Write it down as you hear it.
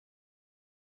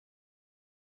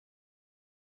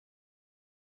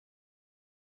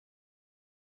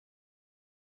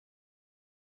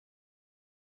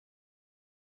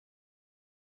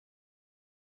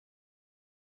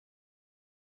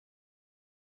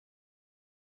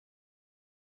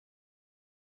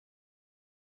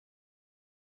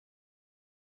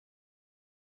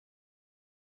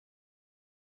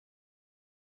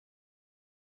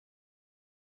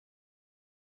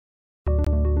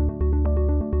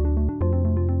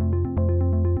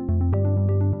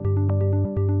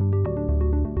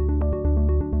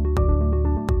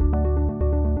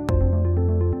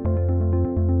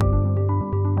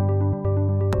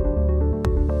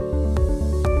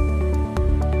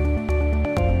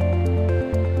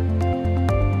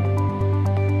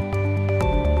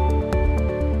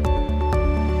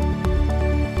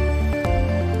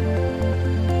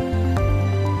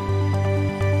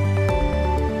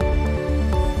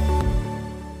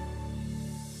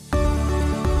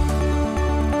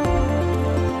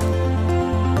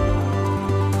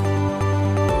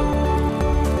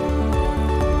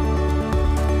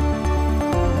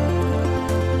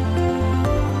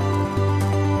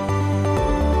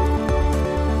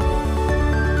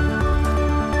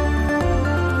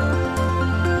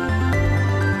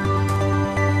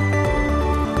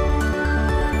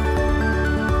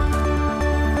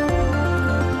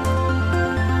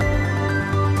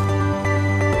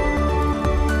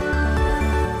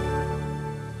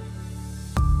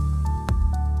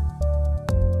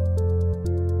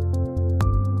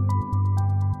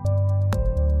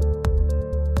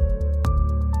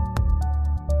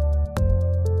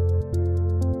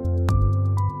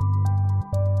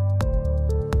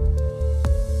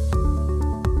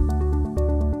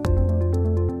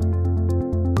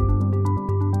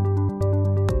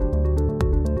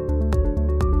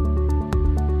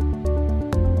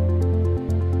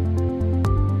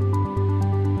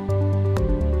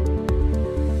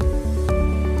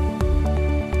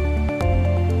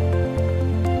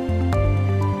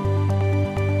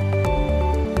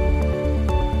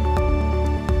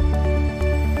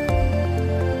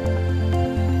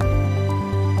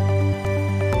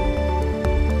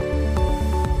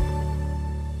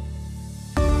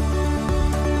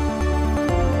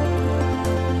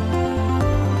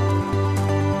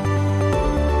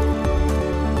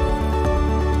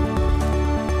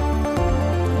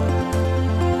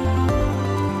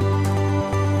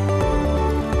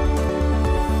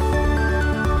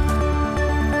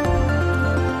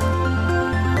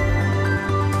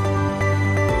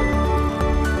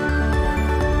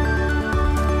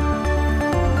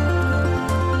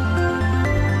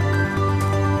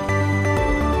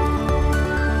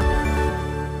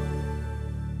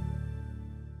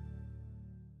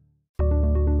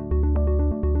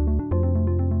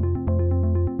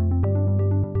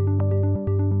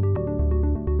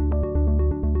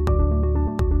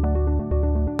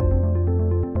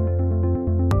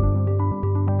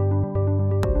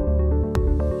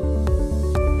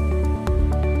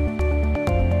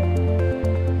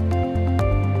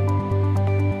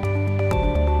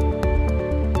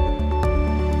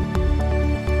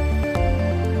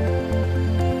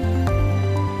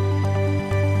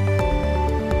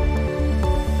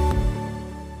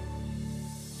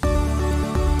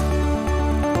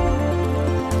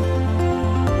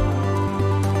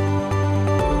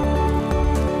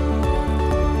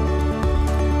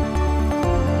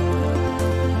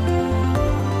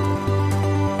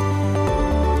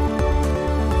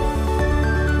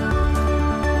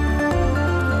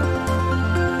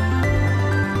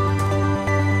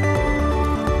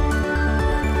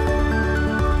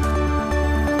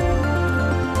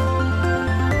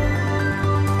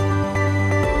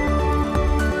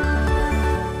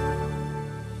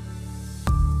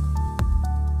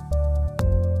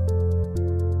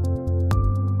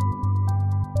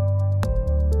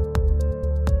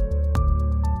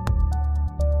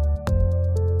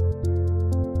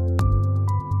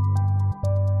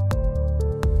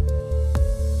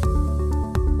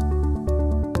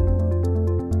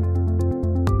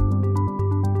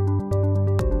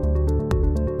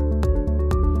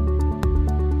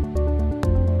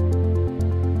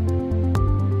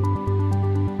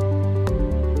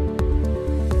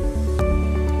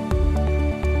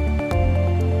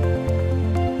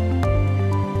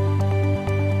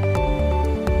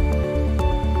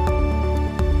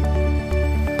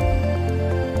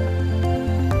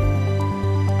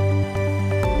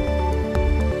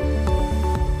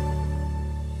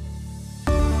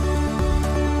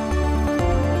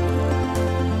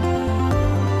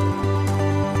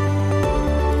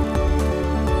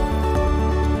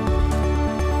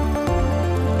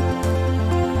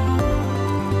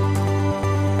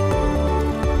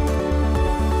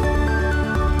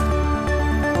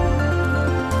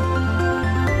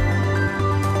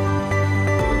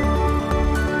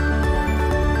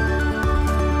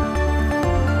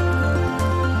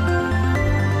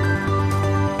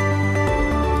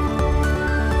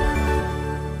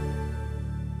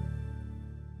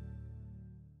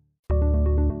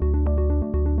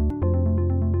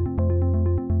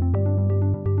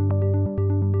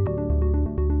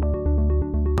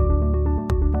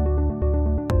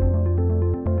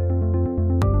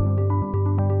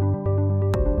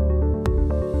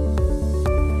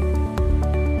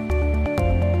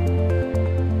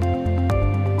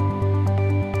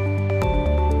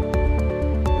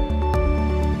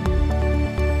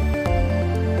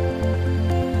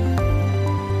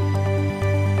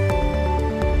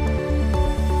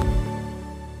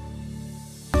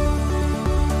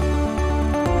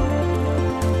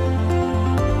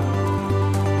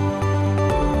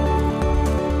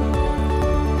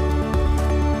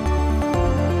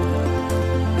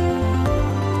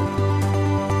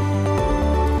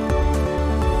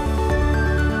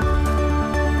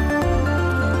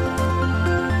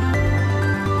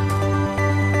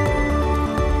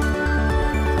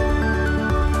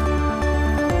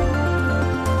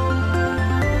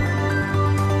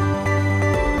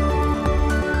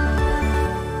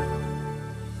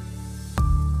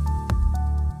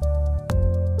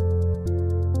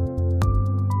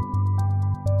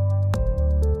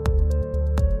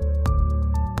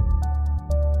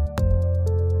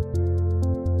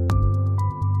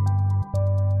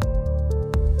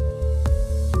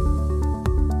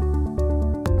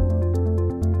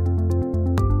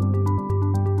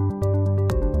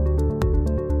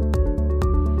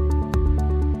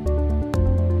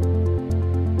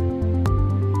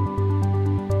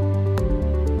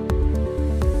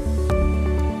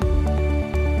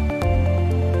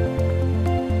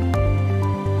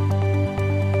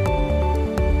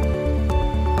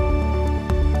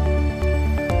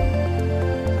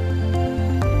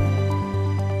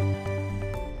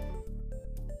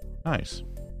Nice.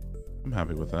 I'm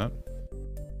happy with that.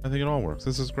 I think it all works.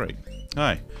 This is great.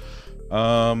 Hi.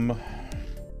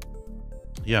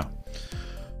 Yeah.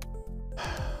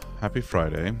 Happy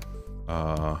Friday.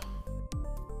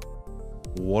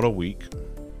 What a week.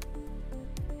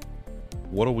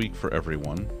 What a week for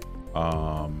everyone.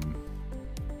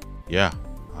 Yeah,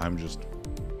 I'm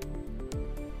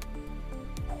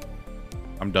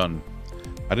done.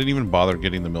 I didn't even bother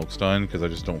getting the milk stein because I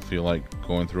just don't feel like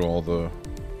going through all the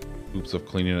hoops of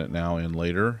cleaning it now and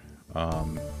later. I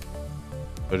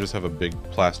just have a big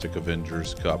plastic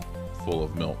Avengers cup full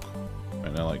of milk.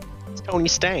 And I like... It's Tony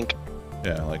Stank.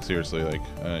 Yeah, like seriously, like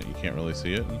you can't really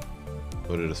see it,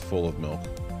 but it is full of milk.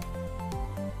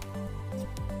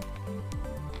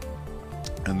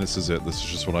 And this is it. This is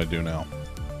just what I do now.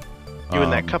 You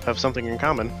and that cup have something in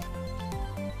common.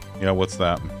 Yeah, what's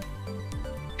that?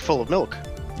 Full of milk.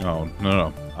 Oh,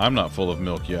 no. I'm not full of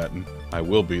milk yet. I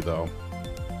will be, though.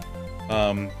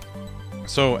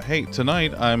 So, hey,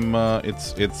 tonight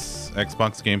it's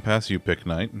Xbox Game Pass You Pick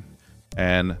night.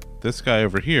 And this guy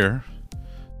over here,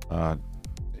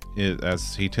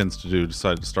 as he tends to do,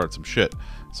 decided to start some shit.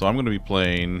 So I'm going to be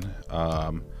playing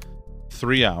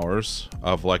 3 hours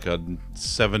of like a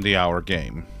 70-hour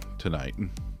game tonight,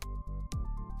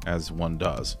 as one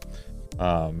does.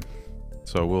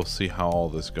 So we'll see how all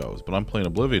this goes. But I'm playing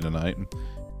Oblivion tonight,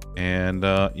 and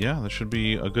yeah, this should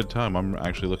be a good time. I'm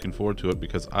actually looking forward to it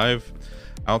because I've,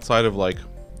 outside of like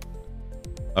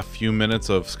a few minutes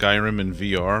of Skyrim in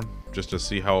VR just to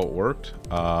see how it worked,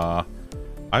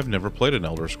 I've never played an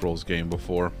Elder Scrolls game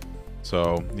before.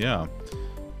 So yeah,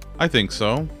 I think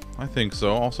so.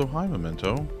 Also, hi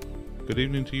Memento. Good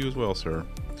evening to you as well, sir.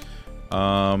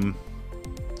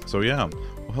 So yeah,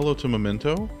 well, hello to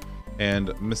Memento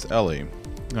and Miss Ellie.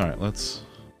 All right, let's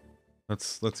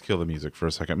kill the music for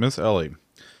a second. Miss Ellie,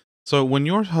 so when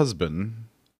your husband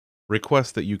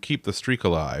requests that you keep the streak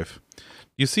alive,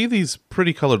 you see these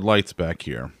pretty colored lights back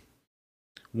here.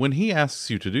 When he asks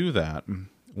you to do that,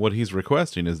 what he's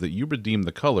requesting is that you redeem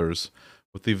the colors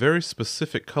with the very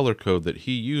specific color code that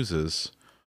he uses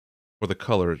for the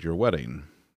color at your wedding.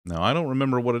 Now, I don't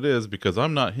remember what it is because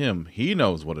I'm not him. He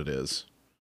knows what it is.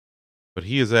 But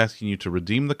he is asking you to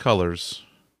redeem the colors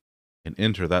and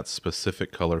enter that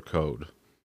specific color code.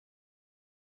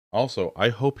 Also, I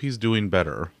hope he's doing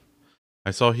better.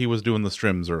 I saw he was doing the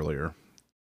streams earlier.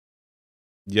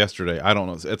 Yesterday, I don't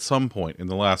know. At some point in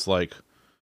the last, like,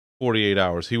 48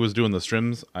 hours, he was doing the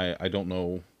streams. I don't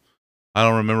know. I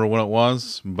don't remember when it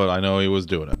was, but I know he was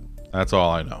doing it. That's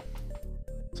all I know.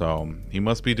 So, he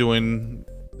must be doing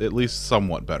at least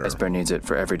somewhat better. Esper needs it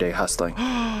for everyday hustling.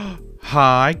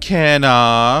 Hi,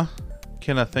 Kenna.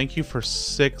 Kenna, thank you for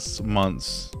 6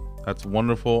 months. That's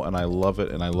wonderful, and I love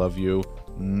it, and I love you.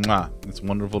 Mwah. It's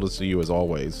wonderful to see you as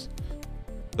always.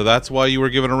 So that's why you were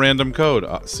given a random code.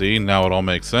 See, now it all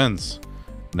makes sense.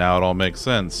 Now it all makes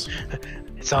sense.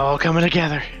 It's all coming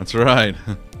together. That's right.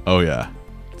 Oh, yeah.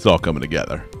 It's all coming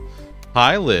together.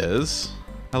 Hi, Liz.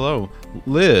 Hello.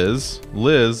 Liz,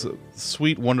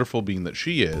 sweet, wonderful being that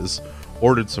she is,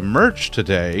 ordered some merch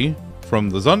today from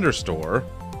the Zunder store.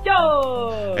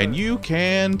 Yo! And you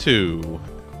can too.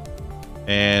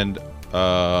 And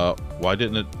why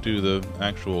didn't it do the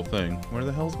actual thing? Where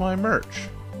the hell's my merch?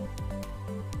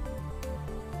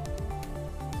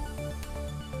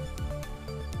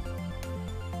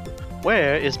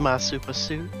 Where is my super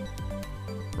suit?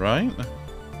 Right?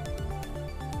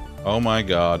 Oh my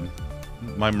god.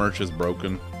 My merch is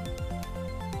broken.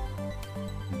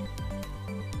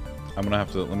 I'm gonna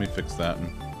have to, let me fix that.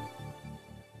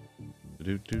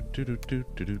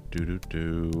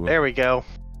 There we go.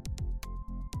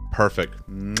 Perfect.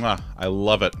 Mwah. I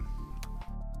love it.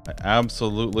 I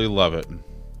absolutely love it.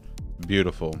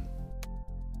 Beautiful.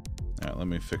 Alright, let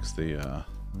me fix the, let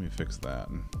me fix that.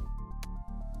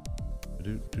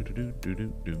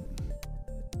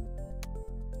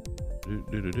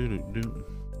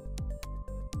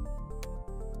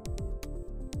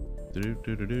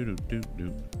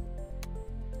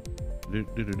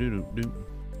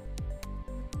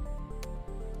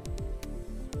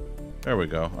 There we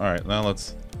go. Alright, now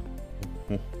let's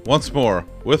once more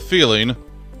with feeling.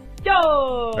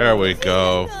 Yo! There we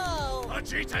go.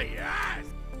 Vegeta, yes!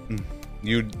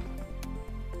 You,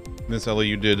 Miss Ellie,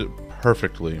 you did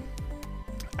perfectly.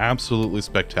 Absolutely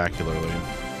spectacularly.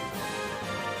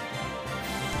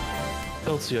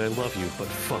 Elsie, I love you, but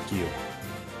fuck you.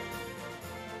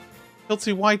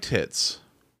 Elsie, why tits?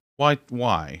 Why?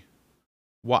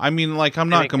 Well, I mean, like, I'm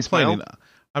not complaining.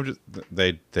 I'm just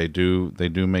they do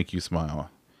make you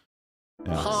smile.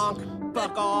 Yes. Honk,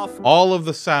 fuck off. All of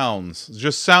the sounds,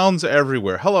 just sounds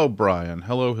everywhere. Hello, Brian.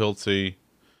 Hello, Hiltsy.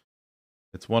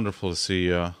 It's wonderful to see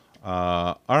you.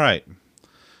 All right.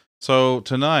 So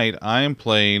tonight I am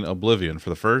playing Oblivion for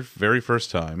the very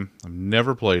first time. I've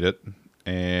never played it,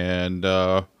 and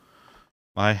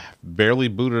I barely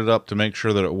booted it up to make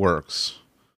sure that it works.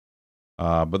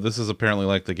 But this is apparently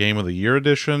like the Game of the Year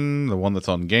edition, the one that's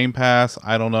on Game Pass.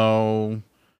 I don't know.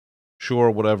 Sure,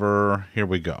 whatever. Here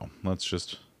we go. Let's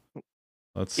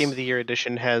Game of the Year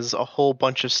edition has a whole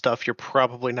bunch of stuff you're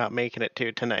probably not making it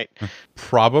to tonight.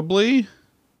 Probably.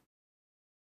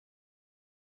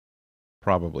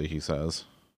 Probably, he says.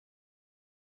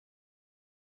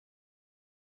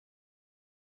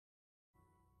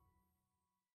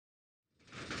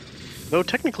 Though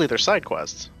technically they're side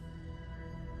quests.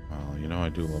 Well, you know I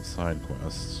do love side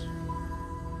quests.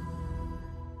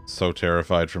 So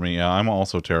terrified for me. Yeah, I'm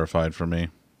also terrified for me.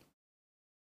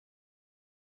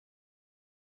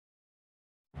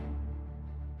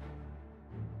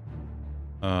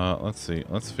 Let's see.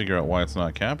 Let's figure out why it's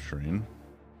not capturing.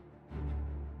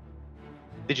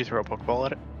 Did you throw a Pokeball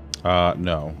at it?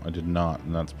 No, I did not,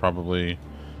 and that's probably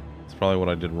what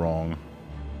I did wrong.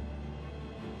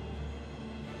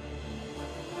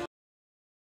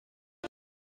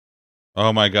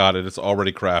 Oh my god, it has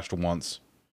already crashed once.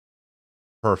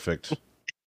 Perfect.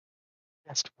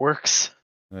 Yes, works.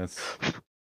 That's...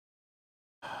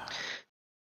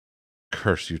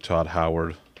 Curse you, Todd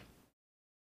Howard.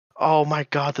 Oh my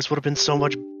god, this would have been so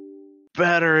much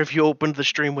better if you opened the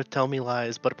stream with Tell Me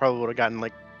Lies, but it probably would have gotten,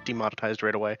 like, demonetized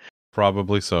right away.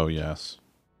 Probably so, yes.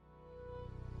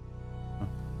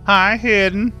 Hi,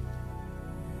 Hidden.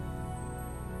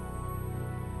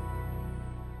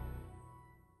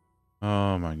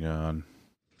 Oh my god.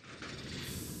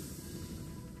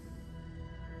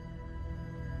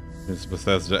 It's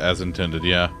Bethesda as intended,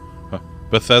 yeah.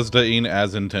 Bethesda-ing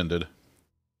as intended.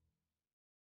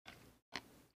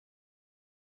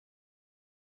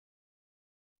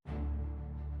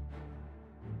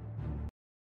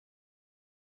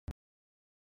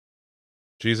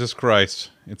 Jesus Christ.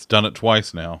 It's done it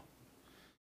twice now.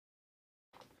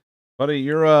 Buddy,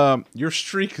 your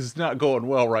streak is not going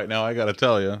well right now, I gotta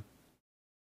tell you.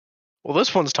 Well,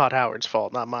 this one's Todd Howard's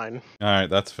fault, not mine.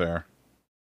 Alright, that's fair.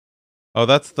 Oh,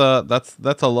 that's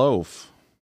a loaf.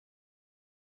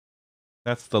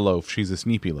 That's the loaf. She's a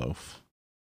sneepy loaf.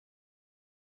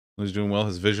 He's doing well.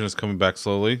 His vision is coming back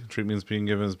slowly. Treatment is being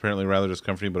given is apparently rather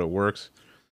discomforting, but it works.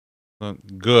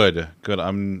 Good. Good.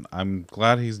 I'm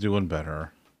glad he's doing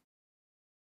better.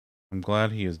 I'm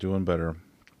glad he is doing better.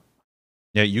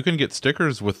 Yeah, you can get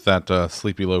stickers with that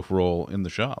Sleepy Loaf roll in the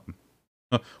shop.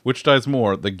 Which dies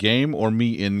more, the game or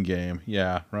me in-game?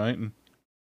 Yeah, right?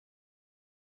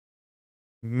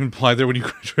 Imply there when you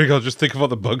graduate, I'll just think of all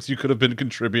the bugs you could have been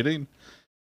contributing.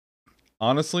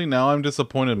 Honestly, now I'm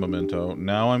disappointed, Memento.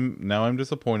 Now I'm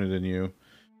disappointed in you.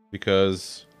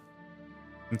 Because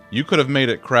you could have made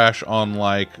it crash on,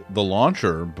 like, the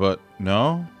launcher, but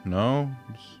no.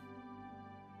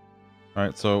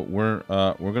 Alright, so we're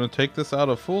gonna take this out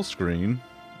of full screen,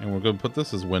 and we're gonna put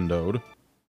this as windowed.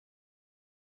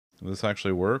 Will this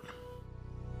actually work?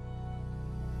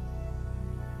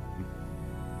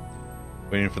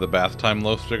 Waiting for the bath time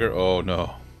loaf sticker? Oh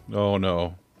no. Oh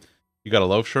no. You got a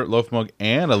loaf shirt, loaf mug,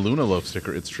 and a Luna loaf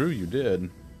sticker. It's true, you did.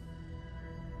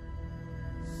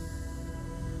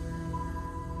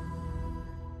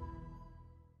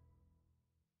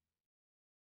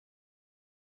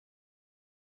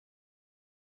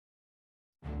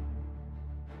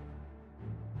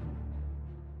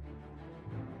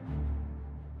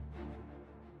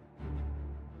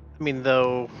 I mean,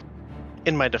 though,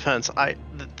 in my defense,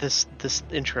 this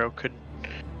intro could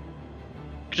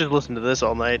just listen to this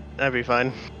all night. That'd be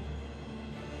fine.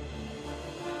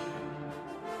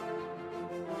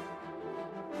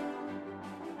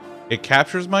 It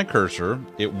captures my cursor.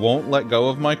 It won't let go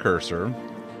of my cursor.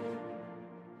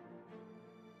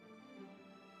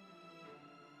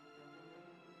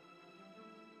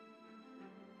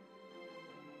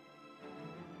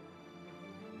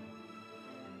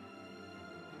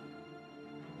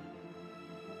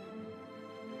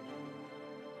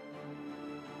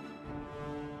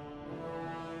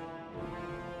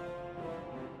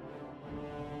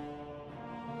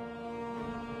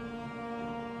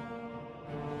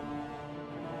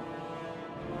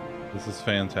 This is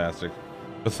fantastic.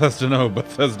 Bethesda, no.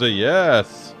 Bethesda,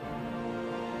 yes.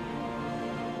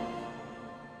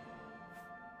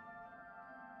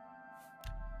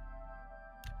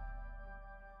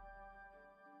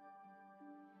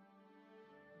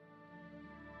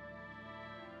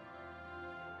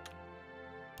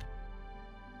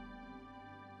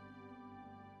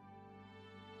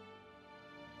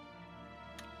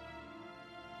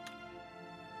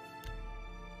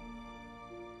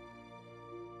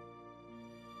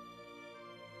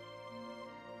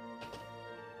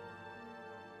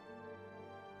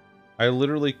 I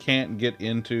literally can't get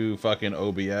into fucking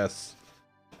OBS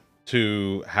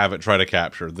to have it try to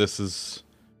capture. This is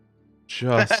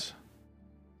just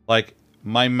like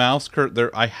my mouse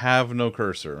there. I have no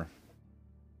cursor.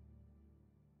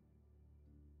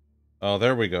 Oh,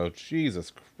 there we go.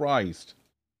 Jesus Christ.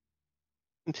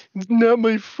 It's not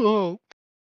my fault.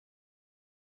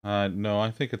 No,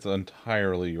 I think it's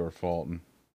entirely your fault. And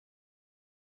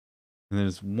it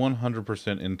is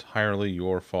 100% entirely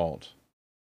your fault.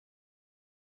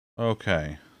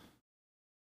 Okay.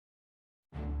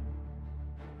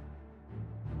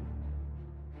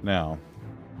 Now.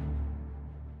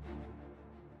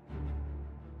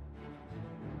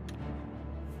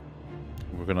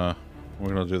 We're gonna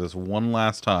do this one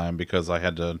last time because I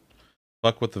had to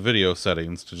fuck with the video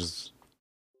settings to just...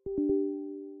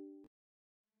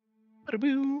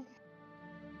 Ba-da-boo.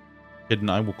 Hidden,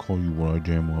 I will call you when I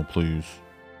jam well, please.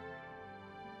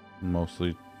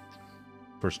 Mostly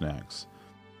for snacks.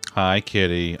 Hi,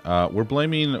 Kitty. We're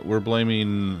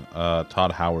blaming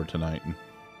Todd Howard tonight.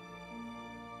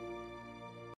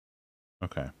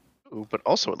 Okay. Ooh, but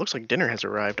also, it looks like dinner has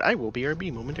arrived. I will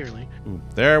BRB momentarily. Ooh,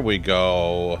 there we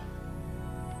go.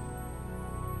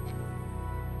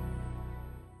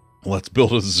 Let's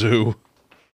build a zoo.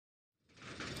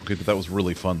 Okay, but that was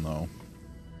really fun, though.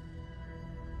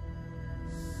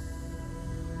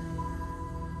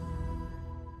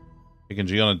 Taking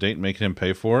G on a date and making him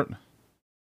pay for it?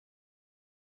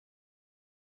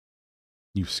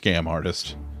 You scam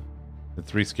artist. The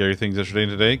 3 scary things yesterday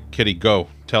and today? Kitty, go.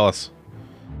 Tell us.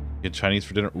 You had Chinese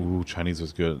for dinner? Ooh, Chinese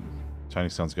was good.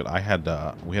 Chinese sounds good.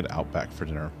 We had Outback for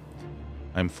dinner.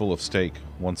 I'm full of steak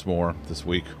once more this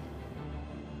week.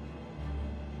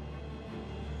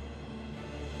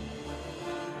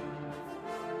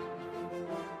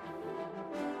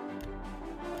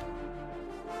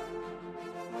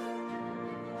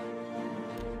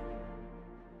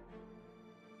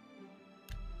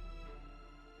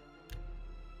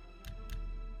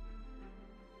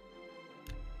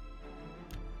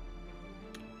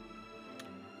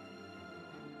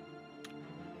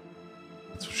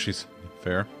 She's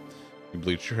fair. You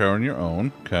bleach your hair on your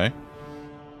own. Okay.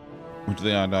 Went to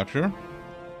the eye doctor.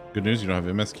 Good news, you don't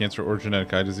have MS, cancer, or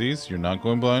genetic eye disease. You're not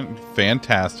going blind.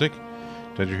 Fantastic.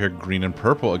 Dyed your hair green and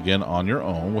purple again on your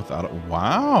own without it.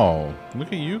 Wow. Look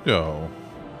at you go.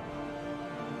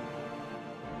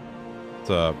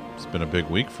 It's been a big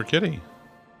week for Kitty.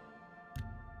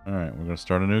 Alright, we're going to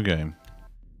start a new game.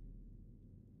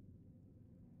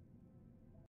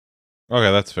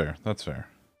 Okay, that's fair. That's fair.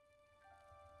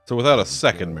 So without a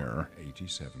second mirror.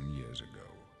 87 years ago.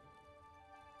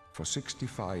 For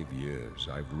 65 years,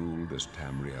 I've ruled as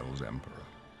Tamriel's emperor.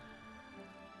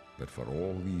 But for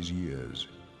all these years,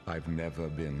 I've never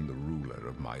been the ruler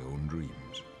of my own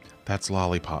dreams. That's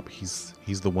Lollipop. He's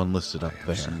the one listed up there. I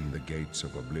have seen the gates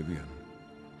of oblivion,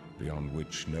 beyond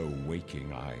which no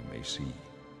waking eye may see.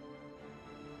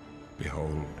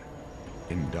 Behold,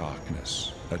 in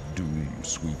darkness, a doom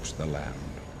sweeps the land.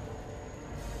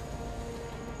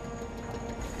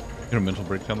 You had a mental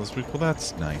breakdown this week? Well,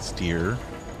 that's nice, dear.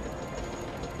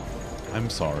 I'm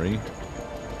sorry.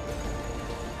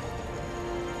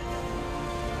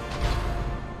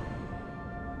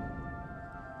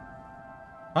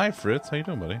 Hi, Fritz. How you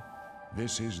doing, buddy?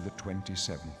 This is the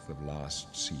 27th of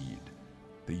last seed,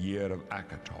 the year of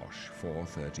Akatosh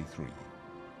 433.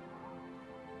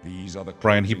 These are the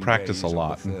Brian, he closing practiced a days of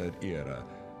lot. the third era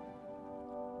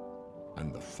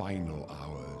and the final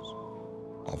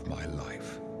hours of my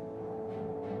life.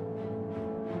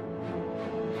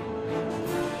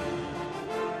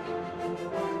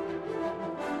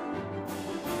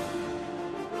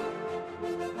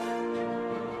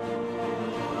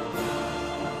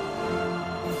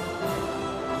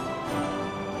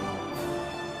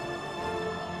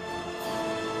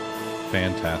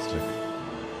 Fantastic.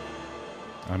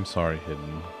 I'm sorry,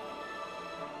 Hidden.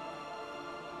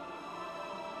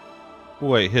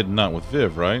 Wait, Hidden not with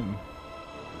Viv, right?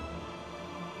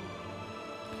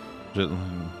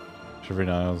 Shivery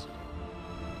Niles.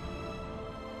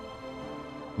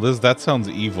 Liz, that sounds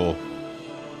evil.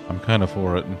 I'm kind of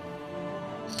for it.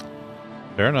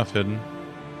 Fair enough, Hidden.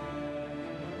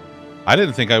 I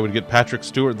didn't think I would get Patrick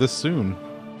Stewart this soon.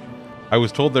 I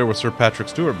was told there was Sir Patrick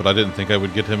Stewart, but I didn't think I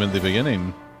would get him in the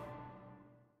beginning.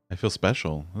 I feel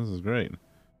special. This is great.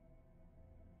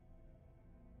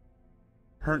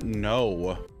 Burnt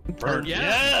no. Burnt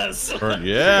yes! Burnt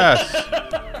yes!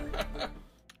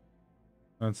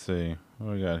 Let's see. What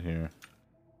do we got here?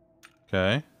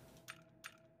 Okay.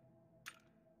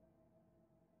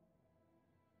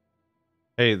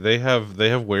 Hey, they have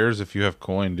wares if you have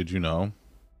coin. Did you know?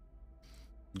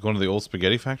 Going to the old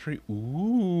spaghetti factory?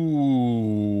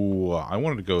 Ooh, I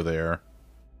wanted to go there.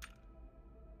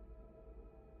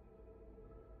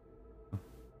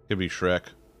 Could be Shrek.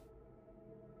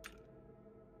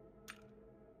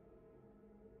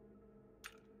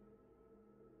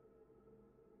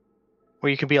 Or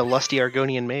you could be a lusty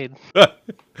Argonian maid.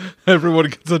 Everyone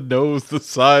gets a nose the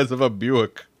size of a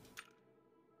Buick.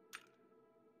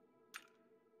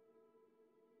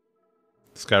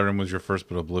 Skyrim was your first,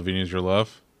 but Oblivion is your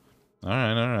love?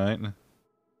 Alright, alright.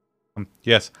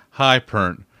 Yes, hi,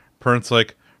 Pernt. Pernt's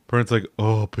like,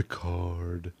 oh,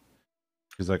 Picard.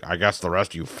 He's like, I guess the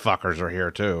rest of you fuckers are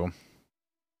here, too.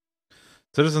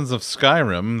 Citizens of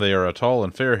Skyrim, they are a tall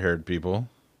and fair-haired people.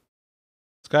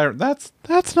 Skyrim, that's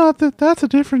not that, that's a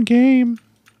different game.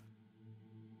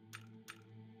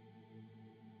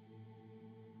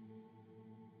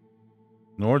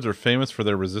 Nords are famous for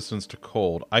their resistance to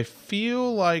cold. I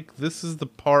feel like this is the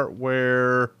part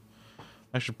where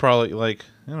I should probably, like,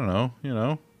 I don't know, you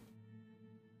know.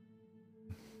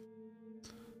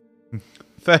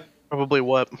 Probably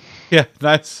what? Yeah,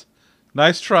 nice.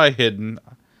 Nice try, Hidden.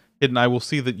 Hidden, I will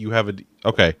see that you have a...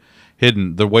 Okay,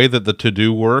 Hidden, the way that the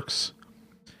to-do works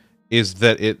is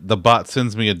that the bot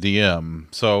sends me a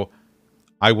DM. So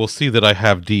I will see that I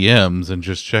have DMs and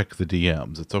just check the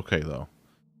DMs. It's okay, though.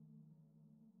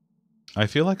 I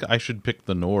feel like I should pick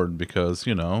the Nord because,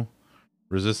 you know,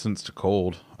 resistance to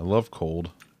cold. I love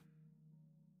cold.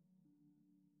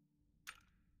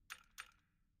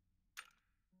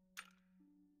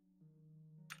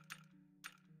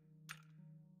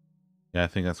 Yeah, I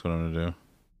think that's what I'm gonna do.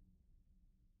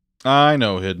 I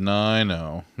know, Hidden. I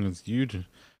know. It's you.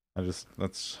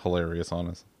 That's hilarious,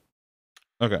 honest.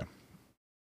 Okay.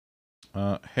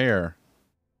 Hair.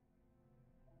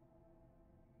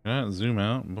 Can I zoom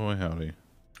out? Boy, howdy.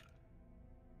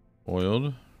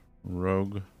 Oiled.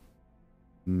 Rogue.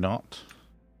 Not.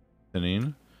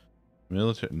 Thinning.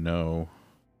 Military. No.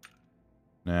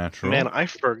 Natural. Man, I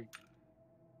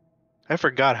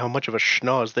forgot how much of a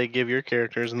schnoz they give your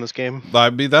characters in this game.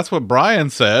 I mean, that's what Brian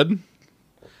said.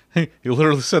 He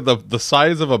literally said the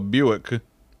size of a Buick.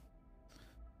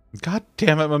 God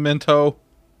damn it, Memento.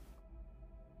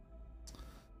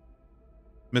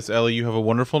 Miss Ellie, you have a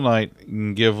wonderful night.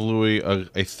 And give Louis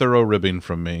a thorough ribbing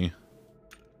from me.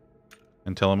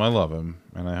 And tell him I love him.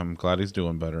 And I'm glad he's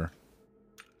doing better.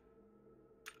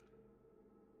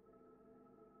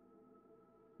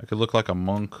 I could look like a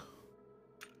monk.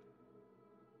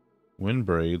 Wind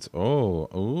braids. Oh,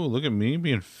 look at me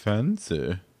being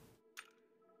fancy.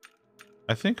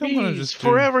 I think I'm gonna just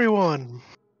for everyone.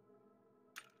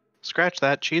 Scratch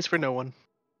that. Cheese for no one.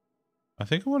 I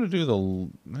think I want to do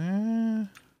the...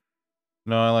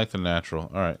 No, I like the natural.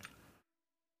 Alright.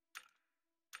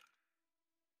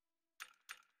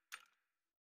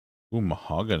 Ooh,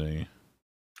 mahogany.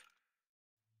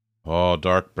 Oh,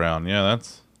 dark brown. Yeah,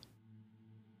 that's...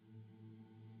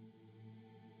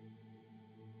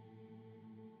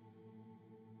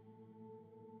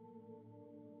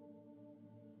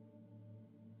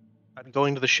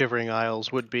 Going to the Shivering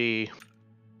Isles would be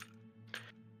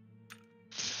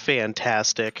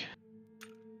fantastic.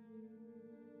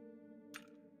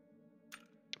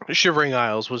 Shivering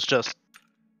Isles was just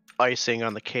icing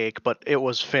on the cake, but it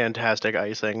was fantastic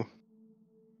icing.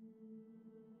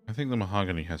 I think the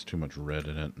mahogany has too much red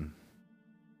in it.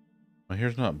 My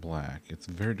hair's not black. It's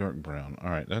very dark brown.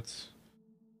 Alright, that's...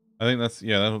 I think that's...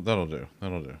 Yeah, that'll do.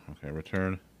 That'll do. Okay,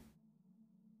 return.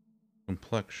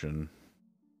 Complexion.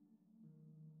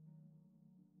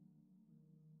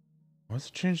 Let's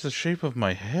change the shape of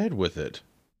my head with it.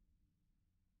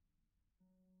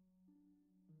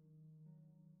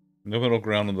 No middle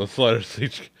ground on the slider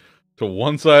seat to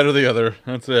one side or the other.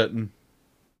 That's it.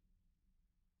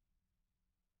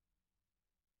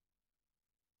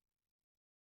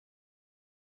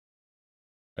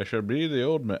 I should be the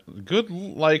old man. Good,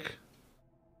 like...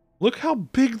 Look how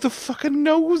big the fucking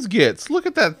nose gets. Look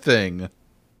at that thing.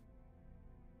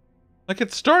 Like,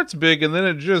 it starts big and then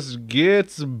it just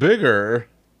gets bigger.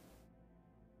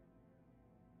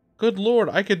 Good lord,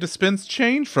 I could dispense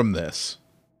change from this.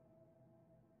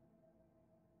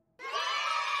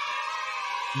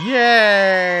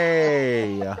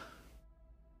 Yay!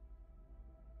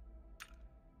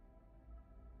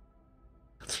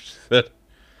 That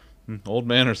old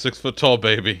man or 6 foot tall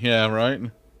baby. Yeah,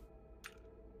 right?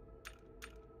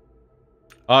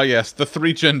 Ah, yes, the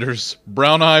 3 genders.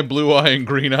 Brown eye, blue eye, and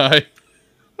green eye.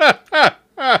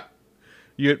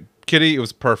 Kitty, it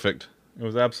was perfect. It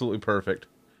was absolutely perfect.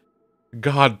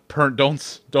 God, Pernt,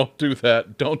 don't do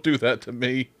that. Don't do that to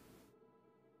me.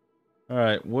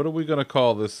 Alright, what are we gonna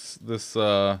call this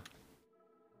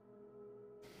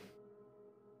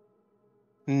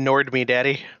Nord me,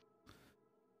 daddy.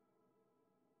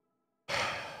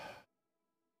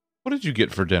 What did you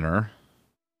get for dinner?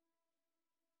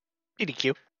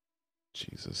 PDQ.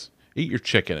 Jesus. Eat your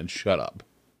chicken and shut up.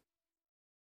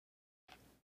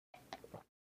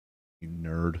 You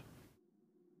nerd.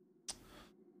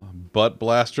 Butt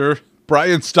blaster.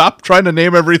 Brian, stop trying to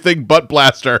name everything butt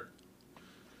blaster.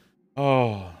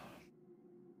 Oh.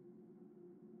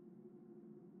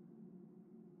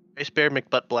 Ice Bear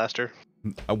McButt Blaster.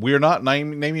 We're not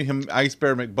naming him Ice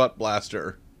Bear McButt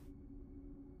Blaster.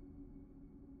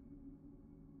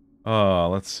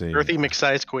 Let's see. Earthy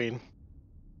McSize Queen.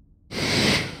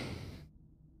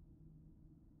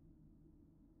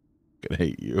 I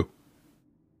hate you.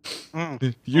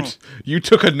 Mm. You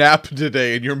took a nap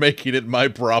today and you're making it my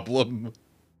problem.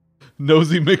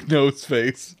 Nosy McNose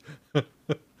face.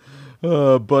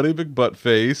 Buddy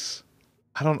McButtface.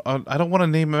 I don't want to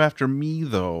name him after me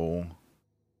though.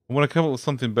 I want to come up with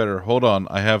something better. Hold on,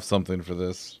 I have something for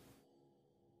this.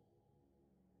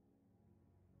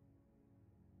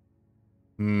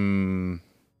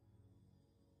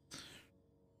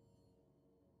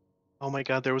 Oh my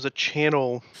god, there was a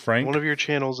channel. Frank? One of your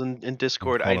channels in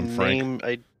Discord. Call him Frank.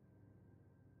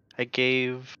 I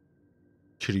gave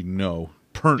Chitty no.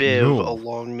 Pernt Viv no. a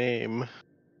long name.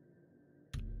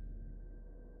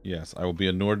 Yes, I will be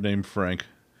a Nord named Frank.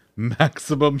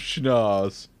 Maximum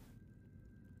schnoz.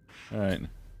 Alright.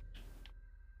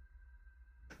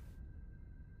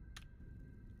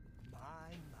 My,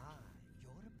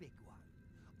 you're a big one.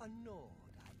 A Nord,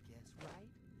 I guess, right?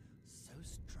 So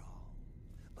strong.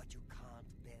 But you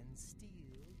can't bend steel,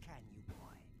 can you,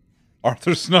 boy?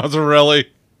 Arthur Snozzarelli. To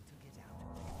get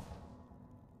out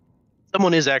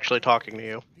Someone is actually talking to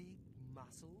you. of big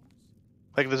muscles.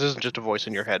 Like, this isn't just a voice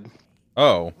in your head.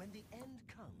 Oh. When the end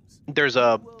comes, There's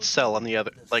a cell on the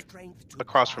other, the like, strength to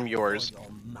across from die yours. for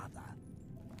your mother.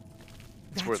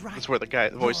 That's where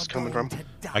the voice is coming from.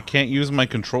 I can't use my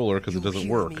controller because it doesn't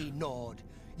work. Me, Nord.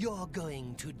 You're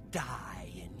going to die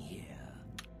in here.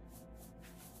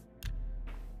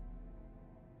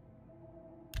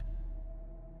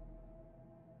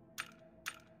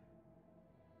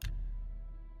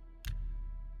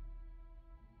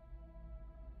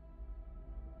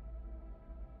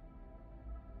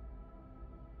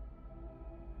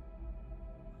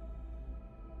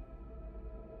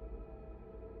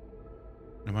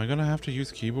 Am I gonna have to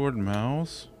use keyboard and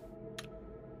mouse?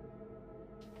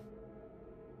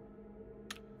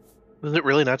 Does it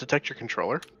really not detect your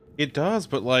controller? It does,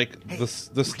 but like Hey, the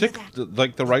you stick, hear that?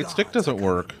 like the right stick guards are doesn't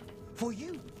work. For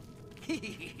you. Taurus,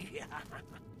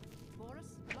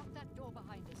 lock that door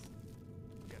behind us.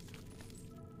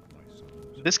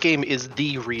 This game is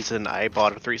the reason I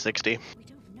bought a 360. We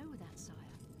don't know that, sire.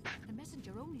 The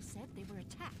messenger only said they were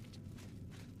attacked.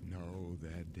 No,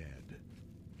 they're dead.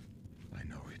 I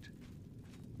know it.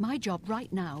 My job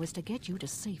right now is to get you to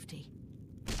safety.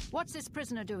 What's this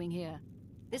prisoner doing here?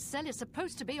 This cell is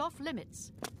supposed to be off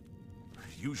limits.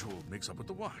 Usual mix-up with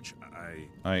the watch.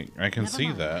 I can Never see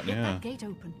mind. that. Get Yeah. that gate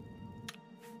open.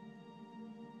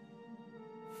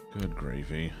 Good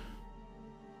gravy.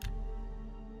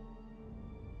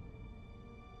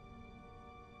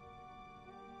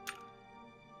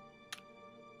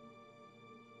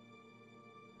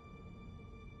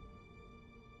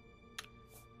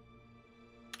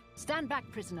 Stand back,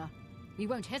 prisoner. We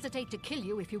won't hesitate to kill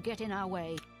you if you get in our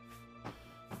way.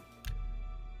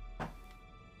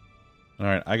 All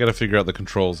right, I gotta figure out the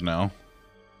controls now.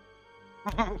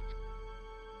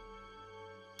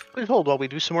 Please hold while we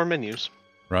do some more menus.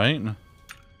 Right?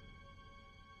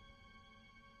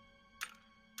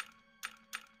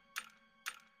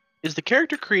 Is the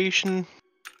character creation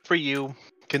for you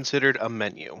considered a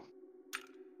menu?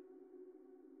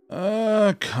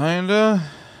 Kinda.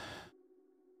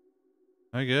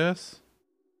 I guess.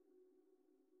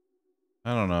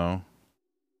 I don't know.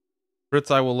 Fritz,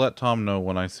 I will let Tom know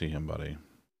when I see him, buddy.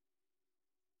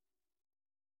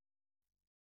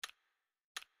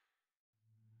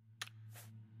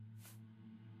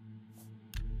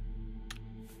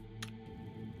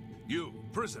 You,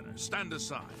 prisoner, stand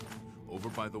aside. Over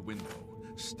by the window.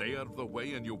 Stay out of the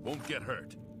way and you won't get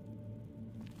hurt.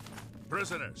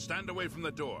 Prisoner, stand away from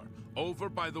the door. Over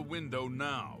by the window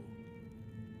now.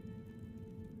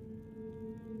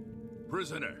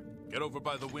 Prisoner, get over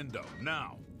by the window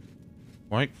now.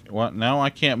 What? Now I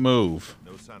can't move.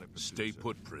 No sign of Stay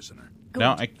put, prisoner. Good.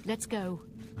 Now Let's go.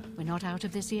 We're not out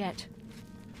of this yet.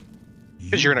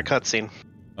 Because you're in a cutscene.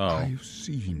 Oh. I've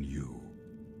seen you.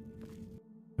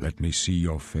 Let me see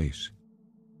your face.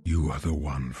 You are the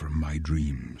one from my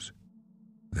dreams.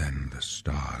 Then the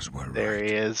stars were There right.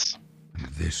 he is. And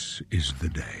this is the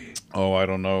day. Oh, I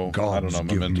don't know. I don't Gods know,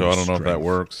 give Memento. me I don't know if that strength.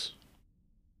 works.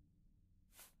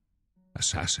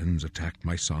 Assassins attacked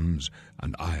my sons,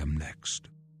 and I am next.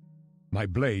 My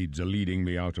blades are leading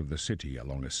me out of the city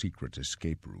along a secret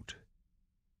escape route.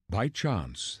 By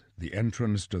chance, the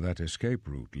entrance to that escape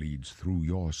route leads through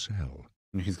your cell.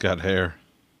 He's got hair.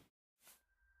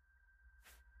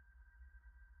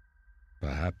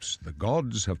 Perhaps the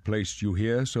gods have placed you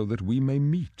here so that we may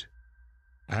meet.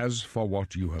 As for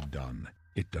what you have done,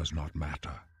 it does not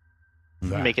matter.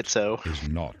 That Make it so. is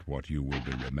not what you will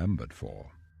be remembered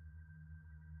for.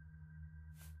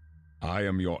 I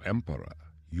am your emperor,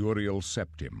 Uriel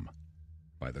Septim.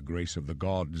 By the grace of the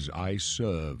gods, I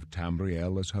serve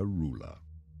Tamriel as her ruler.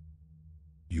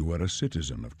 You are a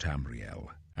citizen of Tamriel,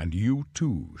 and you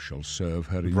too shall serve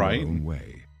her in Right. your own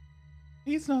way.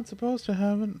 He's not supposed to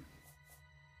have it.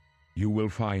 You will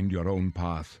find your own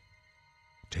path.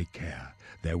 Take care.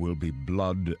 There will be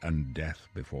blood and death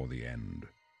before the end.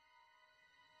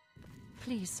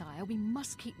 Please, sire, we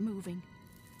must keep moving.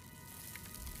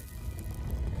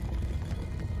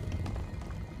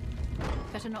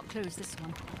 Better not close this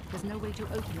one. There's no way to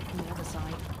open it from the other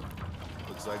side.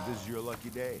 Looks like this is your lucky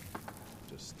day.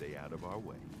 Just stay out of our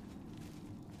way.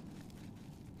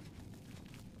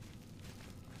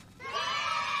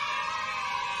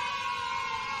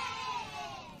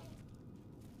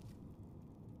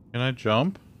 Can I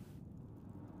jump?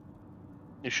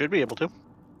 You should be able to.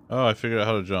 Oh, I figured out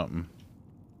how to jump.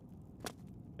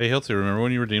 Hey, Hilty, remember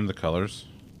when you redeemed the colors?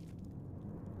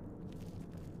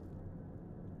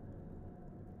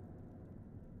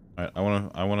 Alright, I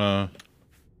wanna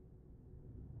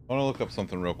look up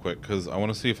something real quick, because I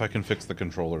want to see if I can fix the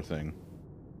controller thing.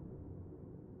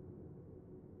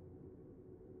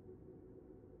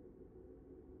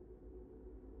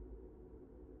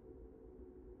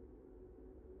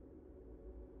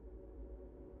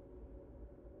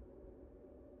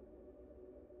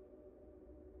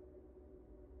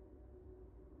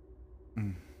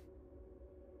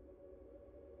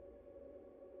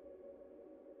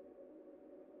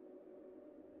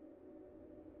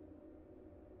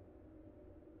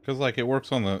 Because, like, it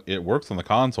works on the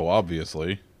console,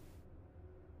 obviously.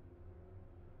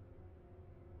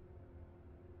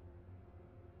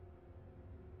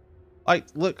 I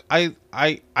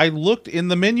looked in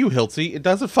the menu, Hiltsy. It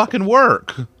doesn't fucking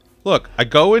work. Look, I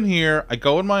go in here, I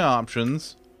go in my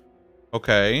options.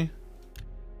 Okay.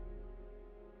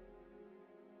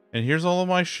 And here's all of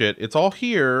my shit. It's all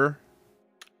here.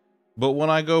 But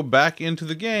when I go back into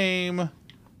the game,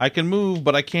 I can move,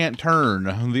 but I can't turn.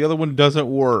 The other one doesn't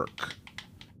work.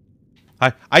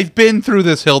 I've been through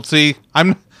this, Hiltsy.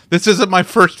 This isn't my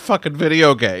first fucking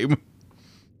video game.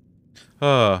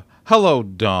 Hello,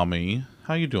 Dommy.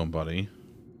 How you doing, buddy?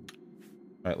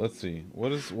 Alright, let's see. What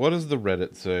does the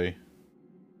Reddit say?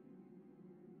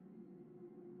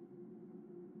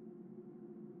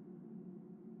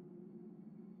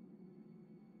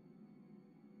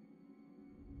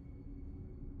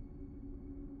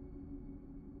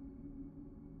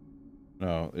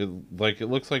 No, it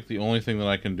looks like the only thing that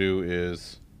I can do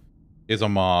is a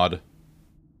mod.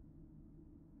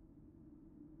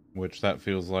 Which that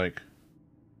feels like.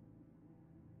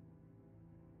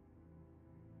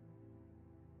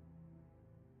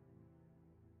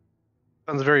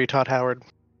 Sounds very Todd Howard.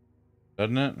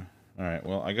 Doesn't it? Alright,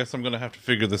 well, I guess I'm gonna have to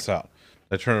figure this out.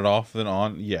 Did I turn it off, then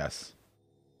on? Yes.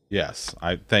 Yes.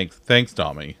 Thanks,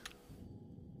 Dommy.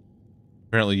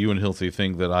 Apparently you and Hiltsy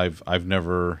think that I've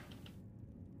never...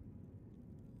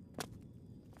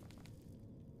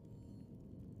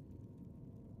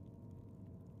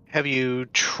 Have you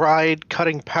tried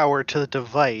cutting power to the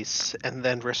device and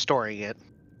then restoring it?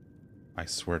 I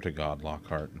swear to God,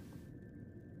 Lockhart.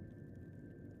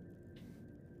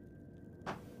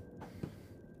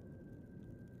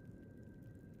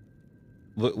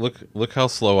 Look how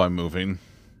slow I'm moving.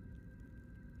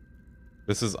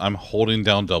 I'm holding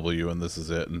down W and this is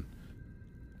it. And...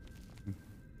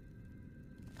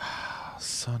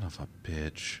 Son of a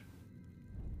bitch.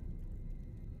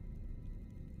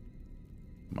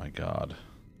 My God.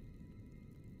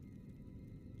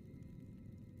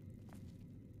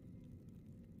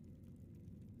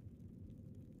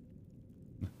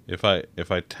 If I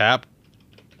tap,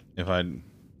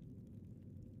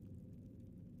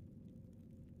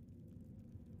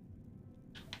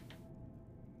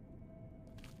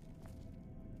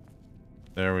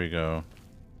 there we go.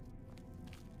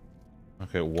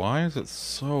 Okay, why is it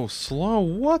so slow?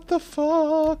 What the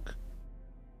fuck?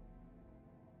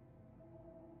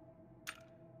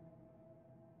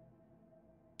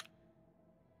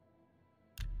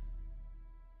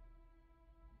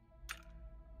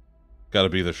 Gotta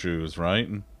be the shoes, right?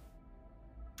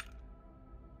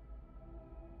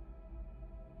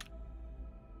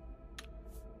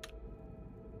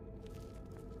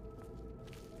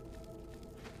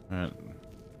 Alright.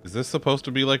 Is this supposed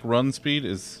to be like run speed?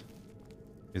 Is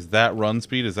that run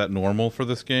speed? Is that normal for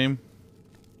this game?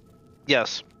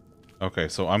 Yes. Okay,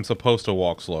 so I'm supposed to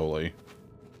walk slowly.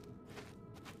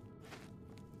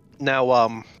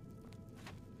 Now,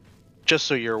 just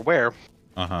so you're aware,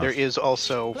 Uh-huh. there is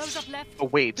also Close up left. a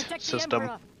weight Protect the system,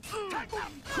 Emperor.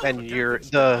 and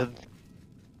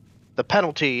the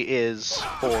penalty is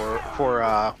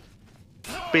for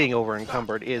being over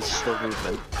encumbered is slow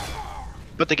movement.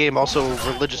 But the game also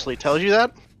religiously tells you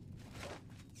that,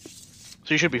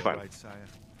 so you should be You all fine. right, sire?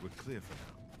 We're clear for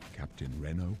now. Captain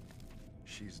Reno?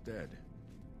 She's dead.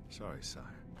 Sorry, sire.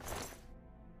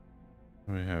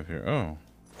 What do we have here? Oh.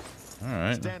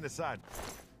 Alright. Stand aside.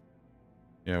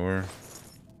 Yeah, we're...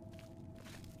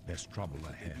 There's trouble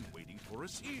ahead. Waiting for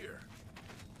us here.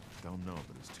 Don't know,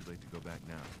 but it's too late to go back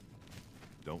now.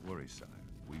 Don't worry, sire.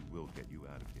 We will get you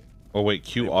out of here. Oh wait,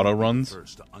 Q auto runs?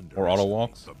 First to Or auto underestimate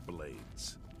walks? the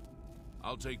blades.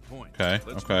 I'll take point. Okay,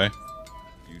 Let's okay.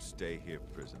 You stay here,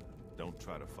 prisoner. Don't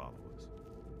try to follow us.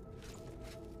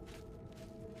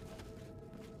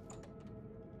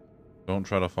 Don't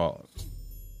try to follow.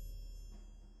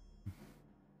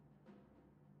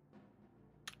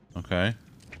 Okay.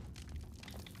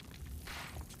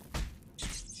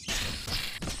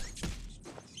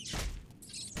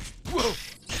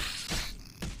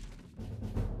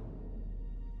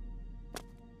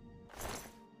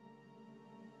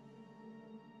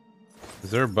 Is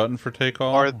there a button for take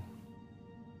all?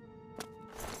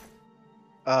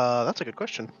 That's a good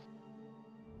question.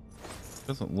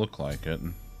 Doesn't look like it.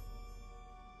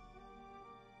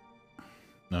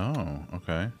 No,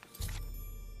 okay.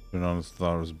 We noticed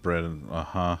thought it was bread and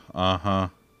uh-huh.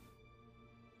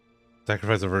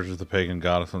 Sacrifice a virgin to the pagan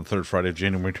goddess on the third Friday of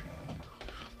January.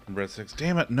 Breadsticks.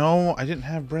 Damn it, no, I didn't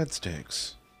have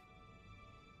breadsticks.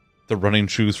 The running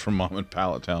shoes from Mom and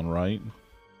Pallet Town, right?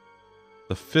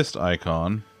 The fist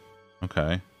icon.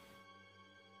 Okay.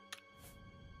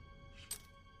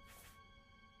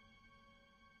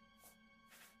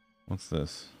 What's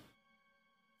this?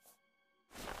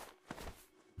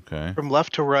 Okay. From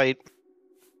left to right,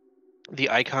 the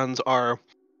icons are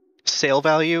sale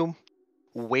value,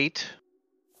 weight,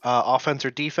 offense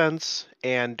or defense,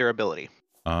 and durability.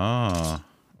 Ah.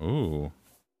 Ooh.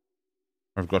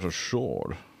 I've got a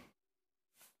sword.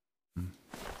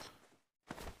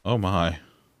 Oh my.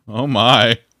 Oh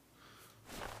my.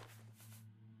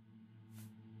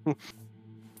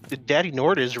 Daddy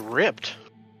Nord is ripped.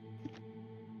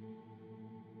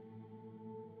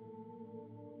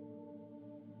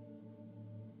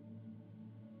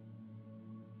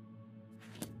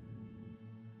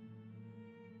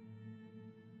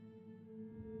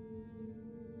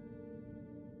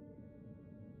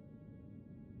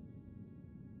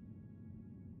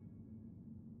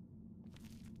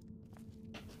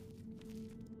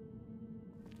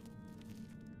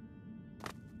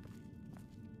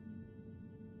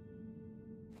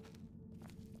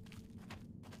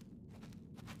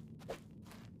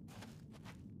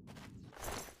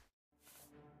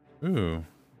 Ooh.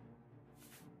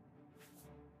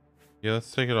 Yeah,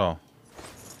 let's take it all.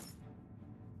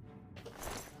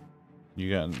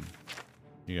 You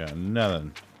got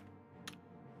nothing.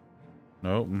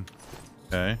 Nope.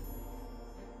 Okay.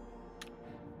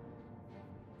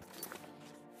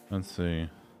 Let's see.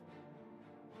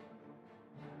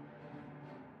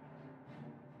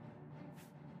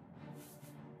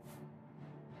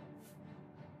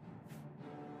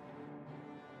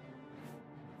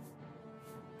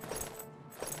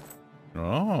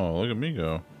 Oh, look at me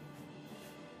go.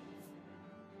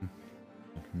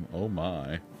 Oh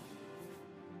my.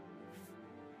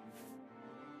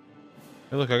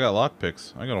 Hey, look, I got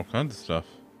lockpicks. I got all kinds of stuff.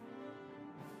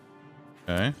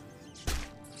 Okay.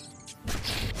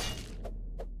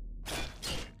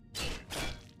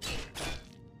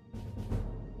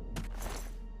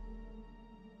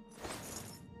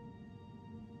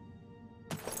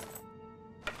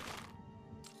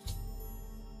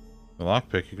 The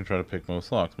lockpick, you can try to pick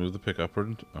most locks. Move the pick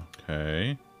upward.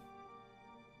 Okay.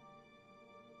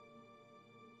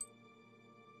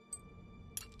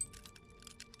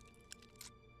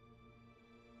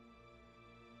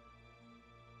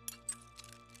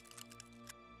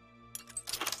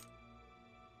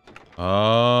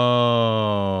 Oh.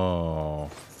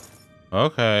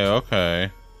 Okay,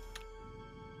 okay.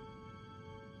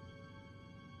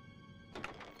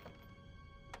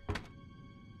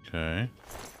 Okay.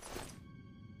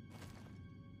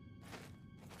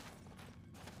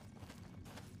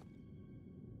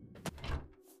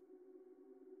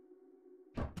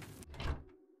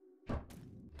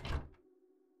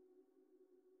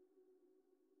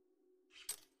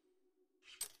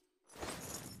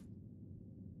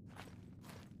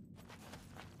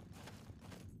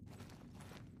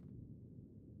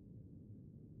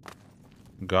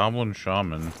 Goblin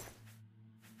Shaman.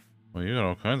 Well, you got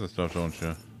all kinds of stuff, don't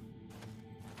you?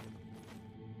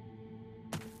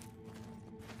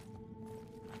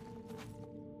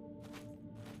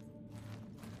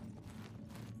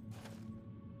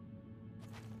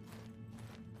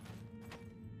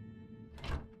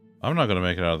 I'm not gonna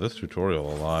make it out of this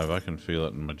tutorial alive. I can feel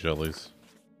it in my jellies.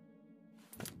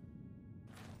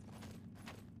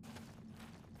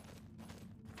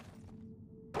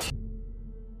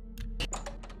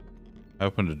 I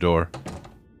opened a door.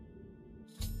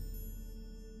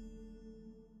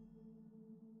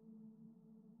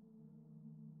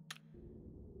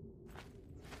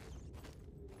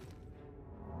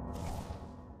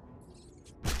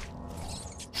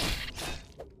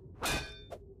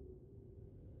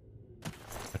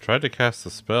 I tried to cast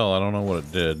the spell. I don't know what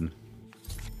it did.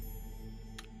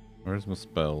 Where's my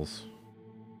spells?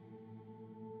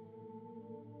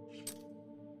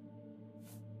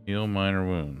 Heal minor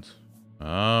wounds.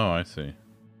 Oh, I see.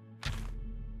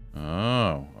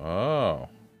 Oh.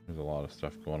 There's a lot of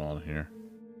stuff going on here.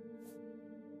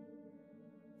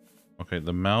 Okay,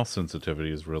 the mouse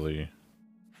sensitivity is really...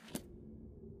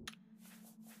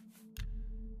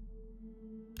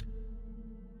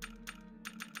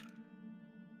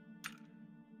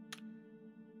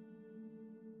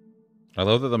 I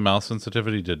love that the mouse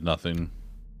sensitivity did nothing.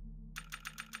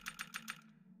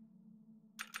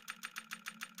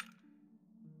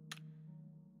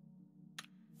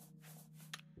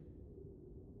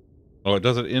 Oh, it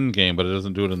does it in-game, but it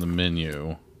doesn't do it in the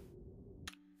menu.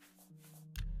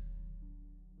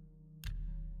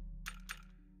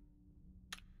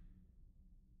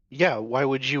 Yeah, why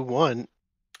would you want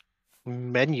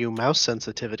menu mouse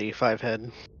sensitivity,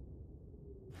 Fivehead?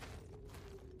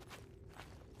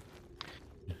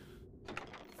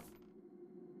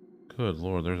 Good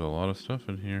lord, there's a lot of stuff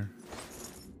in here.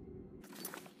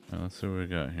 Now, let's see what we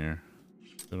got here.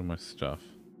 Go to my stuff.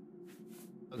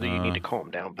 So you need to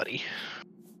calm down, buddy.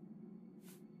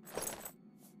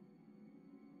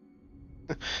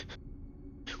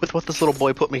 With what this little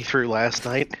boy put me through last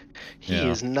night, he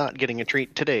is not getting a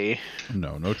treat today.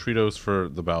 No Treatos for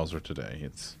the Bowser today.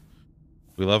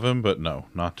 We love him, but no,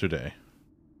 not today.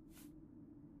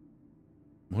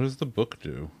 What does the book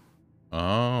do?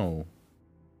 Oh.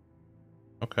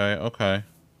 Okay.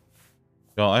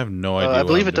 Y'all, I have no idea. I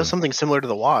believe it does something similar to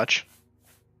the watch.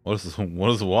 What does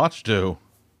the watch do?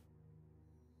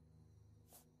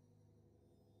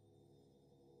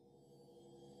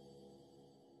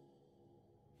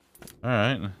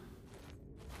 Alright.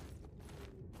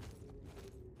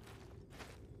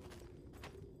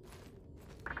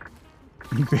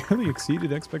 You barely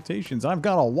exceeded expectations. I've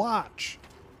got a watch.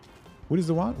 What does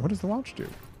the watch? What does the watch do?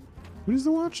 What does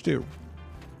the watch do?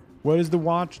 What does the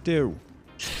watch do?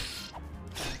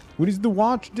 What does the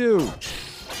watch do?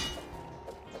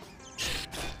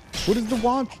 What does the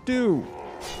watch do?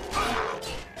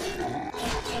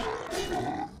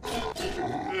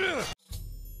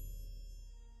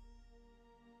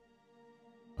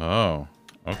 Oh,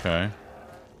 okay.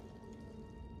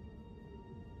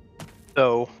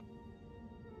 So,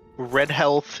 red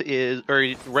health is,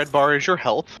 or red bar is your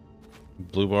health.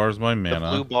 Blue bar is my mana.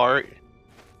 The blue bar.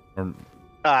 Or,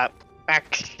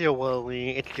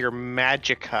 actually, it's your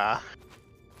magicka.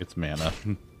 it's mana.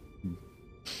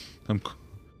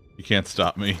 You can't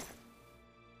stop me.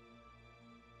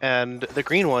 And the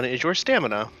green one is your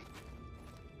stamina.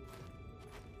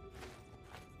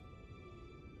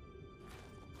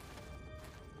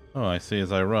 Oh, I see.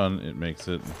 As I run, it makes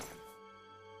it...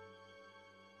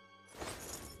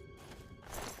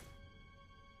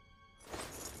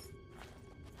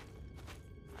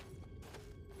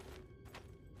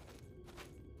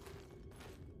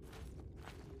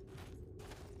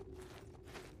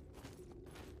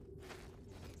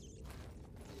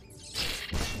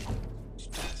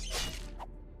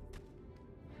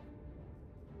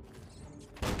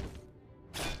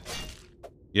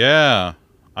 Yeah,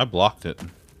 I blocked it.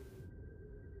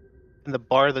 And the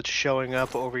bar that's showing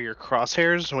up over your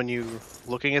crosshairs when you're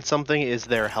looking at something is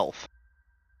their health.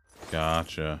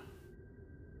 Gotcha.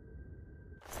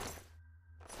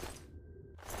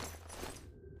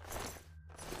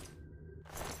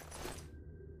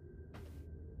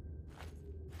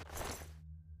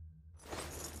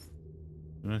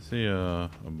 Did I see a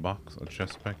box, a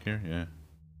chest back here? Yeah.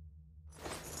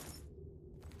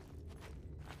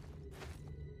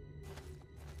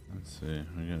 Let's see.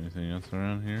 We got anything else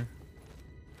around here?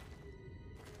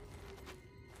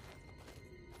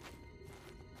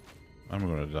 I'm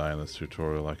gonna die in this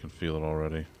tutorial. I can feel it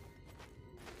already.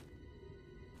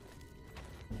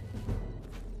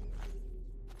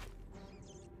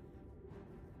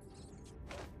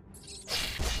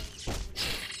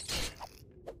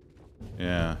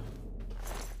 Yeah.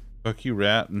 Fuck you,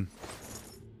 rat. And...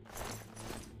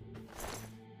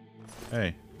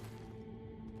 Hey.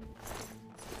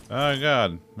 Oh,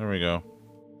 God. There we go.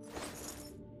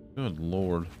 Good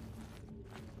Lord.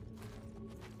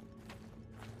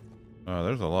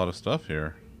 There's a lot of stuff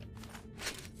here.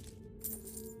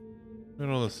 Look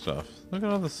at all this stuff. Look at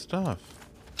all this stuff.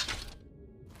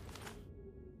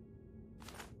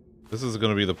 This is going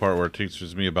to be the part where it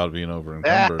teaches me about being over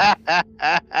encumbered.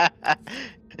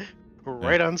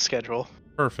 Right on schedule.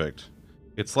 Perfect.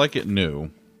 It's like it knew.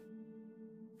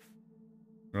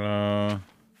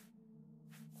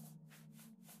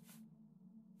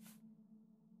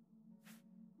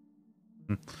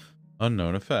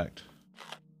 Unknown effect.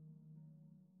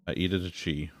 I eat it a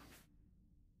chi.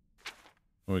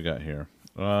 What we got here?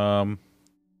 Oh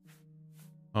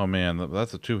man,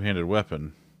 that's a two-handed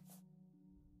weapon.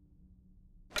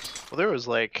 Well, there was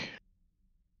like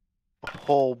a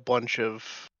whole bunch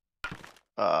of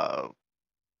what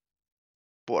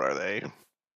are they?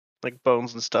 Like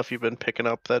bones and stuff you've been picking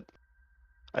up that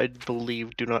I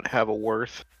believe do not have a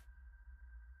worth.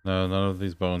 No, none of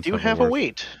these bones Do you have a a worth.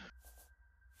 weight?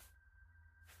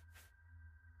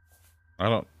 I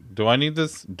don't. Do I need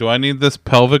this? Do I need this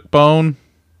pelvic bone?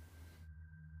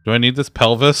 Do I need this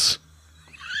pelvis?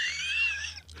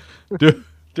 do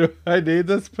I need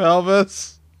this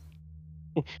pelvis?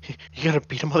 You gotta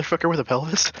beat a motherfucker with a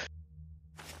pelvis?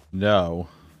 No.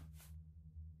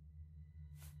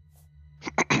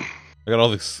 I got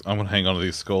all these. I'm gonna hang on to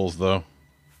these skulls though.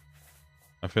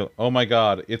 I feel. Oh my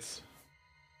god, it's.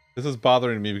 This is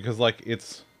bothering me because like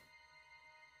it's.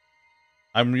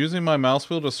 I'm using my mouse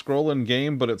wheel to scroll in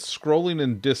game, but it's scrolling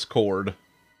in Discord.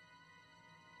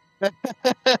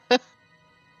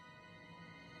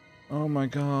 Oh my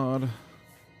god.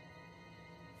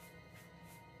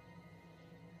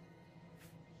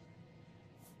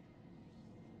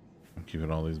 I'm keeping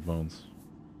all these bones.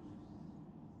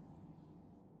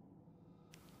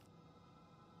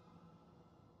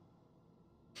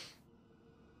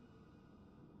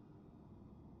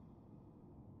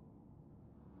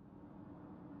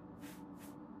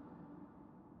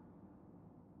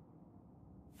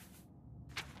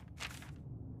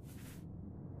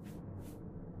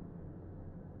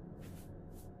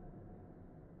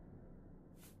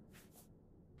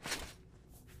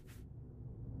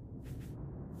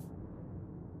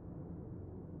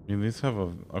 I mean, these have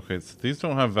a... Okay, so these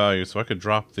don't have value, so I could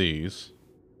drop these.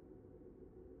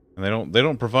 And they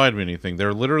don't provide me anything.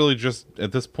 They're literally just,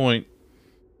 at this point,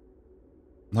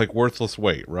 like worthless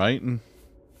weight, right?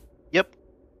 Yep.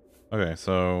 Okay,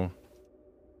 so...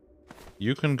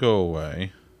 You can go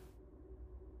away.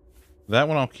 That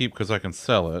one I'll keep because I can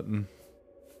sell it.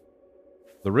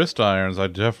 The wrist irons, I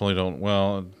definitely don't...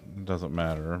 Well, it doesn't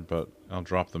matter, but I'll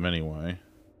drop them anyway.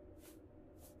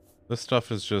 This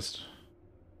stuff is just...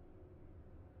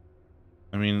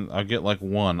 I mean, I get like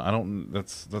one. I don't...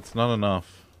 That's not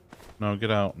enough. No,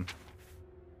 get out.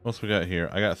 What else we got here?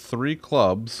 I got 3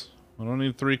 clubs. I don't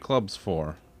need 3 clubs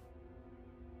for.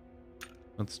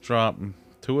 Let's drop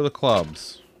 2 of the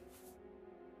clubs.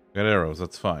 Got arrows,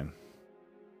 that's fine.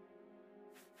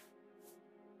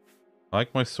 I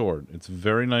like my sword. It's a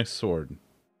very nice sword.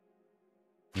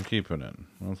 I'm keeping it.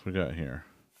 What else we got here?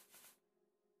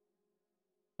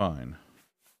 Fine.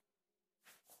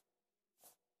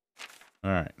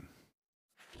 Alright.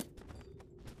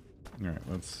 Alright,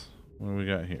 let's... What do we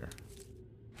got here?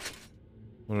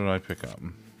 What did I pick up?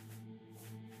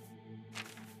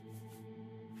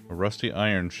 A rusty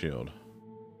iron shield.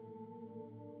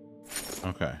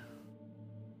 Okay.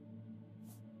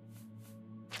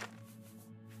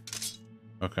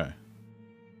 Okay.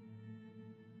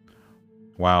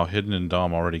 Wow, Hidden and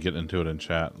Dom already get into it in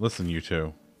chat. Listen, you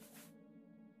two.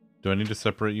 Do I need to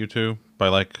separate you two by,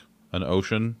 like, an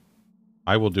ocean?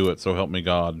 I will do it, so help me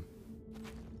God.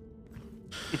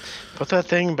 Put that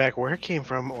thing back where it came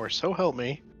from, or so help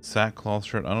me. Sackcloth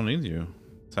shirt. I don't need you.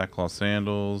 Sackcloth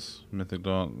sandals. Mythic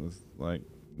Dawn. Like,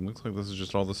 looks like this is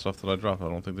just all the stuff that I dropped. I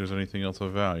don't think there's anything else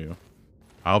of value.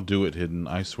 I'll do it, Hidden.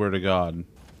 I swear to God.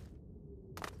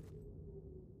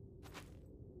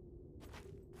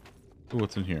 Ooh,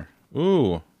 what's in here?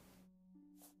 Ooh.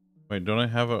 Wait, don't I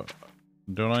have a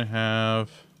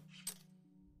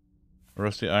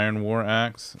rusty iron war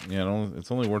axe? Yeah,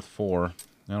 it's only worth 4.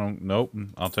 Nope.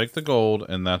 I'll take the gold,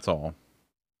 and that's all.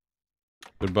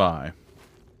 Goodbye.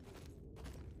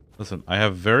 Listen, I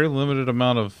have very limited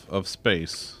amount of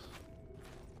space.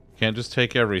 Can't just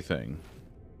take everything.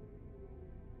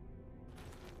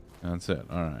 That's it.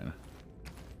 Alright.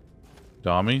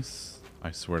 Dommies?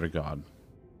 I swear to God.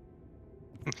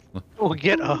 We'll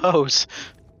get a hose.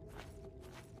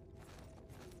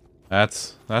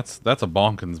 That's a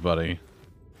bonkins, buddy.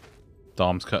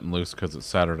 Dom's cutting loose because it's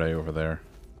Saturday over there.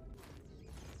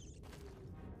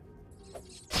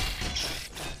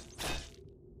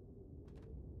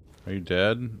 Are you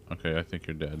dead? Okay, I think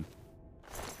you're dead.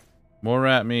 More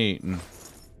rat meat.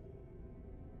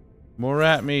 More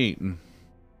rat meat.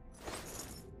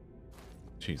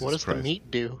 Jesus What does Christ. the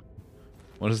meat do?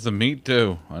 What does the meat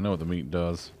do? I know what the meat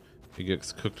does. It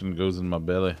gets cooked and goes in my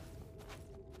belly.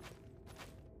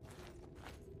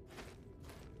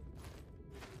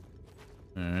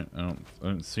 Alright, I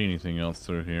don't see anything else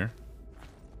through here.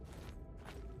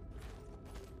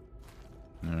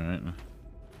 Alright.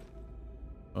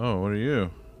 Oh, what are you?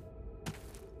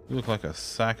 You look like a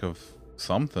sack of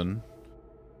something.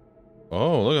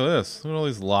 Oh, look at this. Look at all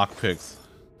these lockpicks.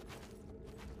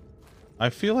 I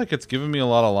feel like it's giving me a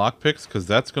lot of lockpicks because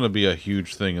that's going to be a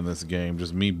huge thing in this game.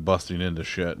 Just me busting into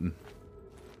shit.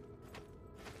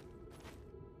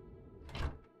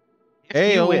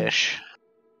 If you wish.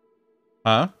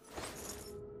 Huh?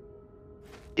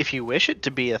 If you wish it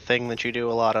to be a thing that you do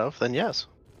a lot of, then yes.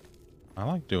 I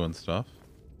like doing stuff.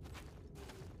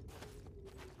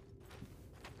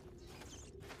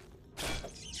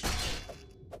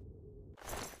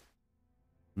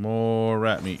 More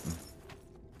rat meat.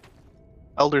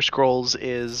 Elder Scrolls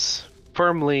is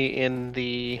firmly in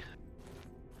the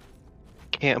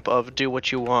camp of do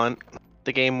what you want.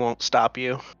 The game won't stop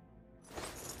you.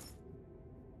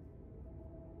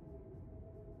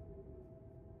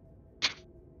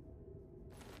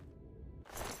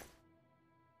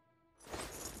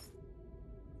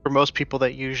 For most people,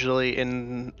 that usually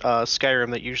in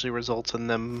Skyrim, that usually results in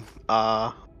them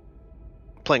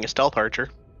playing a stealth archer.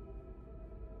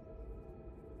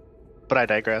 But I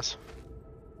digress.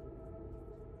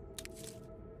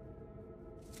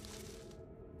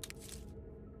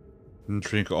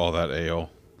 Drink all that ale.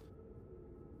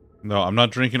 No, I'm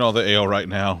not drinking all the ale right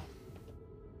now.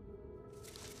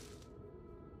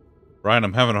 Ryan,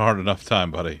 I'm having a hard enough time,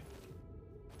 buddy.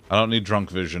 I don't need drunk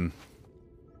vision.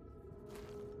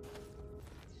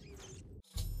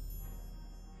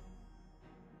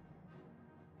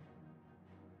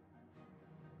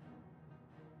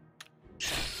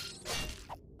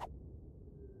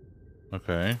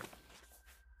 Okay.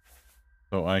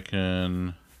 So I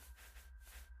can...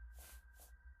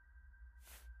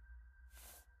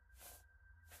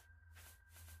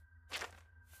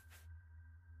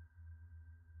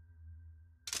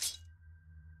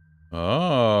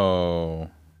 Oh.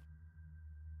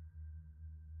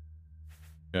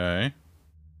 Okay.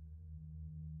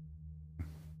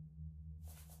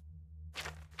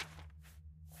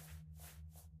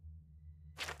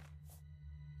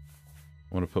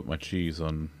 I want to put my cheese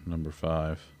on number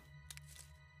 5.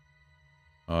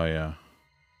 Oh yeah.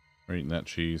 We're eating that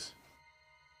cheese.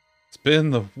 Spin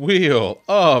the wheel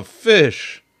of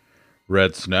fish.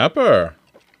 Red snapper.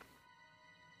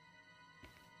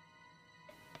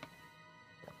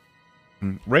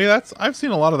 Ray, I've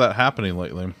seen a lot of that happening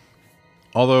lately.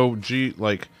 Although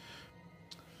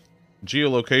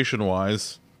geolocation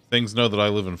wise, things know that I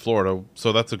live in Florida,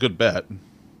 so that's a good bet.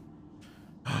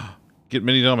 Get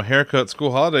Minnie Dom a haircut.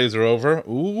 School holidays are over.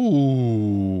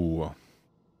 Ooh.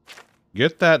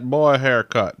 Get that boy a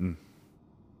haircut.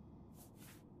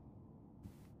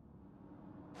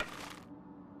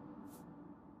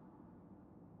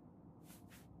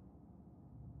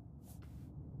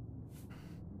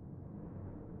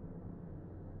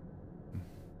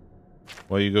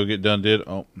 Well, you go get done, did?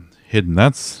 Oh, hidden.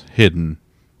 That's hidden.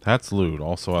 That's lewd.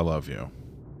 Also, I love you.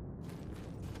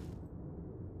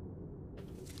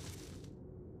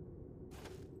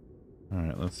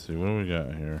 Alright, let's see. What do we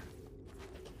got here?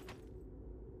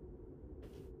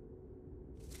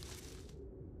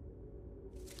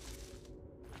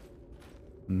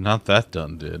 Not that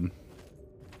done, did.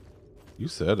 You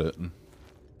said it.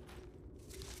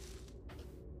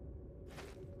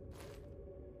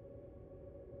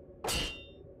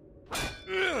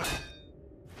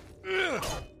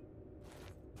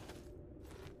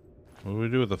 What do we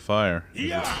do with the fire?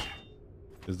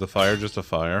 Is the fire just a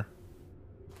fire?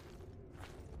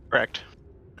 Correct.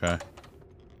 Okay.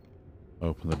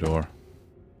 Open the door.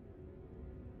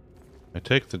 I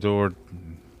take the door.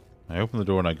 I open the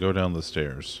door and I go down the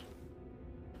stairs.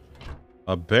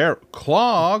 A bear.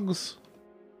 Clogs?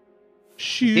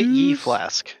 Shoes? Get ye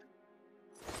flask.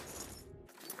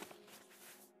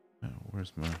 Oh,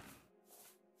 where's my...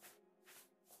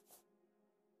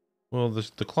 Well,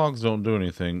 the clogs don't do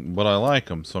anything, but I like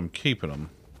them, so I'm keeping them.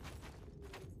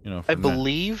 You know, I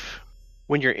believe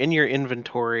when you're in your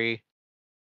inventory,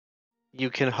 you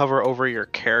can hover over your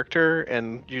character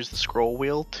and use the scroll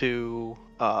wheel to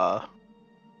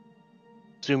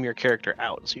zoom your character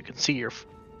out so you can see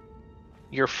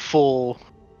your full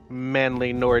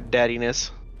manly Nord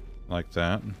daddiness. Like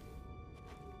that.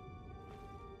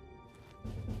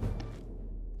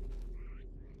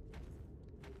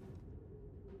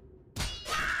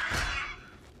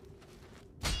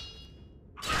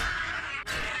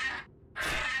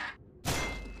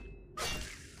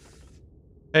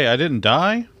 Hey, I didn't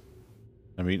die?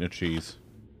 I'm eating a cheese.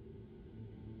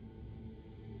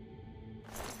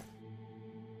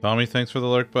 Tommy, thanks for the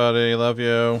lurk, buddy. Love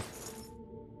you.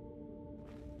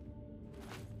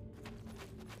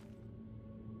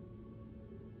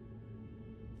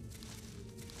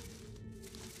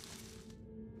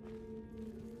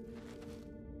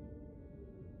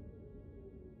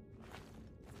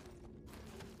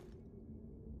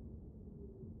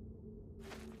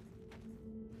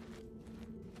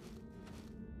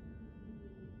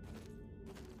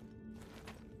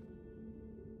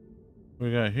 What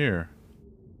we got here?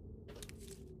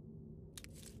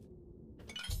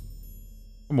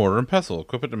 A mortar and pestle.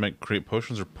 Equip it to create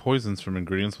potions or poisons from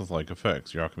ingredients with like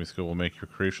effects. Your alchemy skill will make your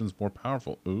creations more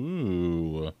powerful.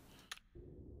 Ooh.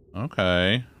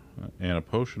 Okay. And a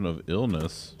potion of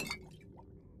illness.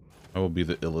 I will be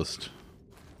the illest.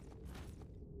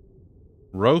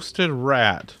 Roasted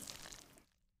rat.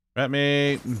 Rat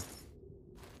meat.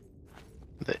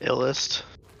 The illest.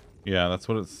 Yeah, that's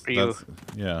what it's.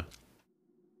 Yeah.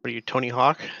 What are you, Tony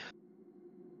Hawk?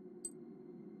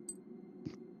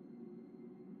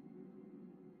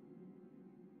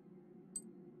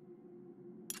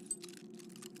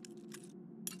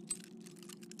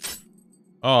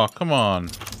 Oh, come on.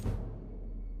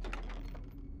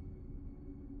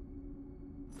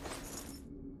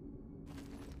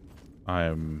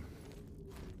 I'm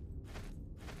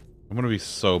gonna be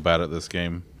so bad at this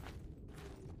game.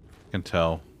 I can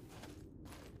tell.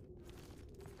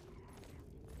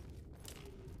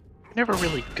 Never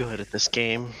really good at this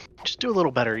game. Just do a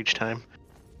little better each time.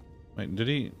 Wait, did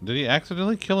he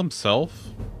accidentally kill himself?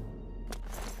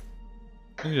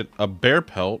 He did a bear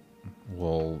pelt.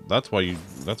 Well, that's why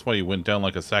you went down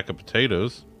like a sack of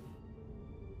potatoes.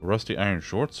 A rusty iron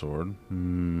short sword.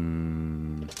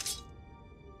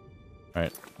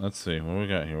 Alright, let's see. What do we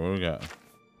got here? What do we got?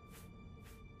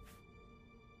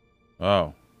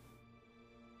 Oh.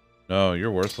 No,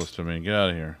 you're worthless to me. Get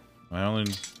out of here. I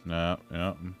only... No,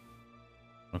 yeah.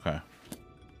 Okay.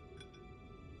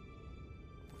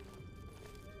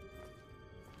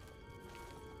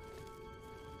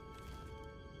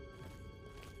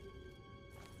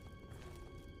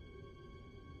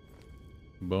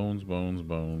 Bones, bones,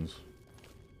 bones.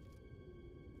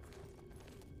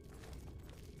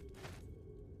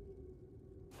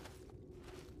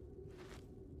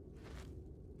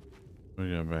 What do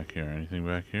we got back here? Anything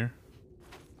back here?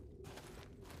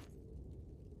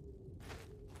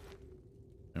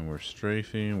 And we're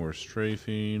strafing, we're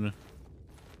strafing.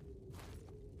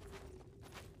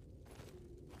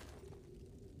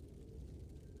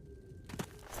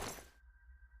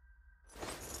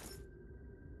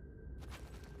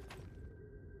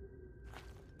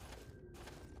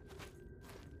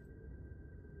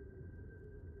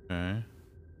 Okay.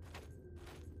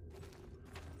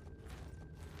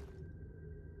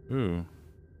 Ooh.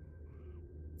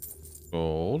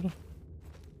 Gold.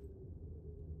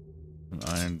 An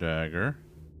iron dagger.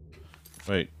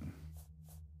 Wait.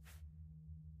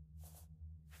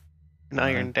 An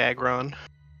iron dagron.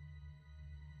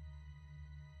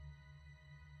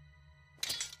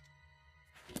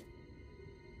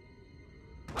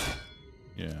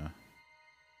 Yeah.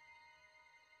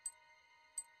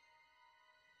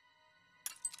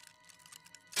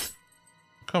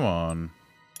 Come on.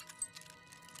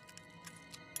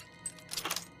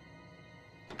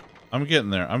 I'm getting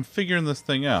there. I'm figuring this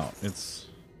thing out. It's...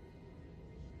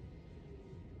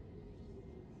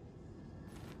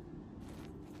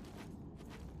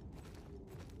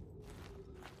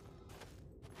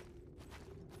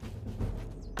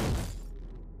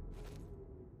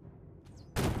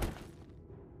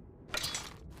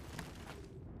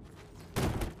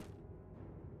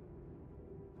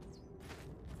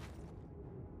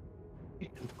 You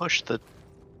can push the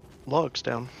logs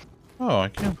down. Oh, I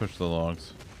can push the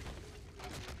logs.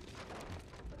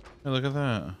 Hey, look at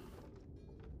that.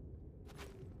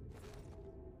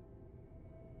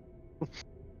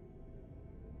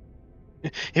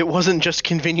 It wasn't just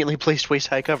conveniently placed waist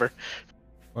high cover.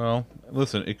 Well,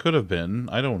 listen, it could have been.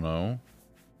 I don't know.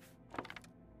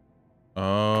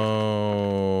 Oh.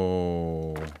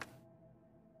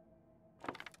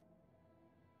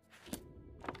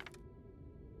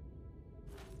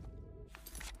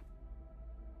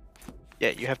 Yeah,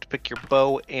 you have to pick your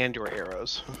bow and your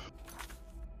arrows.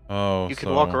 Oh, You can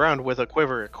so walk around with a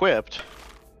quiver equipped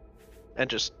and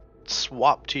just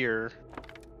swap to your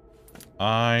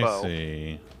I bow.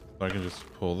 see. So I can just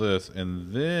pull this,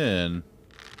 and then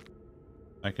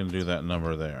I can do that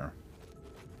number there.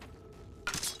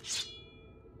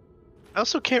 I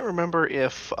also can't remember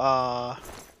if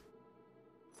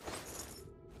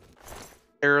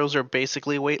arrows are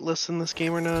basically weightless in this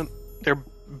game or not. They're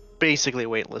basically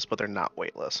weightless, but they're not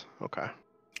weightless. Okay.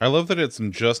 I love that it's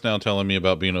just now telling me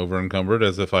about being over encumbered,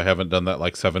 as if I haven't done that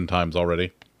like 7 times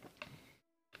already.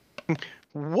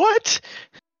 What?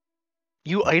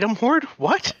 You item hoard?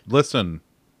 What? Listen,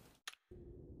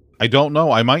 I don't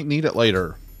know. I might need it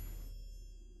later.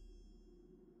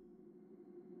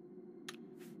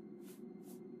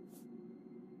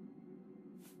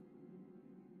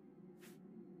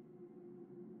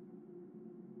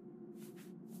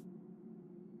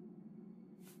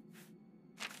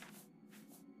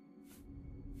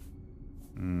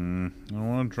 I don't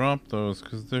want to drop those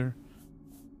because they're.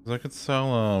 Cause I could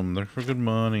sell them. They're for good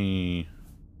money.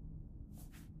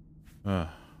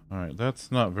 Alright,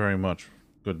 that's not very much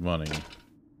good money.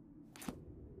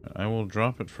 I will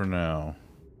drop it for now.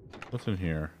 What's in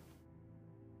here?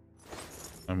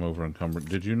 I'm over encumbered.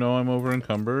 Did you know I'm over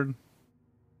encumbered?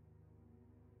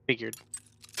 Figured.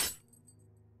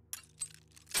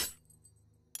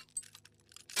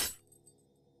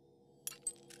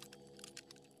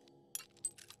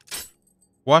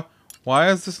 What? Why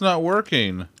is this not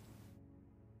working?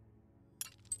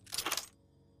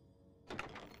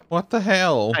 What the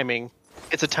hell? Timing.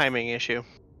 It's a timing issue.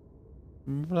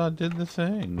 But I did the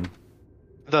thing.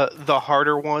 The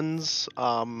harder ones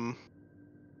have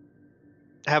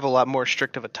a lot more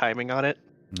strict of a timing on it,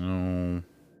 No.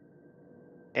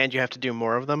 and you have to do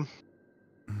more of them.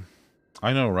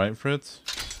 I know, right, Fritz?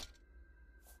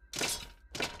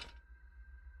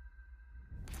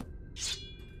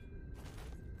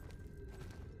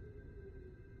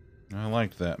 I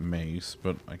like that mace,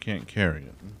 but I can't carry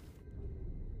it.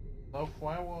 So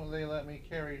why won't they let me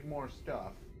carry more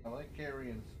stuff? I like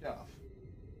carrying stuff.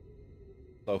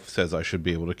 Loaf says I should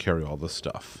be able to carry all the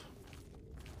stuff.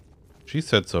 She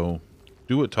said so.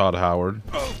 Do it, Todd Howard.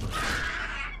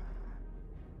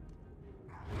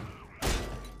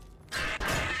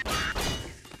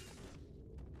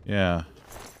 Yeah.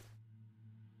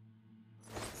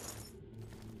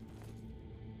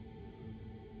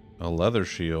 A leather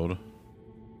shield.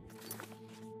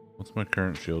 What's my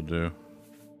current shield do?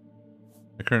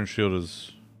 My current shield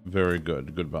is very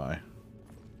good. Goodbye.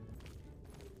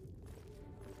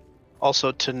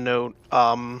 Also to note,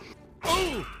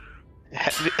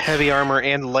 heavy armor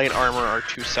and light armor are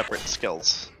 2 separate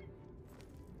skills.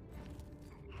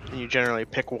 And you generally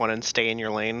pick one and stay in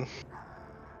your lane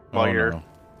while you're. No.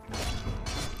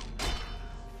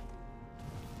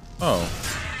 Oh.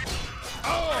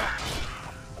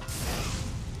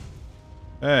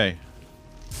 Hey.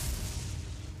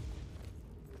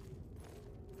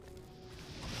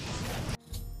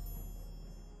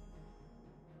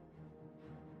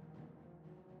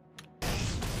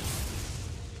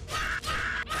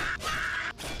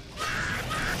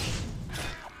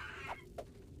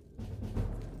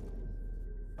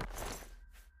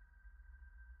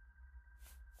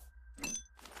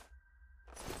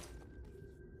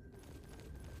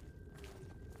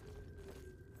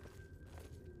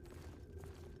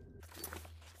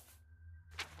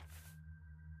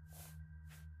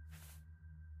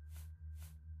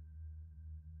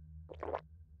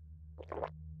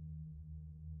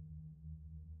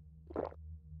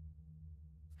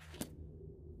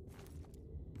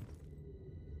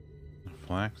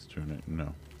 Flax tunic?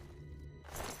 No.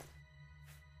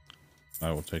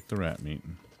 I will take the rat meat.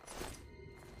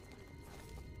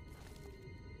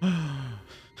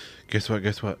 Guess what?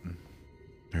 Guess what?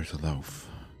 There's a loaf.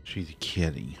 She's a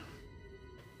kitty.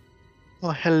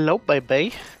 Well, hello,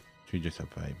 baby. She's just a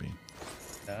baby.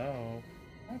 Oh,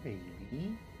 hi,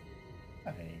 baby.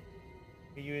 Hi.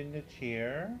 Are you in the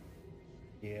chair?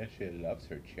 Yeah, she loves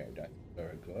her chair. That's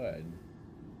very good.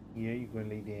 Yeah, you gonna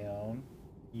lay down?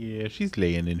 Yeah, she's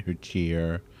laying in her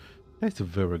chair. That's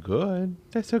very good.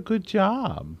 That's a good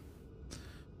job.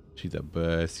 She's a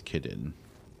best kitten.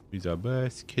 She's a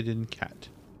best kitten cat.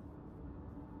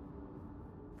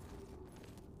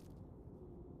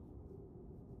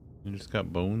 You just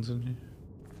got bones in here?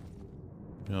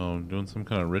 You know, doing some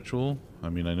kind of ritual? I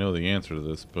mean, I know the answer to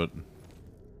this, but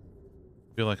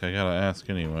I feel like I gotta ask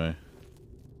anyway.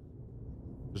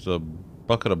 Just a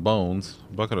bucket of bones,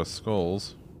 a bucket of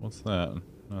skulls. What's that?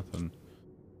 Nothing.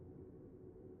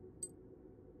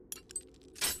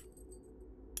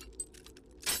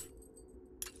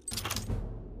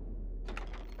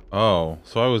 Oh,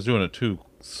 so I was doing it too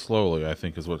slowly, I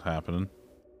think is what's happening.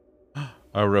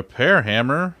 A repair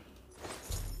hammer?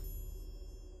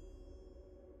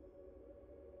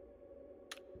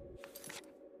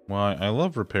 Why, I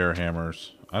love repair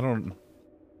hammers. I don't...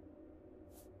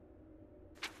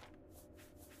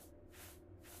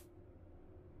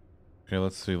 Okay,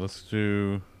 let's see. Let's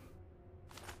do...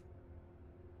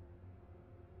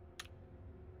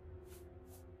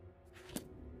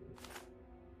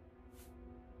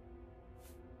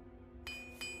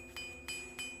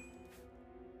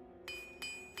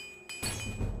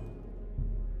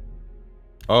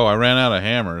 Oh, I ran out of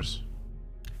hammers.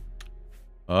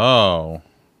 Oh.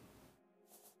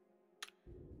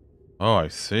 Oh, I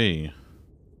see.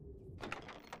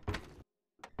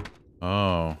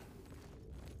 Oh.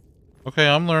 Okay,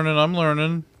 I'm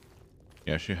learning.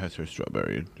 Yeah, she has her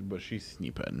strawberry, but she's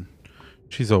sleeping.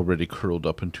 She's already curled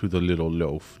up into the little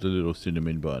loaf, the little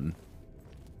cinnamon bun.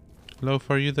 Loaf,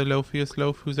 are you the loafiest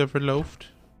loaf who's ever loafed?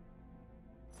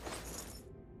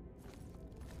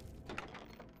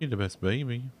 You're the best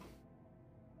baby.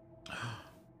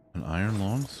 An iron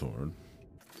longsword.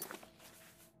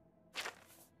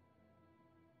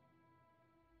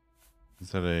 Is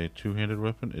that a two-handed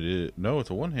weapon? It is. No, it's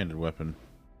a one-handed weapon.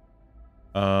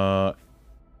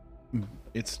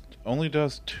 It only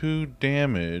does 2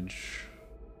 damage.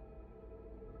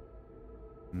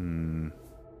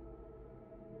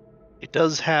 It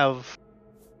does have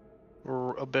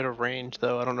a bit of range,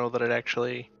 though. I don't know that it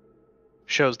actually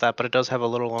shows that, but it does have a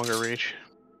little longer reach.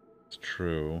 It's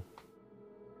true.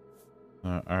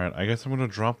 Alright, I guess I'm gonna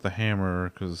drop the hammer,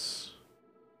 because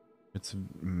it's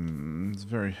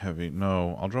very heavy.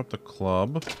 No, I'll drop the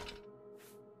club.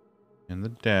 And the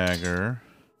dagger.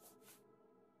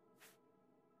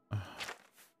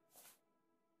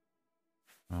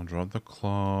 I'll drop the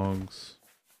clogs.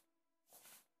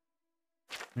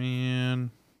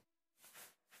 Man.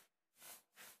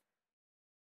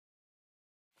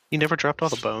 You never dropped all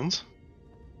the bones?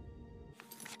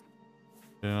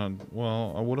 Yeah,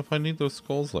 well, what if I need those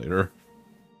skulls later?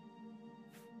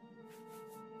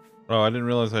 Oh, I didn't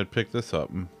realize I'd pick this up.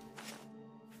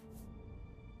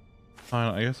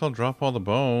 Fine, I guess I'll drop all the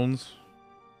bones.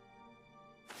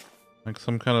 Like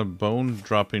some kind of bone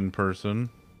dropping person.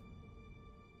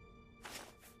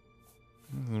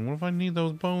 What if I need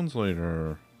those bones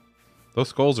later? Those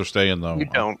skulls are staying though. You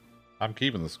don't. I'm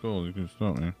keeping the skulls. You can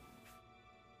stop me.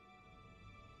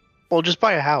 Well, just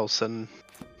buy a house and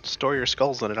store your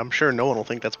skulls in it. I'm sure no one will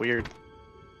think that's weird.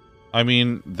 I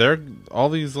mean, all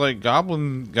these like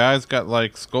goblin guys got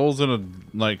like skulls in a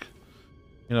like,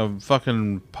 you know,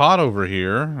 fucking pot over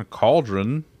here, a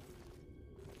cauldron.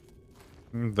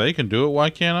 They can do it. Why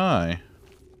can't I?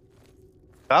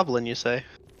 Goblin, you say?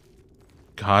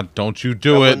 God, don't you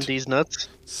do Goblin it! These nuts.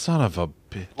 Son of a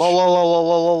bitch. Lol, lol, lol,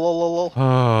 lol, lol, lol, lol,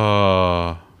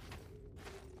 lol.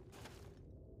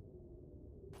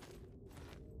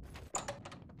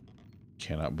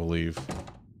 Cannot believe.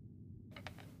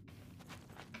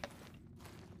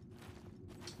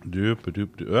 Doop a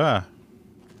doop doop. Ah.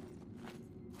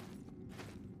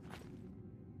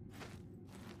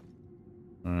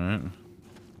 Alright.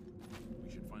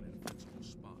 We should find a defensible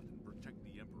spot and protect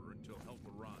the Emperor until help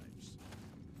arrives.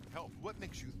 Help? What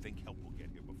makes you think help will get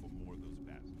here before more of those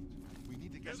bastards? We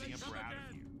need to get the Emperor out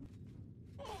of here.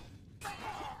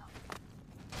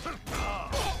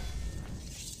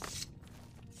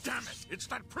 Damn it! It's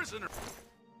that prisoner!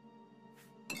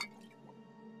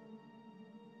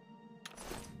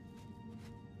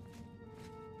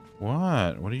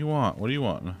 What? What do you want? What do you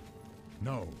want?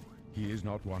 No, he is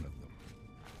not one of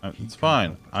them. He It's can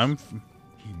fine. help us.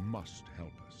 He must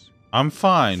help us. I'm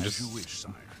fine. As Just you wish,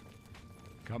 sire.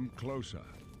 Come closer.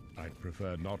 I'd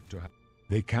prefer not to.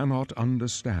 They cannot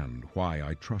understand why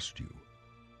I trust you.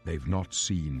 They've not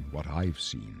seen what I've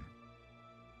seen.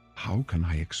 How can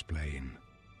I explain?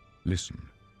 Listen,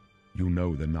 you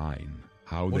know the 9.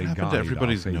 How What they happened guide to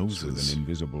everybody's our fates noses? with an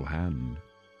invisible hand.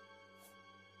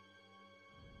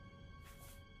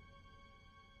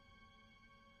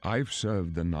 I've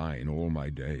served the 9 all my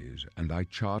days, and I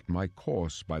chart my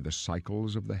course by the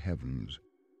cycles of the heavens.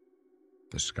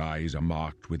 The skies are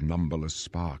marked with numberless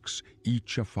sparks,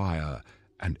 each a fire,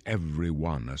 and every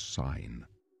one a sign.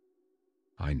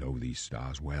 I know these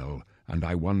stars well, and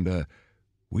I wonder,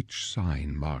 which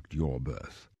sign marked your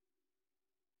birth?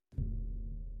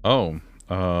 oh.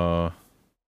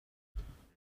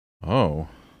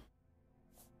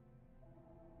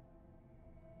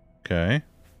 Okay.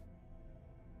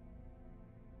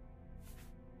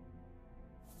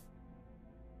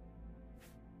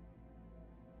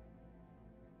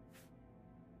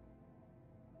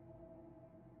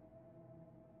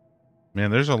 Man,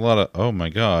 there's a lot of... Oh, my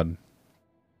God.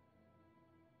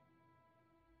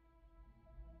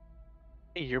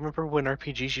 Hey, you remember when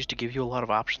RPGs used to give you a lot of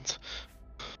options?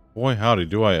 Boy, howdy,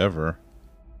 do I ever.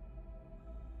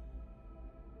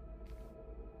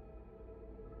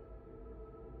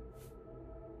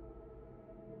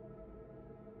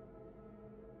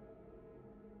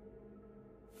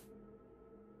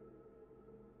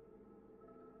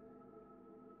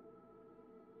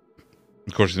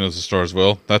 Of course he knows the stars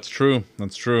well. That's true.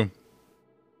 That's true.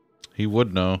 He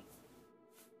would know.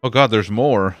 Oh God, there's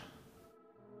more.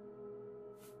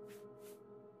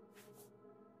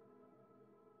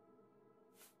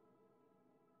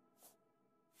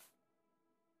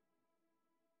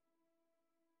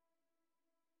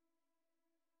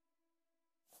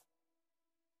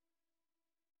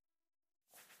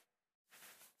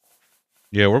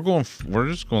 Yeah, we're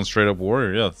just going straight up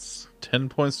warrior. Yes. 10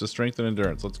 points to strength and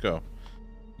endurance. Let's go.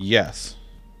 Yes.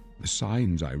 The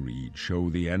signs I read show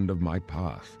the end of my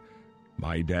path.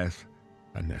 My death,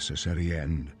 a necessary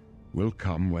end, will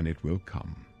come when it will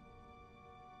come.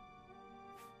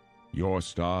 Your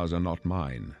stars are not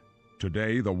mine.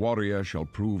 Today the warrior shall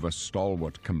prove a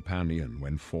stalwart companion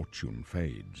when fortune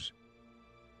fades.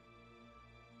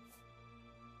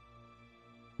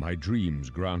 My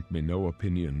dreams grant me no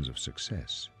opinions of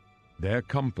success. Their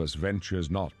compass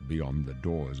ventures not beyond the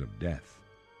doors of death.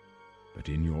 But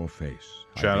in your face,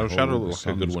 Shadow I behold looks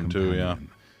the like a good sun's one too, yeah.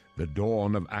 companion. The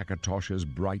dawn of Akatosh's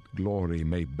bright glory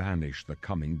may banish the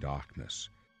coming darkness.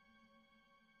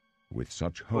 With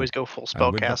such hope, Always go full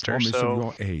and with the spellcaster, promise so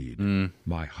of your aid,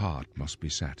 my heart must be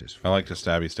satisfied. I like to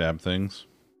stabby stab things.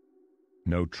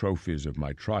 No trophies of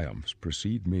my triumphs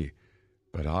precede me,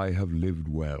 but I have lived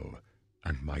well,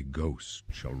 and my ghost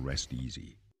shall rest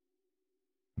easy.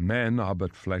 Men are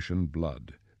but flesh and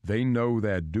blood. They know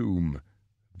their doom,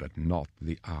 but not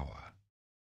the hour.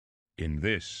 In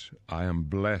this I am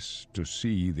blessed to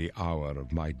see the hour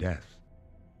of my death,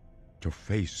 to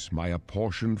face my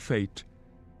apportioned fate,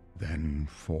 then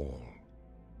fall.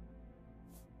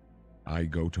 I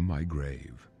go to my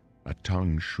grave. A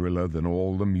tongue shriller than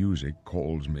all the music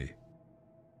calls me.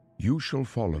 You shall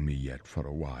follow me yet for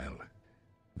a while.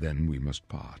 Then we must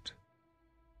part.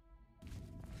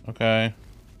 Okay.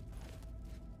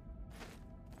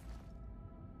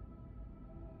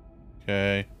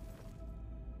 Okay.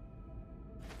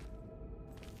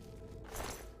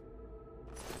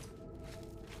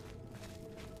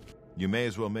 You may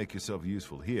as well make yourself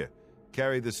useful. Here,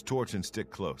 carry this torch and stick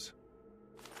close.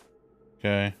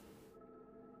 Okay.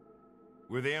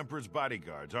 We're the Emperor's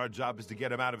bodyguards. Our job is to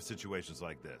get him out of situations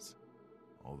like this.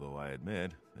 Although I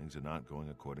admit, things are not going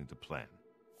according to plan.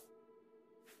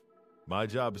 My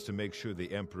job is to make sure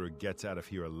the Emperor gets out of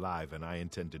here alive, and I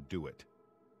intend to do it.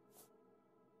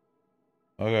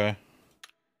 Okay.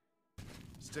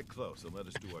 Stick close and let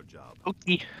us do our job.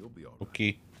 Okay. You'll be all right.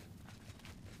 Okay.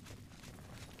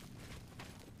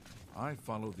 I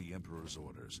follow the Emperor's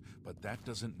orders, but that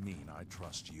doesn't mean I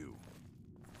trust you.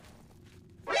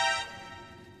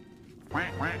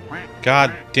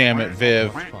 God damn it,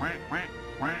 Viv.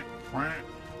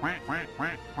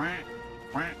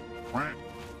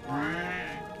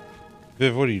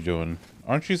 Viv, what are you doing?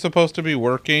 Aren't you supposed to be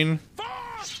working? The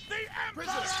Emperor!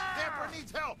 The Emperor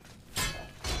needs help!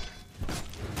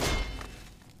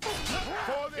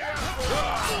 For the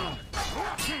Emperor!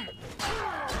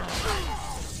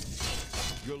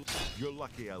 You're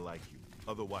lucky I like you.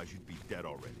 Otherwise, you'd be dead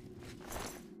already.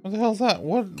 What the hell's that?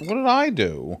 What did I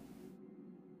do?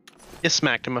 You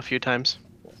smacked him a few times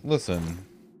Listen.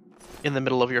 in the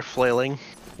middle of your flailing.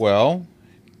 Well,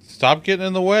 stop getting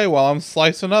in the way while I'm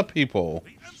slicing up people.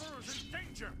 The Emperor's in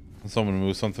danger! Someone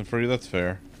move something for you, that's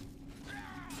fair.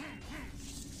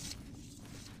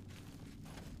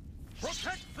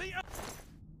 Protect the Emperor!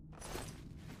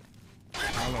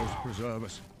 Hallows preserve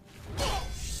us.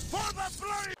 For the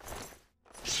blade!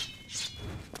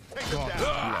 Take him God's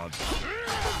down. blood.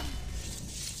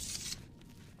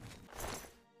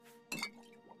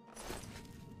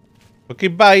 Okay,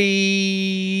 bye.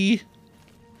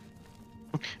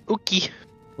 Ookie.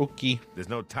 Okay. There's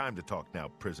no time to talk now,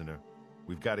 prisoner.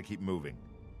 We've got to keep moving.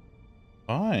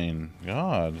 Fine.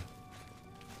 God.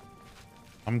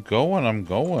 I'm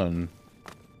going.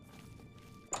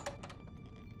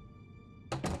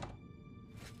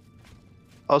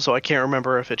 Also, I can't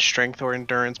remember if it's strength or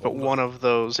endurance, but one of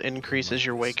those increases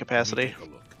your weight capacity.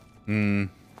 Hmm.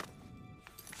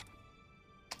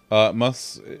 It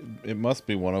must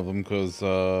be one of them because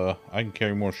I can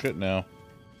carry more shit now.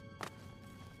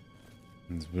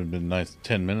 It's been nice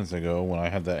 10 minutes ago when I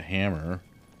had that hammer.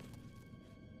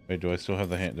 Wait, do I still have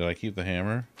the Did I keep the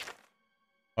hammer?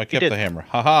 I kept the hammer.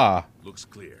 Haha. Looks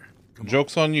clear. Come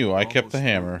Joke's on you. I kept the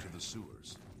Almost hammer. through to the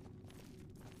sewers.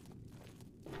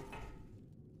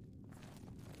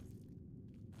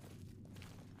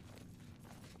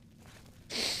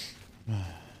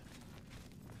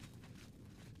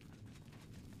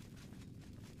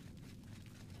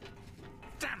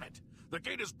 Damn it! The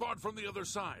gate is barred from the other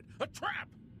side. A trap!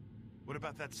 What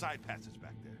about that side passage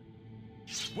back there?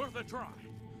 Worth a try.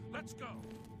 Let's go.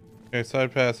 Okay,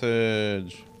 side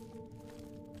passage.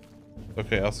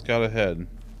 Okay, I'll scout ahead.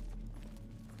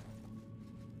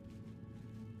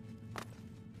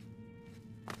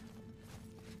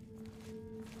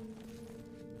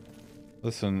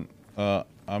 Listen, I'm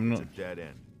It's not. a dead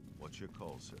end. What's your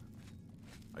call, sir?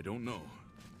 I don't know.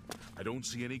 I don't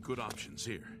see any good options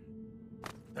here.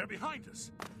 They're behind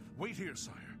us. Wait here,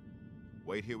 sire.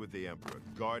 Wait here with the Emperor.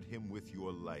 Guard him with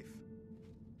your life.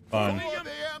 Fine. William,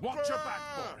 watch your back,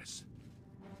 boys.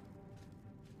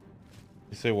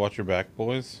 You say watch your back,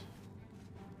 boys?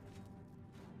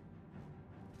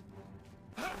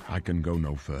 I can go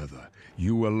no further.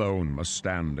 You alone must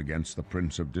stand against the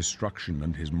Prince of Destruction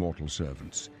and his mortal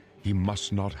servants. He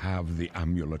must not have the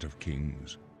Amulet of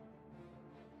Kings.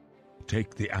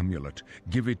 Take the amulet,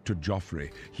 give it to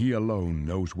Joffrey. He alone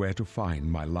knows where to find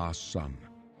my last son.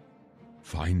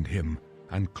 Find him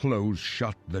and close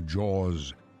shut the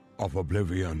jaws of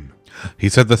oblivion. He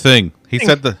said the thing. He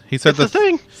said the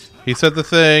thing. He said the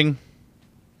thing.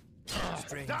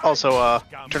 Also,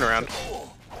 turn around.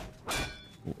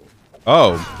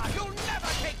 Oh.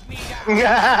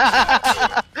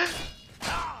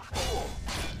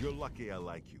 You're lucky I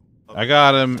like you. I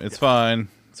got him. It's fine.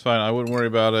 It's fine. I wouldn't worry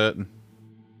about it.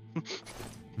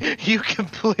 You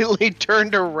completely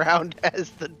turned around as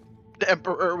the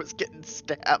Emperor was getting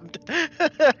stabbed.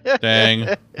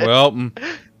 Dang. Well.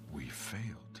 We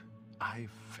failed. I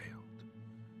failed.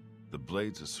 The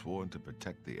Blades are sworn to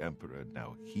protect the Emperor.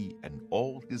 Now he and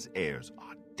all his heirs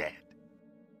are dead.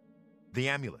 The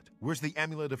amulet. Where's the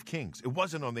Amulet of Kings? It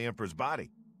wasn't on the Emperor's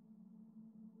body.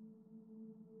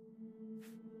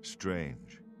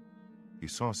 Strange. He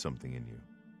saw something in you.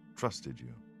 Trusted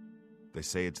you. They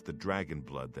say it's the dragon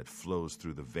blood that flows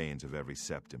through the veins of every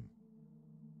septim.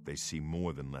 They see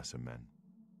more than lesser men.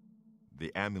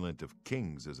 The Amulet of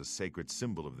Kings is a sacred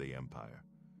symbol of the Empire.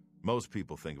 Most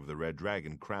people think of the red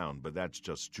dragon crown, but that's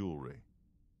just jewelry.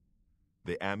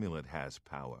 The amulet has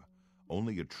power.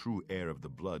 Only a true heir of the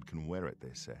blood can wear it,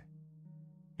 they say.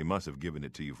 He must have given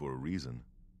it to you for a reason.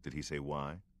 Did he say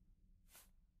why?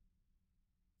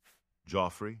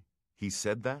 Joffrey? He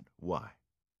said that? Why?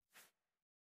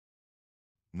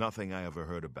 Nothing I ever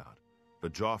heard about,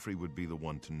 but Joffrey would be the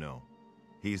one to know.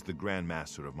 He's the Grand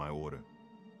Master of my order.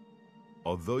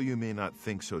 Although you may not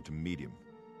think so to meet him,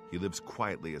 he lives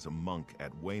quietly as a monk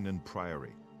at Waynon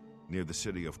Priory, near the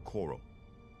city of Coral.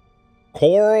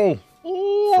 Coral.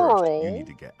 First, you need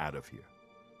to get out of here.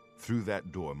 Through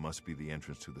that door must be the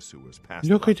entrance to the sewers. Past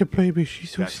Look the at the lock gate. baby.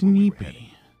 She's so That's where we were sleepy. heading.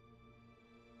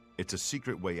 It's a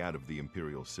secret way out of the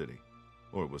Imperial City.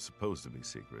 Or it was supposed to be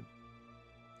secret.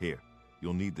 Here,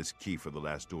 you'll need this key for the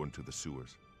last door into the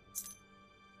sewers.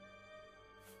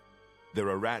 There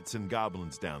are rats and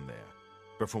goblins down there.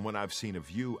 But from what I've seen of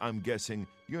you, I'm guessing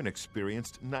you're an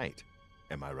experienced knight.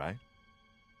 Am I right?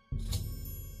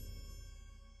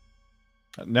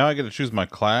 Now I get to choose my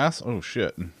class? Oh,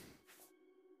 shit.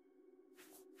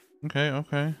 Okay,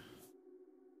 okay.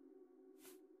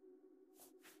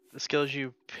 The skills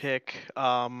you pick,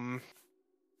 I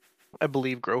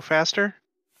believe, grow faster.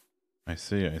 I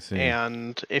see, I see.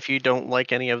 And if you don't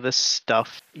like any of this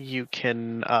stuff, you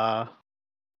can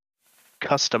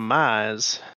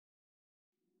customize.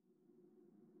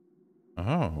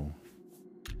 Oh.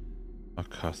 A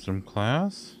custom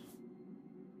class?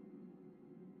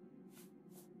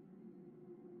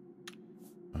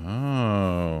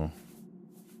 Oh.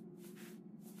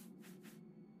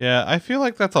 Yeah, I feel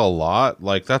like that's a lot.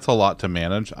 Like, that's a lot to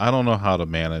manage. I don't know how to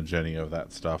manage any of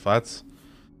that stuff. That's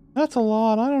a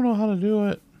lot. I don't know how to do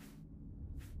it.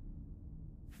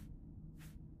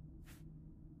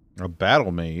 A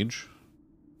battle mage.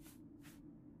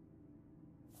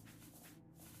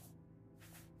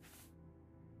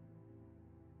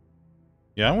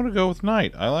 Yeah, I'm gonna go with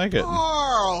knight. I like it.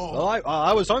 Well,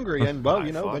 I was hungry, and well, you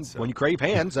I know, thought when, so. when you crave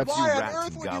hands, that's You Why on rats earth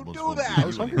and would you goblins do won't that? do I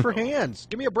was you hungry any for good. hands.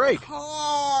 Give me a break.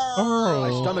 Carl!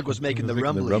 My stomach was making the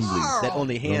Making the rumblings rumblings. that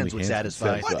only hands would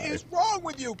satisfy. What is wrong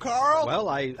with you, Carl? Well,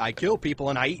 I kill people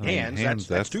and I eat I mean, hands.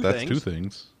 That's two things. two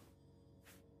things.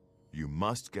 You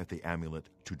must get the amulet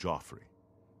to Joffrey.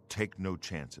 Take no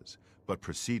chances, but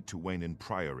proceed to Waynon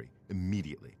Priory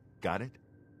immediately. Got it?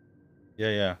 Yeah,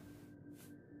 yeah.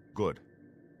 Good.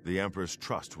 The Emperor's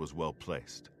trust was well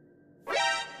placed.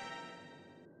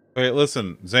 Wait,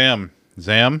 listen, Zam,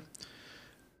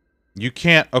 you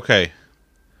can't. Okay,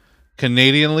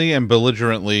 Canadianly and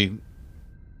belligerently,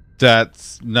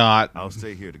 that's not. I'll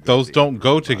stay here to guard Those the don't Emperor's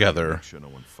go body and together. Make sure no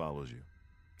one follows you.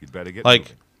 You'd better get Like,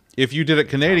 moving. if you did it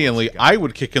Canadianly, I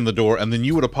would kick in the door, and then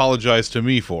you would apologize to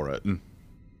me for it.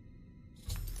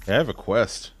 I have a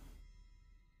quest.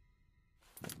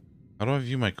 How do I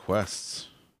view my quests?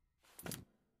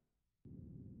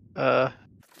 There's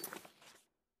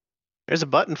a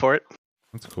button for it.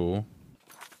 That's cool.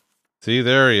 See,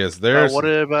 there he is. There's What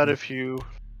about if you...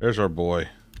 There's our boy.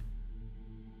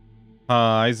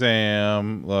 Hi,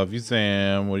 Zam. Love you,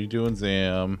 Zam. What are you doing,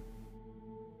 Zam?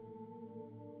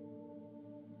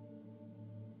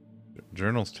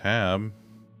 Journals tab.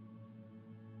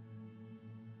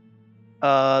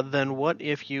 Then what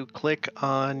if you click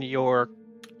on your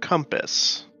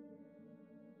compass?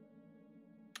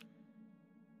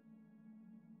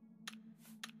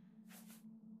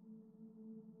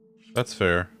 That's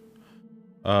fair.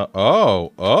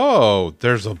 Oh,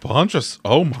 there's a bunch of...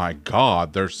 Oh my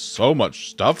god, there's so much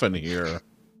stuff in here.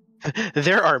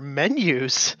 There are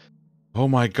menus. Oh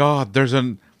my god, there's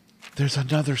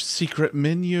another secret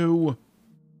menu.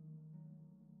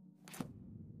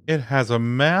 It has a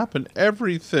map and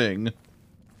everything.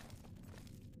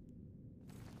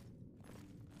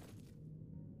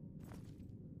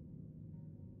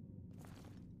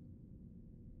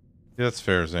 Yeah, that's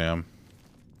fair, Zam.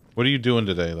 What are you doing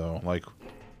today, though? Like...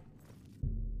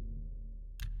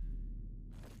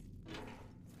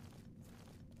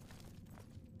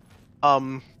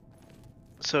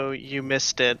 So you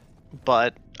missed it,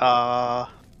 but,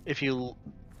 if you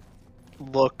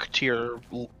look to your...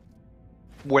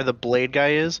 where the blade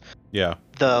guy is... Yeah.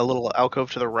 The little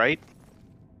alcove to the right...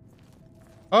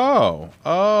 Oh,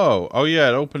 yeah,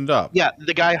 it opened up. Yeah,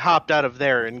 the guy hopped out of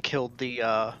there and killed the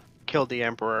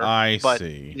Emperor. I but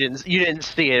see. You didn't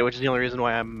see it, which is the only reason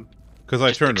why I'm... Because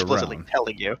I turned explicitly around.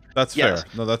 telling you. That's Yes.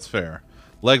 fair. No, that's fair.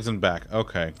 Legs and back.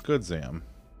 Okay, good, Zam.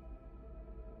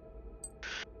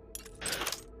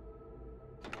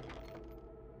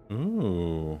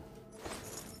 Ooh.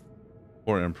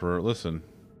 Poor Emperor. Listen.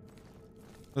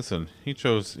 He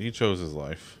chose his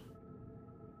life.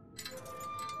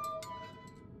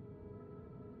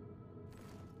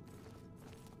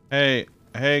 Hey,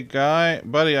 guy,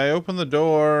 buddy, I opened the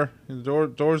door.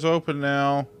 The door's open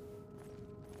now.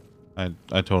 I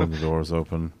told him the door was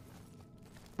open.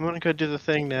 I'm gonna go do the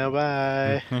thing now.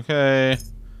 Bye. Okay.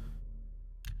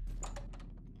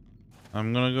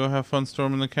 I'm gonna go have fun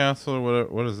storming the castle or whatever.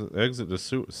 What is it? Exit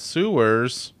to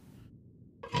sewers.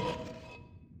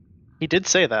 He did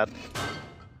say that.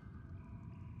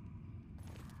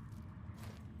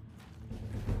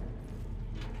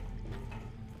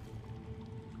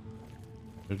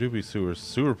 There do be sewers.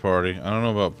 Sewer party. I don't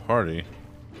know about party.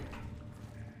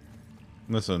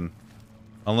 Listen,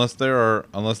 unless there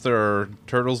are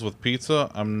turtles with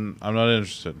pizza, I'm not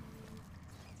interested.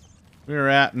 We're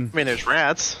ratting. I mean, there's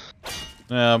rats.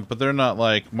 Yeah, but they're not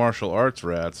like martial arts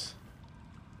rats.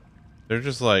 They're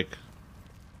just like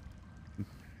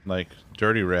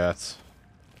dirty rats.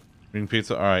 Bring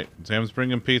pizza. All right, Sam's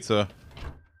bringing pizza.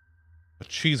 A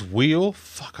cheese wheel?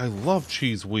 Fuck, I love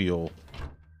cheese wheel.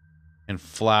 And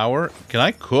flour. Can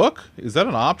I cook? Is that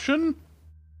an option?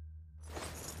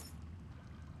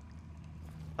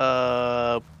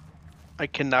 I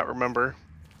cannot remember.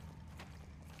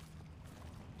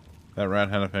 That rat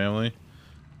had a family?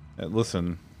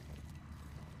 Listen,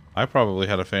 I probably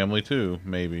had a family too,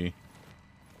 maybe.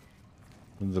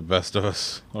 The best of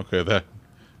us. Okay,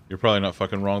 you're probably not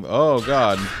fucking wrong. Oh,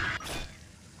 God.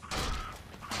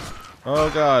 Oh,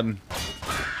 God.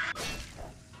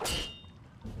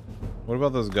 What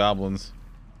about those goblins?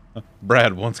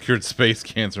 Brad once cured space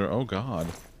cancer. Oh, God.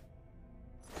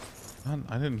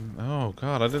 I didn't... Oh,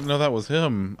 God, I didn't know that was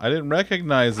him. I didn't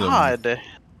recognize him. God.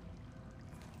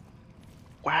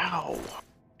 Wow.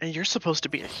 And you're supposed to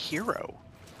be a hero.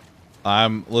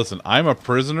 Listen, I'm a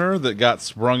prisoner that got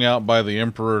sprung out by the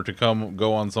Emperor to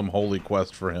go on some holy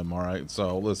quest for him, alright?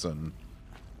 So, listen.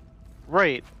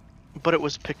 Right. But it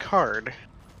was Picard.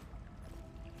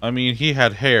 I mean, he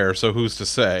had hair, so who's to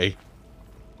say?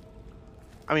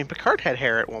 I mean, Picard had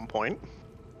hair at one point.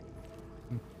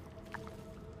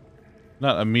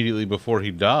 Not immediately before he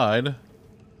died.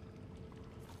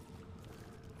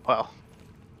 Well,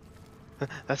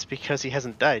 that's because he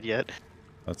hasn't died yet.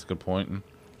 That's a good point.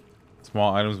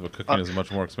 Small items, but cooking is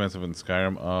much more expensive in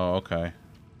Skyrim. Oh, okay.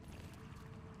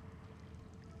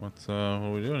 What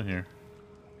are we doing here?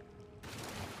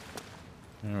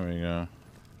 There we go.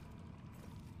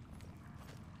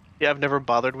 Yeah, I've never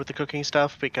bothered with the cooking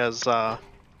stuff because I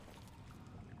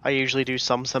usually do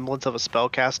some semblance of a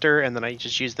spellcaster, and then I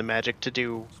just use the magic to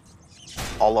do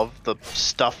all of the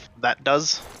stuff that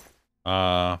does.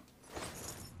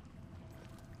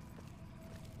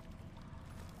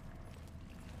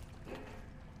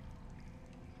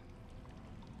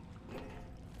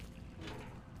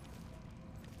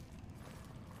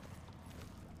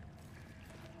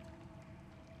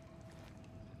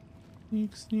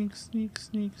 Sneak, sneak, sneak,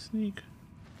 sneak, sneak.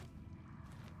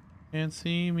 Can't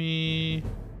see me.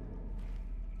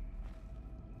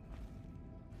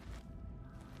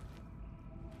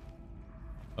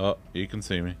 Oh, you can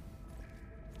see me.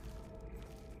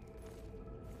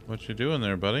 What you doing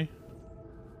there, buddy?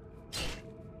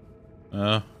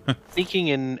 Sneaking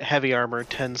in heavy armor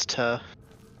tends to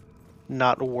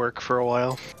not work for a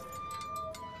while.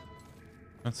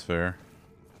 That's fair.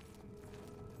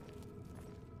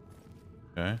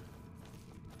 Okay.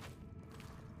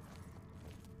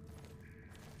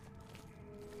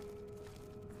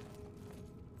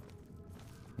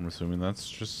 I'm assuming that's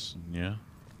just, yeah.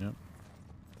 Yep.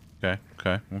 Okay,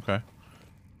 okay, okay.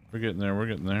 We're getting there, we're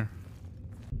getting there.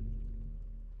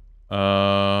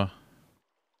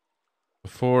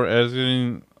 Before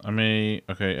editing, okay,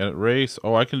 edit race.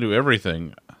 Oh, I can do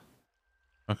everything.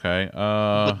 Okay,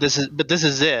 But this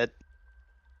is it.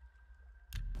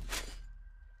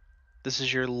 This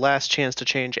is your last chance to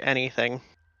change anything.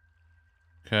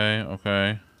 Okay,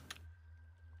 okay.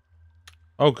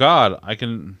 Oh God, I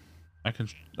can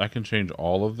change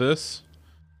all of this.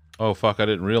 Oh fuck, I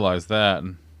didn't realize that.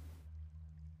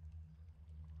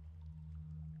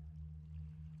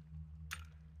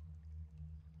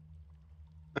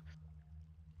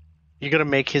 You're gonna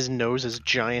make his nose as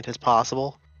giant as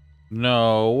possible.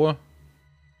 No.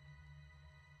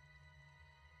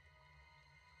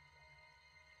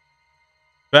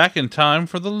 Back in time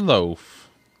for the loaf.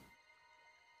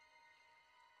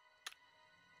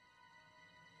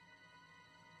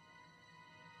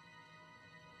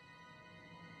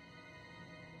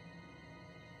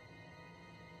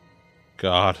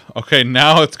 God. Okay,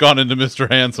 now it's gone into Mr.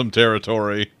 Handsome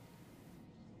territory.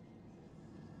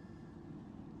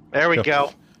 There we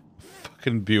go.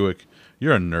 Fucking Buick.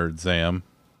 You're a nerd, Zam.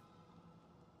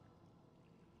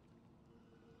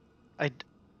 I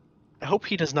hope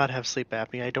he does not have sleep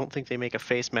apnea. I don't think they make a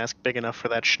face mask big enough for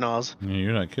that schnoz. Yeah,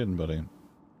 you're not kidding, buddy.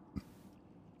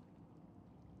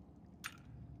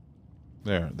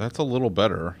 There, that's a little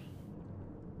better.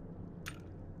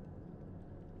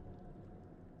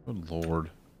 Good lord.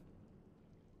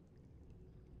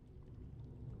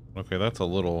 Okay, that's a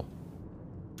little...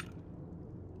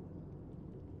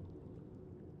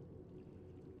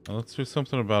 Now let's do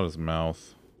something about his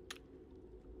mouth.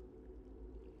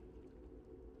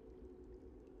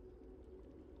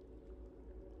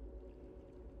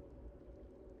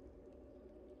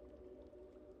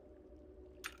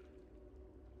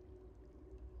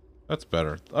 That's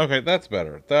better. Okay, that's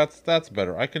better. That's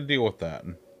better. I can deal with that.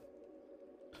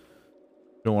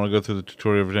 Don't want to go through the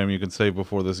tutorial every time you can save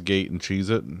before this gate and cheese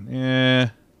it.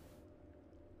 Yeah.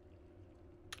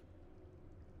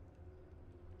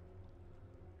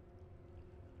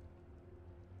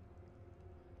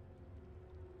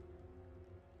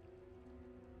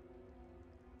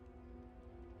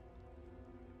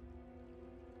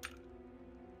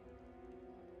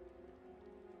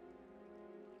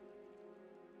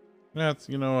 That's,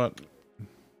 you know what?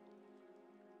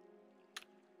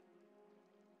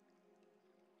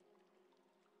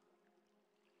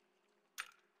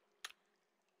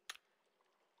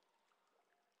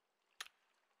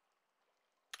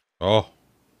 Oh.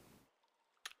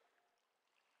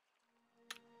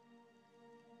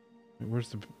 Where's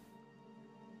the...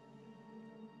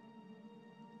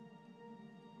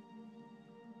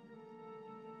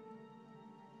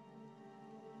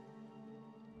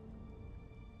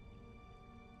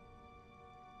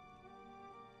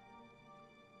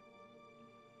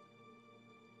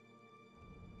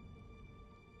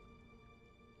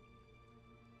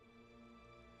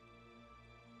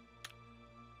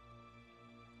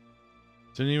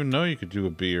 Didn't even know you could do a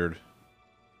beard.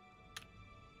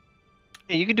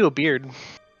 Yeah, you can do a beard.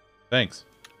 Thanks.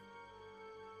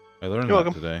 I learned You're that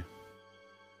welcome. today.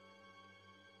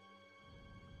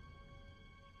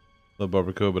 Love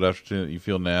barbecue, but after doing it, you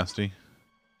feel nasty.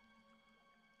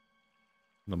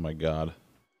 Oh my god.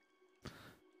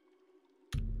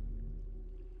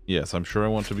 Yes, I'm sure I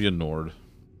want to be a Nord.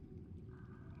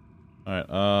 Alright,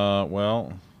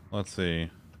 well, let's see.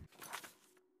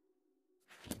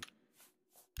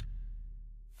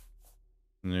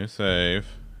 New save.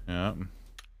 Yeah.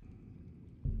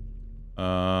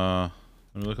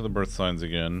 Let me look at the birth signs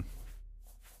again.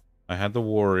 I had the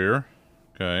warrior.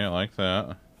 Okay, I like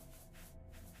that.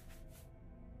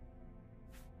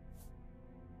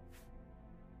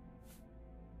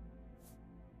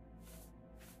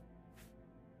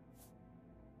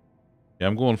 Yeah,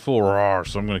 I'm going full roar,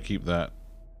 so I'm going to keep that.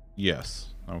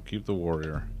 Yes, I'll keep the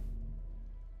warrior.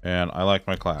 And I like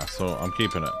my class, so I'm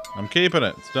keeping it. I'm keeping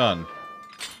it. It's done.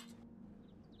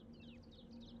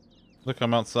 Look,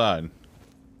 I'm outside.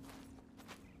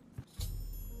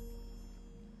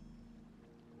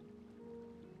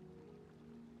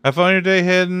 Have fun your day,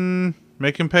 Hidden.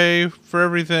 Make him pay for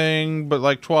everything, but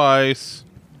like twice.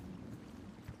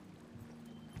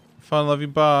 Fun, love you,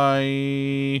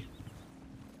 bye.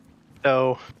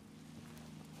 So,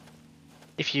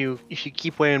 if you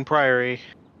keep Wayne Priory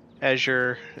as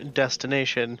your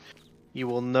destination, you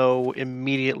will know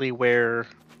immediately where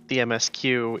the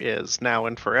MSQ is now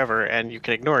and forever, and you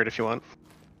can ignore it if you want.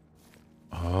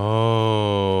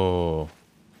 Oh.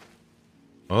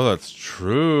 Oh, that's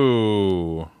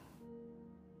true.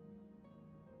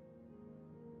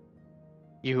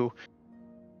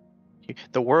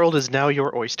 The world is now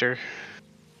your oyster.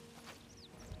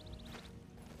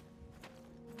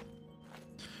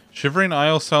 Shivering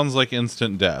Isle sounds like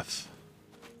instant death.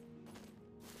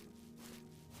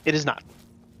 It is not.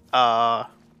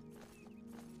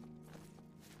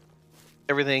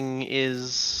 Everything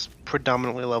is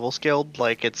predominantly level scaled.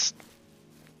 Like, it's...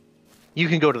 You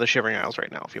can go to the Shivering Isles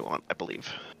right now if you want, I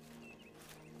believe.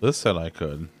 Liz said I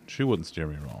could. She wouldn't steer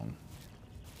me wrong.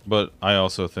 But I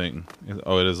also think...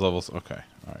 Oh, it is levels... Okay.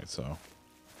 Alright, so...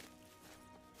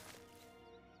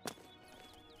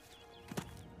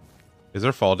 Is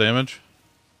there fall damage?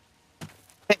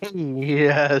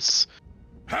 Yes.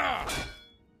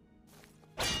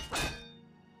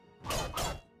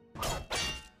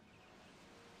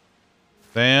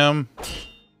 Damn.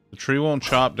 The tree won't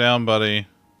chop down, buddy.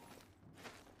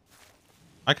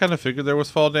 I kind of figured there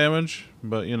was fall damage,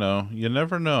 but you know, you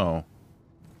never know.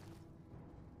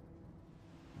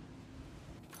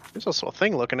 There's also a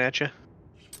thing looking at you.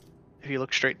 If you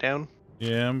look straight down.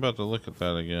 Yeah, I'm about to look at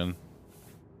that again.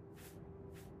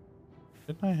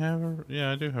 Didn't I have a...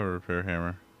 Yeah, I do have a repair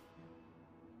hammer.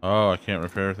 Oh, I can't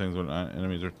repair things when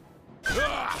enemies are...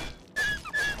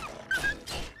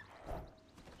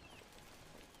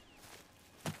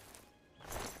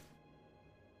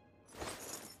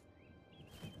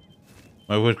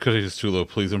 My wood cutting is too low.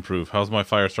 Please improve. How's my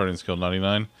fire starting skill?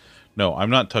 99? No, I'm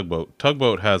not Tugboat.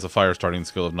 Tugboat has a fire starting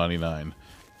skill of 99.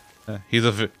 He's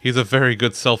a very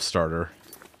good self-starter.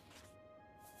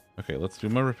 Okay, let's do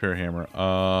my repair hammer.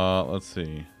 Let's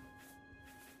see.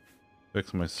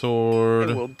 Fix my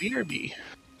sword. It will BRB.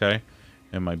 Okay.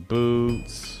 And my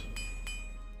boots.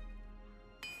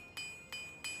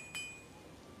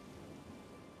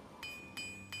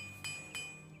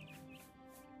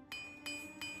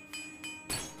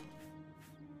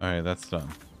 Alright, that's done.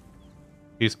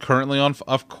 He's currently on...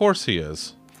 Of course he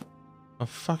is. Of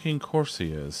fucking course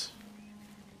he is.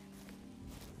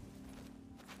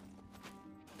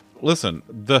 Listen,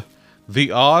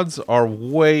 the odds are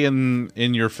way in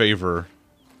your favor,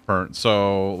 Burnt.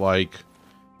 So, like,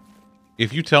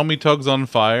 if you tell me Tug's on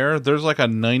fire, there's like a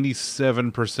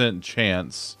 97%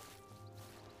 chance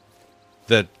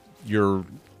that you're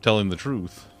telling the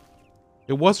truth.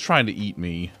 It was trying to eat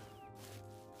me.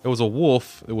 It was a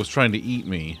wolf. It was trying to eat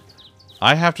me.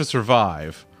 I have to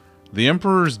survive. The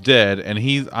Emperor's dead, and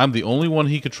I'm the only one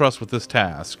he could trust with this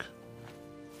task.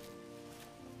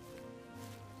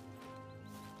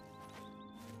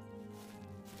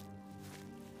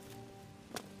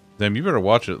 Damn, you better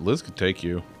watch it. Liz could take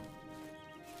you.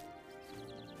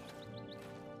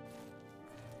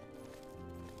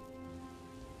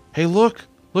 Hey, look!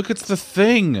 Look, it's the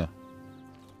thing!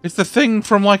 It's the thing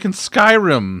from, like, in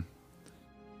Skyrim!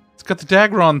 It's got the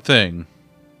Dagron thing.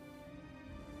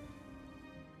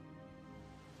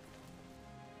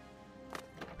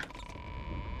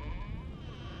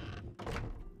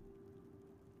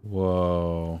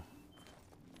 Whoa.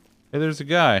 Hey, there's a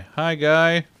guy. Hi,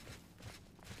 guy.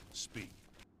 Speak.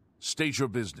 State your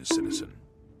business, citizen.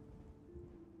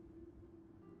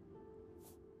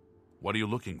 What are you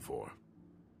looking for?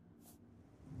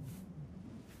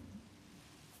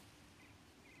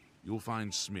 You'll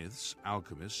find smiths,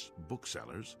 alchemists,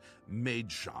 booksellers,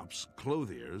 maid shops,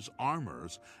 clothiers,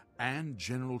 armorers, and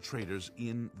general traders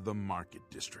in the market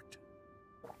district.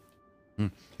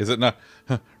 Is it not...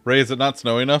 Ray, is it not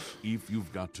snowy enough? If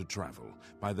you've got to travel,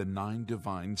 by the 9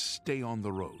 divines, stay on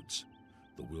the roads.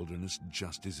 The wilderness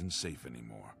just isn't safe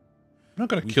anymore. I'm not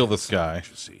gonna kill this guy.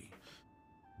 You see,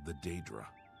 the Daedra.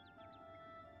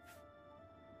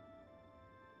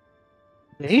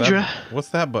 Adra. What's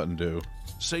that button do?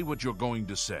 Say what you're going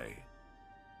to say.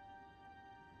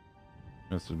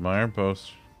 Let's admire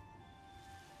post.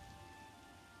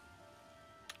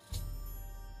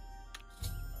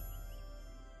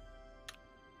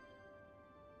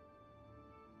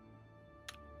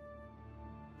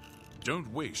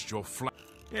 Don't waste your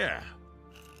Yeah.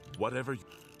 Whatever.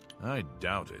 I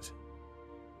doubt it.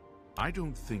 I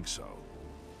don't think so.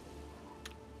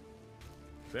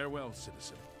 Farewell,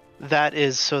 citizen. That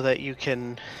is so that you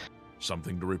can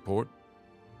Something to report?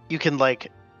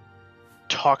 like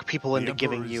talk people The into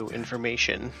giving Emperor is you dead.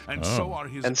 information And so are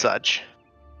his and such,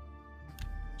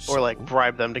 or like So?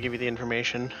 bribe them to give you the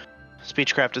information.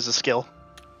 Speechcraft is a skill.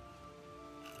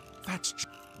 That's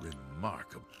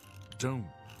remarkable. Don't.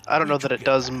 I don't know Where'd that you it get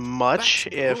does that? much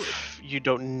That's if you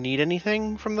don't need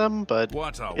anything from them, but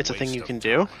What a it's a thing waste you of can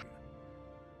do. time.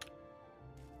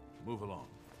 Move along.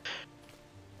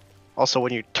 Also,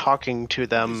 when you're talking to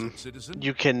them,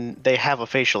 Citizen? they have a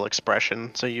facial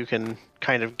expression, so you can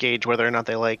kind of gauge whether or not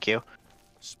they like you.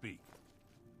 Speak.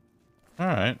 All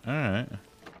right, all right.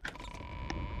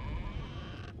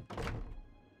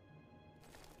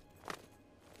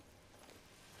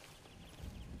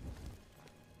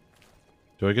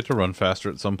 Do I get to run faster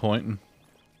at some point?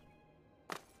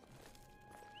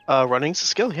 Running's a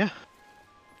skill, yeah.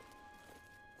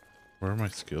 Where are my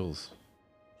skills?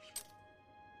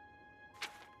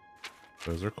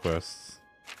 Those are quests.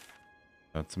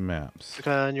 That's maps. Click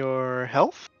on your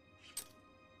health.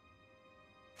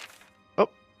 Oh.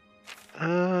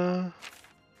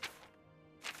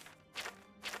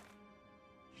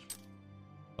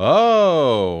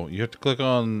 Oh, you have to click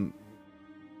on.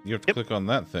 You have to Yep. click on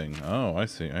that thing. Oh, I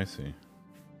see. I see.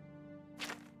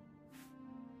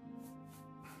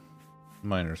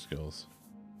 Minor skills.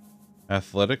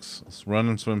 Athletics. Let's run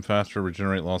and swim faster.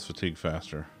 Regenerate lost fatigue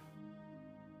faster.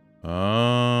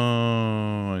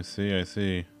 Oh, I see. I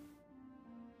see.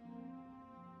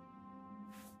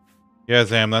 Yeah,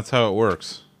 Zam, that's how it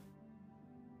works.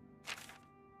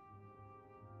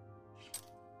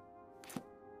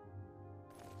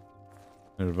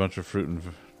 There's a bunch of fruit and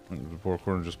the poor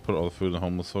corner just put all the food in the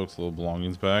homeless folks' little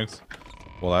belongings bags.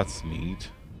 Well, that's neat.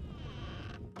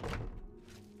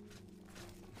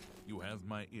 You have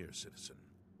my ear, citizen.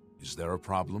 Is there a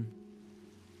problem?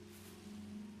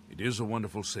 It is a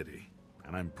wonderful city,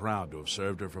 and I'm proud to have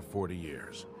served her for 40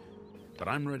 years. But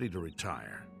I'm ready to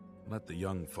retire. Let the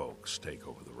young folks take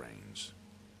over the reins.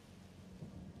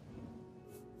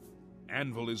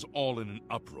 Anvil is all in an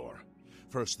uproar.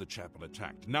 First the chapel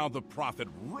attacked, now the prophet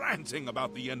ranting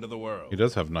about the end of the world. He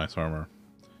does have nice armor.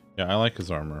 Yeah, I like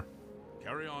his armor.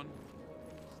 Carry on.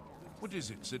 What is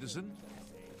it, citizen?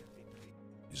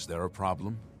 Is there a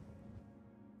problem?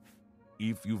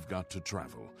 If you've got to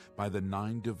travel, by the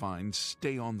 9 divines,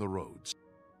 stay on the roads.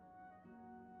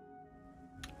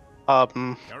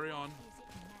 Carry on.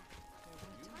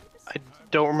 I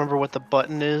don't remember what the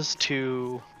button is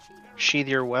to sheath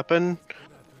your weapon,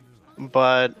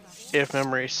 but if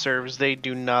memory serves, they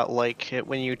do not like it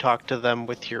when you talk to them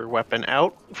with your weapon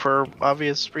out for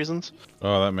obvious reasons.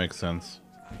 Oh, that makes sense.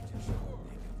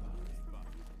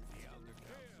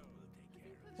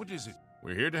 What is it?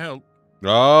 We're here to help.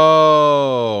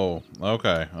 Oh,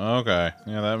 okay, okay.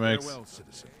 Yeah, that makes Farewell,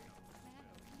 citizen.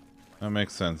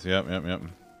 sense. Yep. Hey,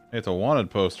 it's a wanted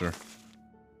poster.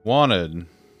 Wanted.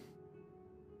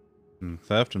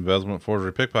 Theft, embezzlement,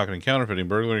 forgery, pickpocketing, counterfeiting,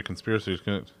 burglary, conspiracy,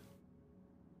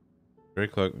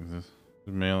 Great cloak,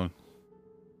 mailing.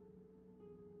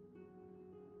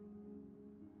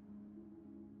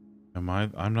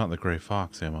 I'm not the Gray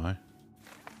Fox, am I?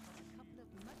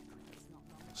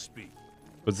 Speak.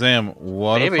 But Zam,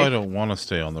 what Maybe. if I don't want to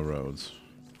stay on the roads?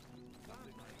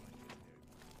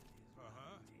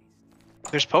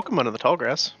 There's Pokemon in the tall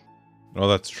grass. Oh,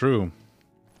 that's true.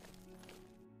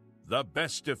 The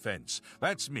best defense.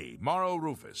 That's me, Morrow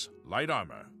Rufus. Light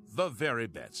armor. The very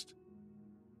best.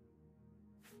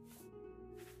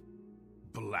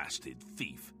 Blasted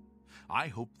thief. I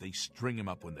hope they string him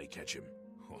up when they catch him.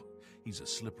 Oh, he's a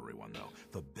slippery one, though.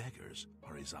 The beggars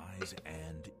are his eyes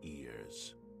and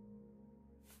ears.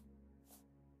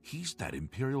 He's that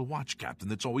Imperial Watch captain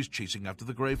that's always chasing after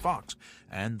the Gray Fox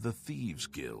and the Thieves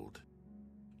Guild.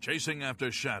 Chasing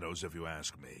after shadows, if you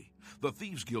ask me. The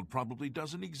Thieves Guild probably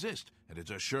doesn't exist, and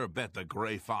it's a sure bet the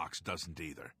Gray Fox doesn't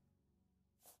either.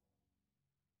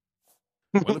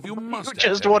 Well, if you must You have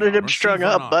just heavy wanted him armor, strung see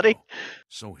up, buddy. Vernago.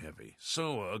 So heavy,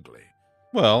 so ugly.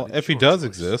 Well, But it's if he your does choice.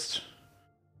 exist,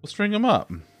 we'll string him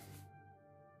up.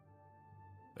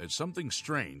 There's something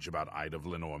strange about Ida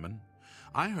Lenormand.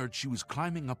 I heard she was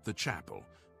climbing up the chapel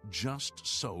just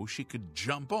so she could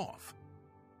jump off.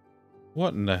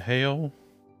 What in the hell?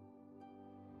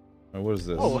 Oh, what is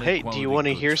this? Oh, hey, do quality you want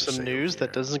to goods hear for some sale news here.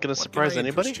 that isn't going to What can I surprise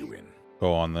anybody? interest you in?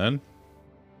 Go on then.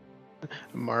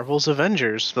 Marvel's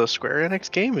Avengers, the Square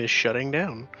Enix game, is shutting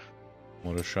down.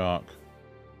 What a shock.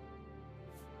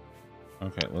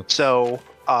 Okay, let's... So,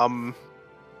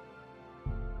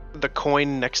 the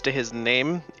coin next to his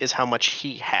name is how much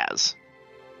he has.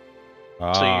 So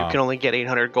you can only get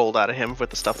 800 gold out of him with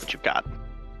the stuff that you've got.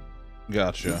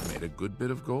 Gotcha. You've made a good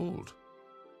bit of gold.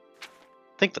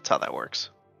 I think that's how that works.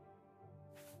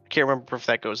 I can't remember if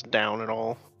that goes down at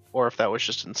all, or if that was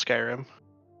just in Skyrim.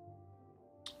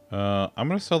 I'm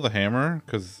gonna sell the hammer,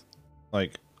 because,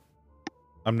 like,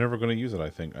 I'm never gonna use it, I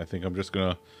think. I think I'm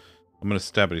gonna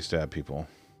stabbity stab people.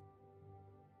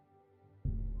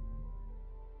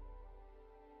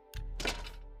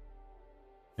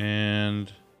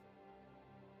 And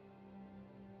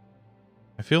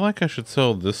I feel like I should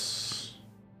sell this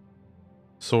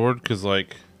sword, because,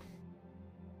 like,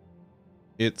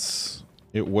 it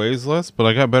weighs less, but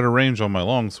I got better range on my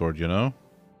longsword, you know?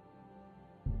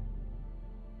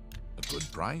 A good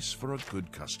price for a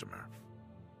good customer.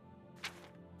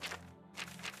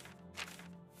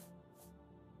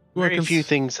 Very few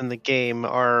things in the game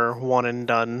are one and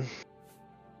done.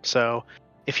 So,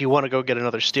 if you want to go get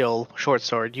another steel short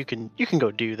sword, you can go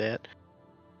do that.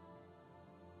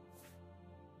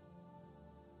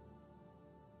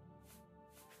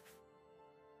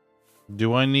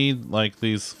 Do I need, like,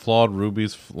 these flawed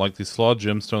rubies, like these flawed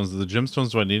gemstones? The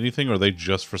gemstones, do I need anything, or are they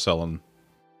just for selling?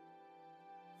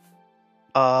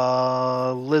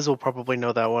 Liz will probably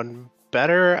know that one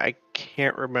better. I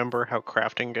can't remember how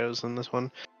crafting goes in this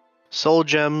one. Soul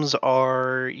gems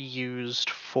are used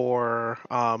for,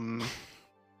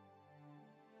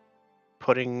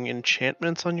 putting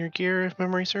enchantments on your gear, if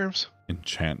memory serves.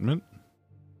 Enchantment?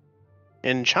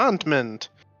 Enchantment!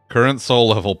 Current soul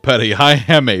level, petty. I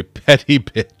am a petty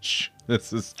bitch.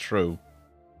 This is true.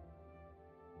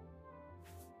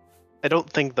 I don't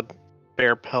think the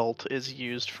bear pelt is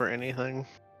used for anything.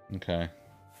 Okay.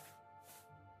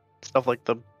 Stuff like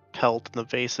the pelt and the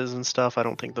vases and stuff, I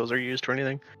don't think those are used for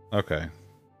anything. Okay.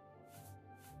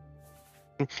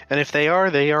 And if they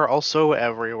are also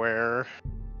everywhere.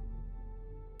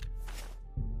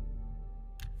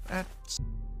 That's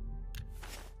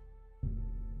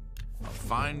a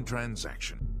fine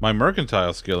transaction. My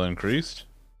mercantile skill increased.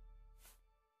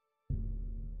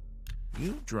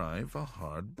 You drive a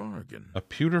hard bargain. A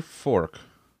pewter fork.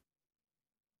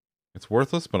 It's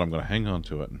worthless, but I'm going to hang on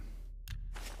to it.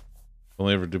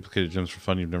 Only ever duplicated gems for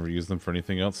fun. You've never used them for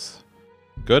anything else.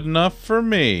 Good enough for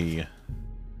me.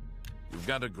 You've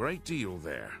got a great deal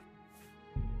there.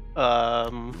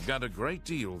 You've got a great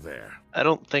deal there. I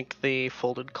don't think the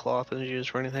folded cloth is used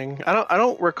for anything. I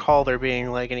don't recall there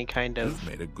being like any kind of You've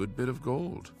made a good bit of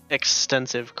gold.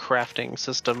 extensive crafting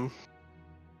system.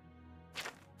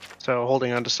 So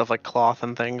holding on to stuff like cloth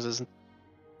and things is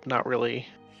not really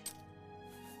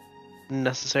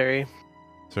necessary.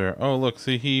 Sir, oh look,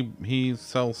 see he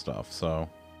sells stuff, so.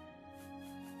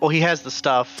 Well, he has the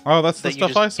stuff. Oh, that's the that you stuff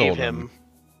just I sold gave him.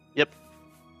 Yep.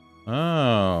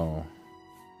 Oh.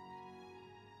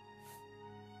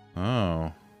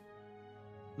 Oh.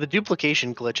 The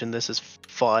duplication glitch in this is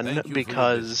fun Thank you for your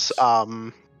because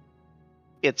business.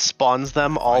 it spawns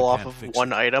them all off can't of fix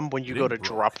one it. item when you It go ain't to broke.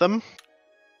 drop them.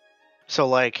 So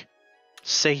like,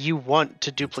 say you want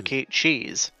to duplicate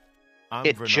cheese, I'm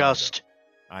it Vernando. just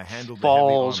I handled the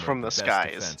falls heavy armor from of the best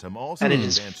skies, defense. I'm also and it an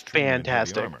is advanced trainer in heavy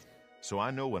fantastic. armor, so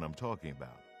I know what I'm talking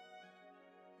about.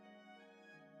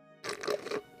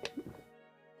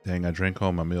 Dang, I drank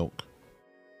all my milk.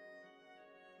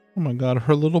 Oh my god,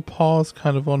 her little paw's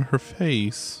kind of on her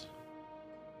face.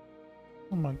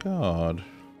 Oh my god.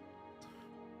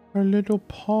 Her little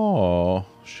paw.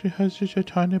 She has just a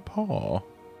tiny paw.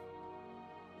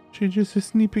 She's just a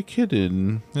sneaky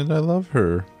kitten, and I love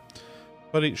her.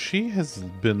 But she has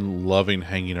been loving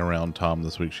hanging around Tom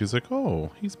this week. She's like,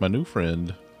 oh, he's my new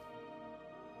friend.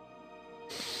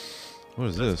 What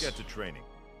is Let's this? get to training.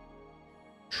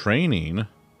 Training?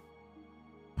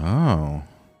 Oh.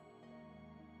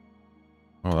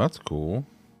 Oh, that's cool.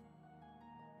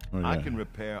 What do we I got? can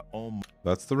repair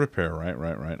That's the repair, right?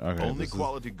 Okay. only this is-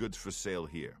 quality goods for sale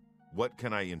here. What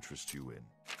can I interest you in?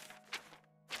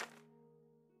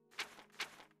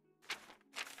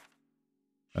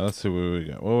 Now, let's see what we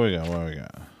got. What we got?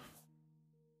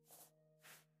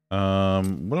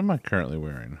 What am I currently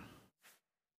wearing?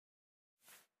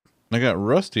 I got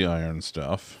rusty iron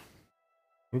stuff.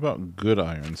 What about good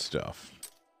iron stuff?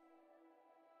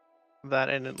 That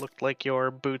and it looked like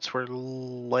your boots were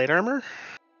light armor.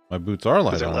 My boots are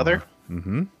light Is it armor. leather?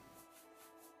 Mm-hmm.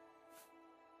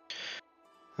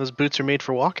 Those boots are made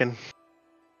for walking.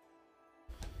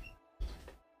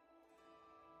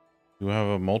 You have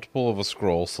a multiple of a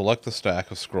scroll. Select the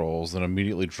stack of scrolls, then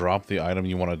immediately drop the item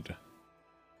you want to...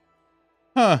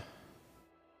 Huh.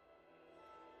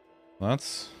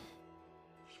 That's...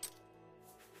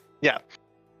 Yeah.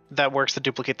 That works to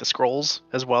duplicate the scrolls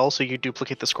as well. So you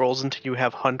duplicate the scrolls until you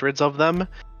have hundreds of them,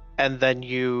 and then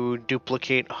you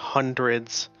duplicate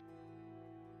hundreds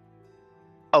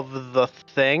of the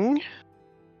thing,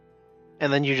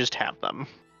 and then you just have them.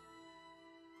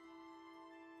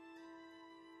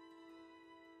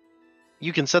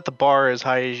 You can set the bar as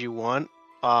high as you want,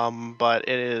 but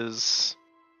it is...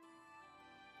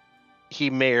 He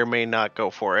may or may not go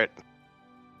for it.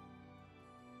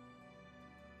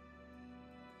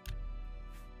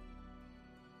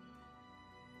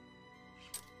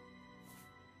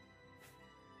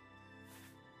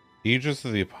 Aegis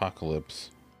of the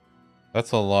Apocalypse.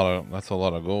 That's a lot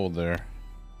of gold there.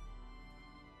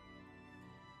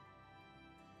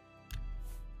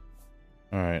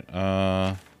 All right.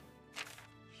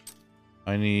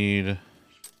 I need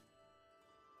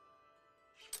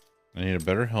a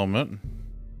better helmet.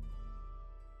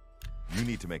 You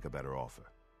need to make a better offer.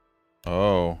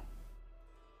 Oh.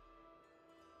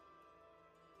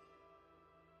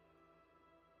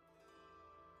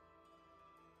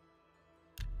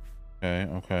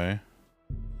 Okay.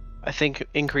 I think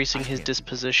increasing his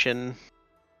disposition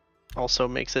also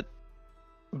makes it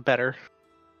better.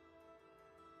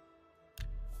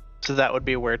 So that would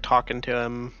be where talking to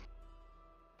him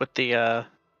with the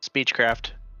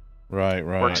speechcraft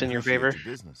works in your favor.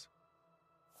 Business.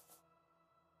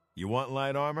 You want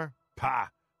light armor? Pah!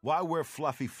 Why wear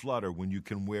fluffy flutter when you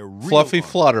can wear real Fluffy armor?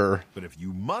 flutter. But if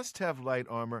you must have light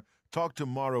armor, talk to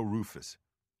Morrow Rufus,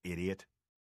 idiot.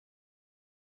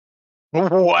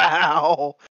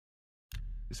 Wow!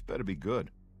 This better be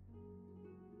good.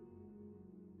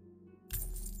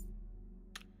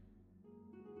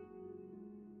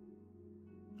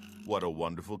 What a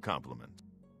wonderful compliment.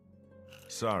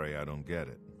 Sorry, I don't get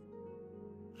it.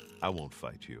 I won't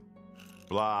fight you.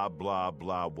 Blah, blah,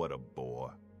 blah, what a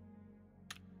bore.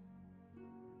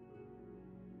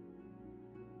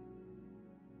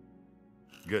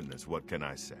 Goodness, what can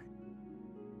I say?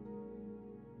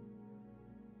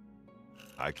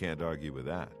 I can't argue with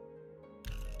that.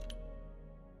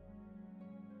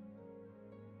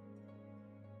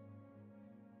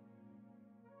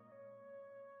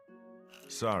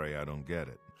 Sorry, I don't get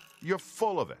it. You're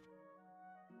full of it.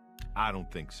 I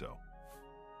don't think so.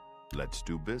 Let's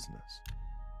do business.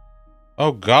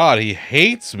 Oh God, he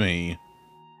hates me.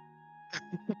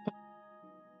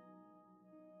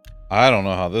 I don't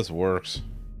know how this works.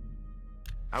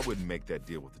 I wouldn't make that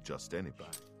deal with just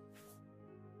anybody.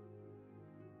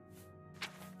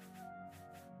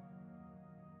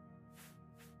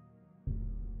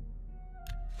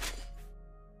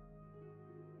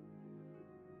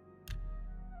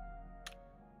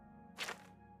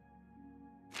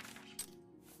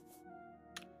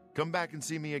 Come back and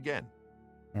see me again.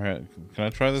 All right, can I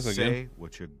try this again? Say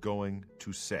what you're going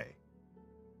to say.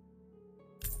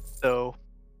 So,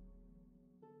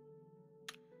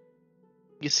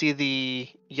 you see the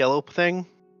yellow thing?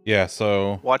 Yeah,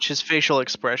 so... Watch his facial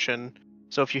expression.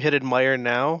 So if you hit admire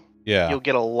now, Yeah. you'll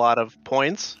get a lot of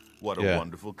points. What a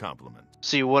wonderful compliment.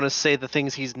 So you want to say the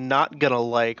things he's not gonna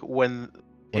like when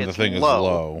When it's the thing low, is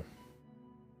low.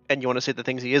 and you want to say the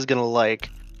things he is gonna like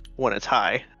when it's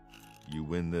high. You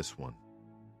win this one.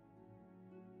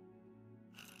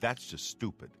 That's just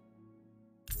stupid.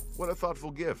 What a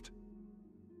thoughtful gift.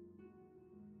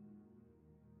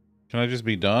 Can I just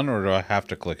be done, or do I have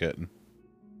to click it?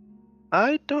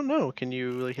 I don't know. Can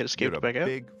you really hit escape You're to back a out?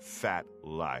 big, fat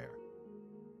liar.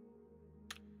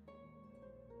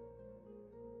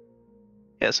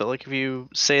 Yeah, so like if you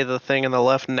say the thing on the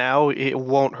left now, it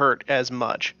won't hurt as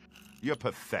much. You're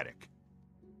pathetic.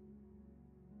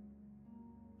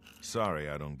 Sorry,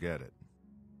 I don't get it.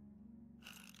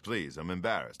 Please, I'm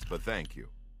embarrassed, but thank you.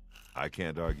 I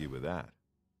can't argue with that.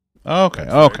 Okay,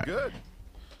 That's okay. Very good.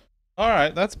 All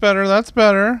right, that's better. That's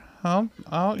better. I'll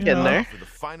you Getting know. there. For the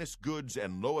finest goods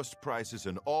and lowest prices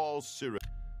in all Syria.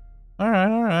 All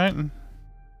right.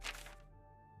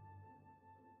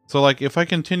 So, like, if I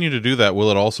continue to do that,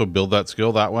 will it also build that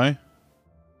skill that way?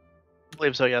 I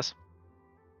believe so, yes.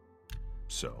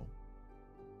 So?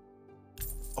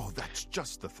 Oh, that's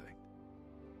just the thing.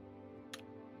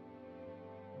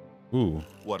 Ooh.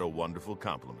 What a wonderful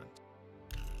compliment.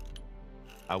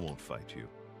 I won't fight you.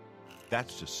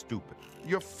 That's just stupid.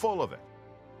 You're full of it.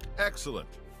 Excellent.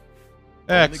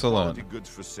 Excellent. Only quality goods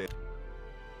for sale.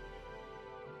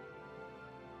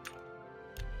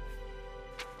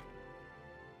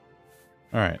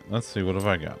 Alright, let's see. What have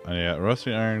I got? I got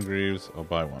rusty iron greaves. I'll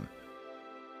buy one.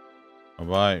 I'll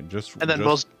buy just... And then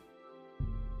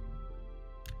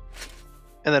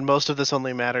most of this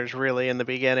only matters really in the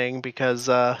beginning because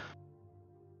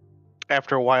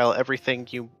after a while everything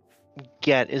you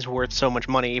get is worth so much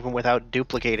money even without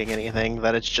duplicating anything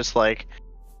that it's just like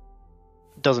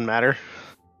doesn't matter.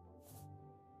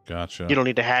 Gotcha. You don't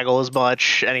need to haggle as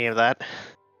much, any of that.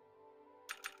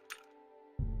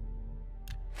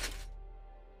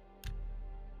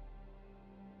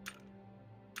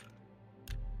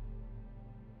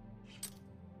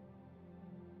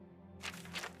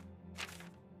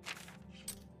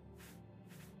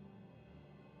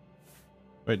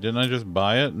 Wait, didn't I just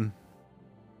buy it?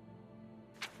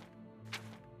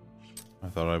 I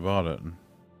thought I bought it.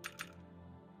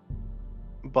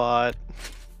 But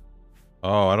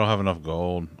oh, I don't have enough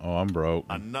gold. Oh, I'm broke.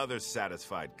 Another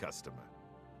satisfied customer.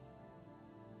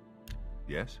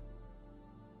 Yes?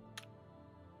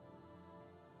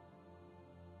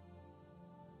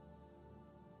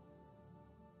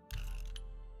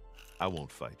 I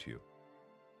won't fight you.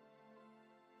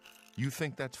 You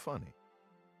think that's funny?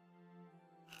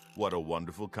 What a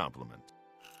wonderful compliment.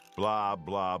 Blah,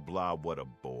 blah, blah, what a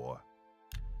bore.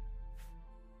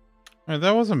 Hey,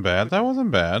 that wasn't bad. That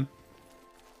wasn't bad.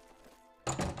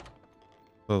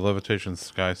 The levitation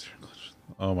sky...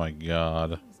 Oh my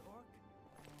god.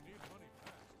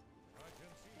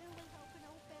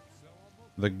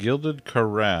 The gilded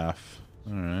carafe.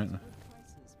 Alright.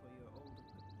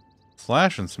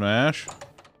 Slash and smash.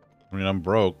 I mean, I'm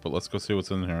broke, but let's go see what's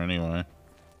in here anyway.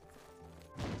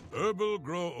 Herbal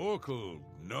Grow Oracle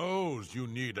knows you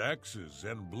need axes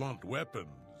and blunt weapons.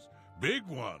 Big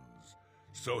ones.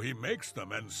 So he makes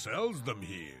them and sells them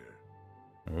here.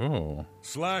 Oh.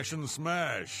 Slash and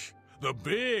Smash. The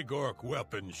big orc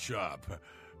weapon shop.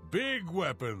 Big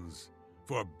weapons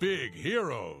for big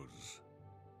heroes.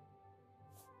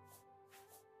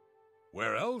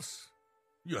 Where else?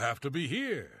 You have to be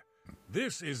here.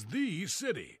 This is the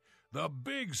city. The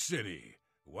big city.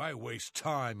 Why waste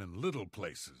time in little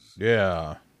places?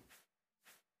 Yeah.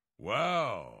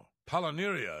 Wow.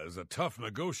 Palinira is a tough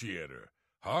negotiator.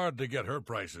 Hard to get her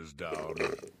prices down.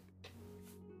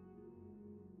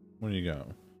 What do you got?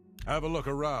 Have a look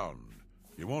around.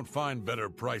 You won't find better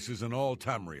prices in all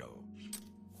Tamriel.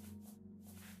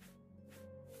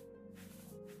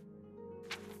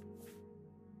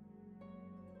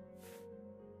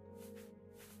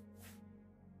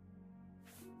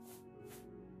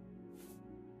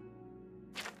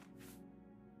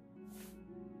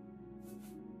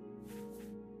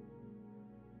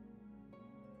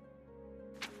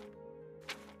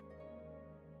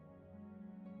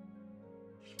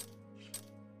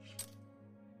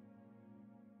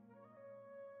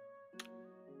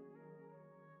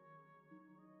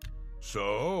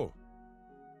 So?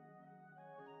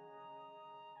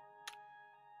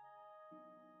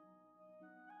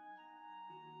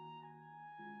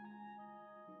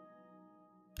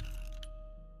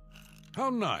 How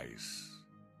nice.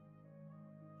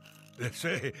 They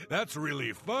say, that's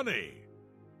really funny.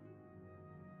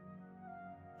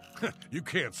 You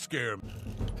can't scare me.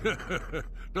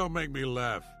 Don't make me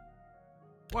laugh.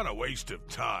 What a waste of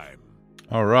time.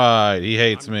 All right, he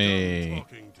hates I'm me. done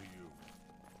talking to you.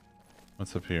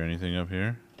 What's up here? Anything up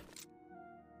here?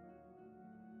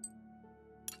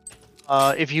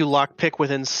 if you lockpick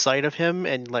within sight of him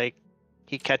and like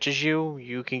he catches you,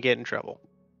 you can get in trouble.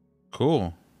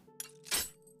 Cool.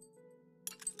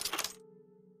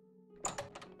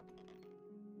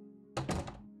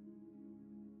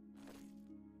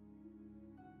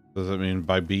 Does that mean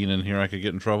by being in here I could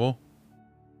get in trouble?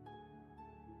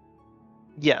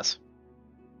 Yes.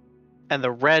 And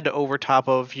the red over top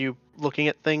of you looking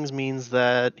at things means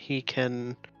that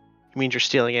means you're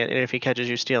stealing it, and if he catches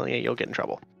you stealing it, you'll get in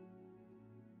trouble.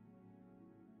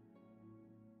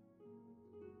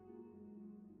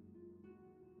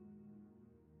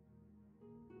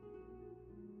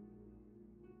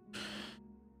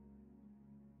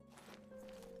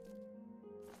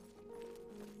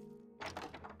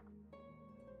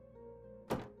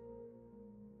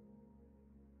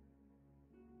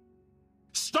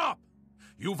 Stop!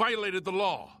 You violated the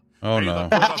law. Oh, Pay no. the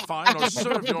brother fine or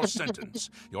serve your sentence.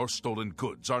 Your stolen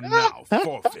goods are now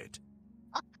forfeit.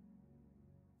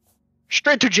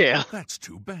 Straight to jail. That's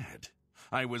too bad.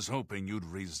 I was hoping you'd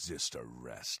resist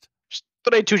arrest.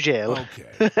 Straight to jail. Okay.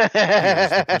 Here's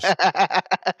the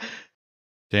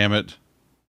Damn it.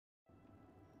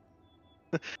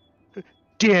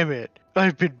 Damn it.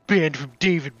 I've been banned from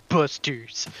Dave &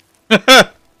 Buster's. You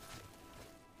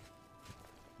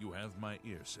have my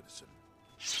ear, citizen.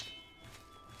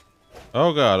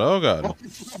 Oh god, oh god.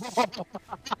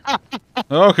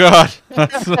 Oh god.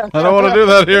 I don't want to do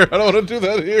that here. I don't want to do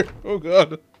that here. Oh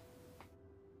god.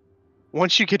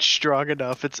 Once you get strong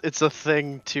enough, it's a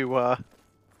thing to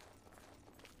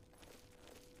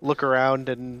look around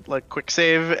and like quick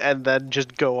save and then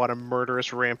just go on a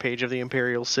murderous rampage of the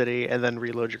Imperial City and then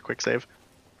reload your quick save.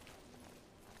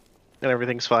 And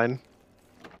everything's fine.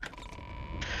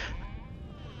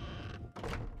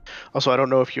 Also, I don't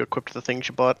know if you equipped the things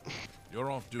you bought.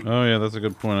 You're off duty. Oh yeah, that's a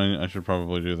good point. I should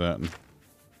probably do that.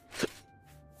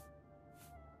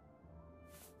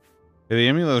 Hey, the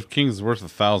Amulet of Kings is worth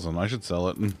 1,000. I should sell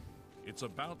it. It's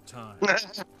about time.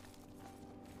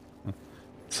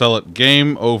 Sell it.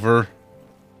 Game over.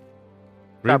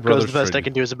 Top goes the best I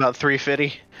can do is about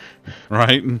 350.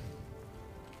 Right?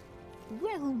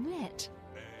 Well met.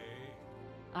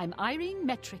 I'm Irene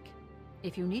Metric.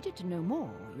 If you needed to know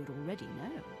more, you'd already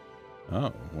know.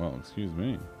 Oh, well, excuse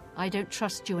me. I don't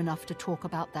trust you enough to talk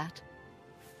about that.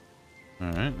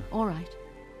 Alright. All right.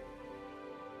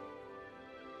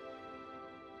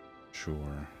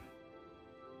 Sure.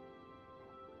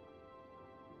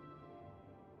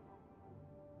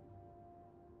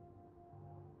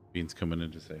 Bean's coming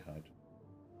in to say hi.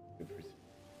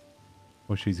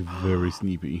 Oh, she's very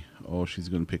sleepy. Oh, she's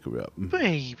gonna pick her up.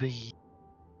 Baby.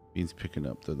 Bean's picking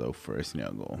up the low first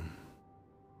snuggle.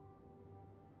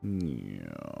 Yeah.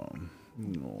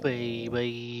 No.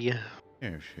 Baby.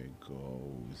 There she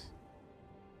goes.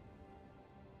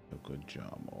 A good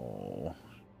job. Oh.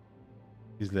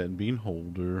 He's letting Bean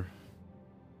hold her.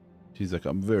 She's like,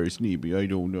 I'm very sleepy. I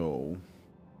don't know.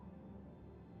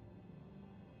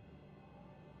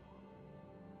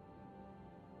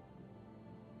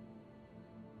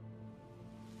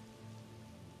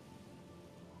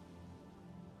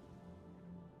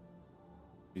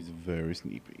 He's very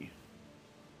sleepy.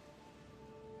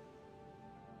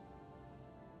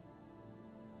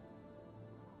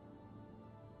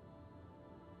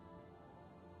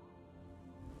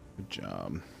 Good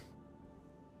job.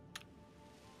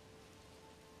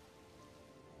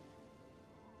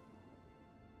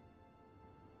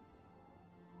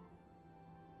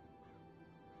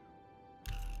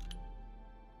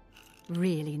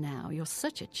 Really now, you're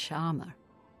such a charmer.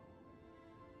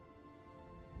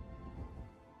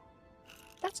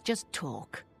 That's just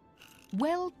talk.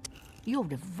 Well, you're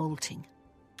revolting.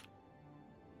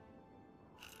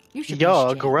 You should be You're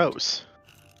ashamed. gross.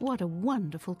 What a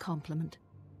wonderful compliment.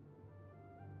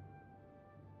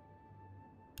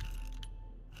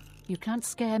 You can't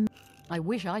scare me. I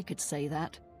wish I could say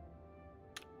that.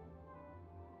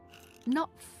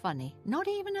 Not funny. Not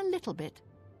even a little bit.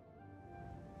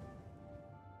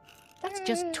 That's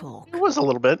just talk. It was a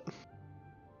little bit.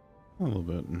 A little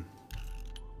bit.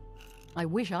 I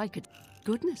wish I could.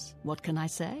 Goodness, what can I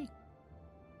say?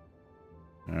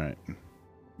 Alright.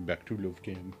 Back to Love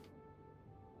Cam.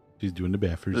 She's doing the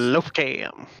baffers. Loaf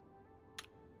Cam.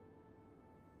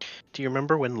 Do you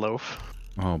remember when Loaf?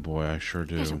 Oh boy, I sure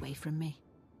do. Get away from me.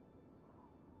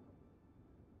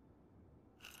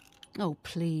 Oh,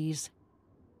 please.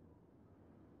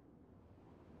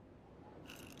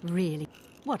 Really,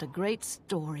 what a great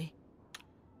story.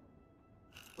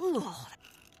 Ugh.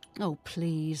 Oh,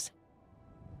 please.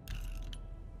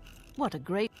 What a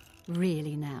great...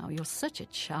 Really now, you're such a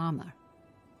charmer.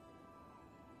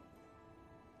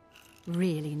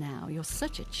 Really now, you're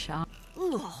such a charm...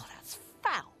 Oh, that's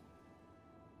foul.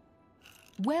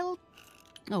 Well...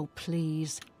 Oh,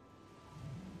 please.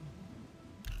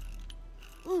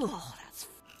 Oh, that's...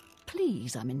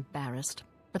 Please, I'm embarrassed,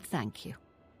 but thank you.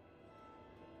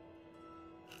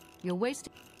 You're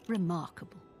wasting...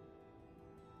 Remarkable.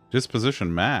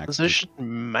 Disposition maxed. Position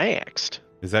maxed.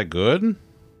 Is that good?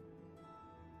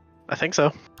 I think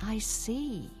so. I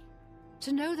see.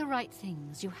 To know the right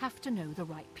things, you have to know the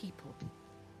right people.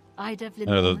 Ida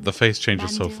The face change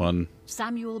is so Bandil, fun.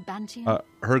 Samuel Bantian.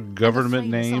 Her government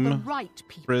and the flames are the name, right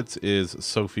people. Fritz, is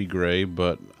Sophie Gray,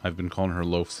 but I've been calling her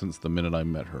Loaf since the minute I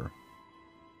met her.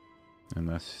 And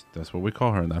that's what we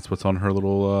call her, and that's what's on her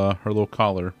little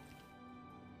collar.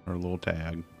 Her little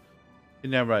tag.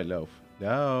 Isn't that right, Loaf?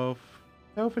 Loaf.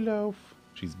 Loaf.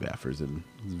 She's baffers, and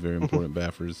it's very important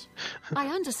baffers. I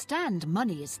understand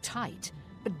money is tight,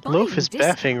 but Loaf is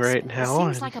baffing right now.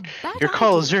 Seems like a bad Your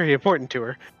call idea. is very important to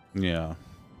her. Yeah.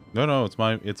 No,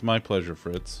 it's my pleasure,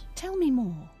 Fritz. Tell me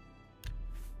more.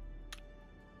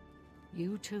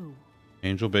 You too.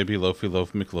 Angel Baby Loafy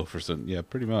Loaf McLoaferson. Yeah,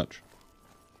 pretty much.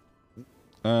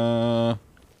 Okay,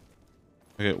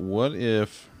 what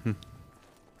if...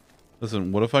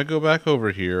 Listen, what if I go back over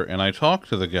here and I talk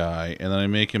to the guy and then I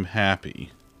make him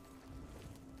happy?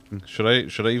 Should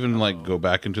I even like go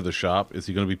back into the shop? Is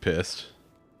he gonna be pissed?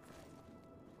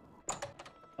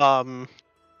 Um,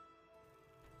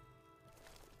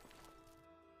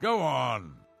 Go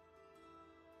on.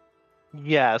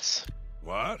 yes.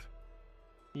 What?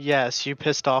 Yes, you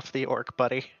pissed off the orc,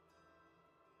 buddy.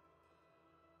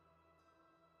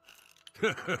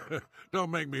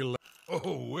 Don't make me laugh.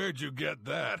 Oh, where'd you get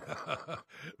that?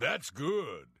 That's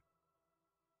good.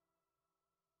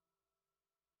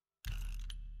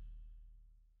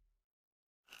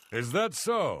 Is that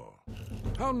so?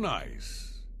 How nice.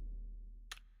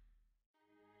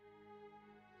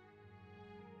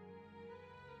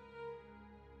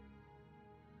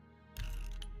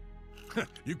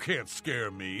 You can't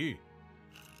scare me.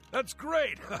 That's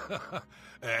great.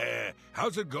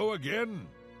 How's it go again?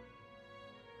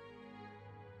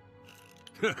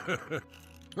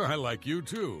 I like you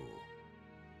too.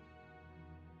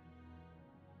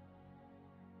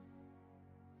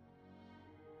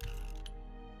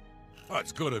 Oh,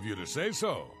 it's good of you to say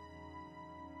so.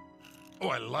 Oh,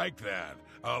 I like that.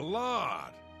 A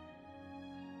lot.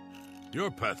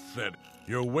 You're pathetic.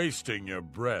 You're wasting your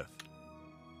breath.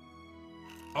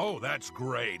 Oh, that's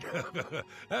great.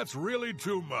 That's really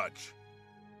too much.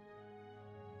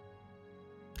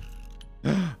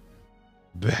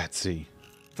 Betsy.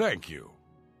 Thank you.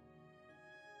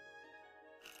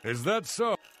 Is that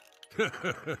so?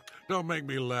 Don't make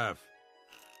me laugh.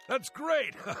 That's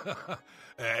great.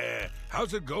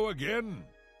 How's it go again?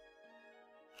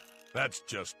 That's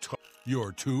just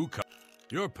you're too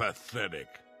you're pathetic.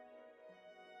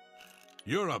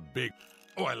 You're a big...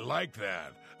 Oh, I like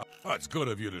that. Oh, it's good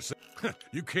of you to say.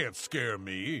 You can't scare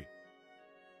me.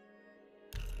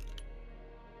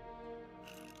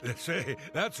 Say,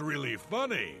 that's really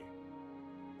funny.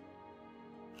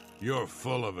 You're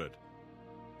full of it.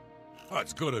 Oh,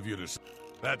 it's good of you to say.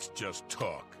 That's just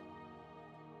talk.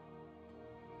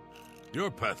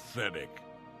 You're pathetic.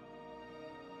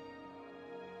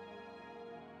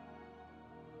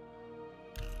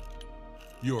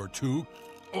 You're too...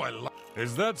 Oh, I like...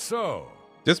 Is that so?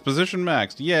 Disposition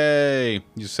maxed. Yay!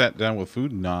 You sat down with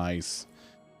food. Nice.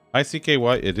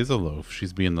 ICKY, it is a loaf.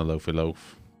 She's being the loafy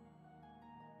loaf.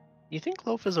 You think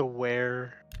Loaf is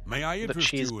aware May I that interest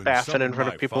she's you in baffing some in front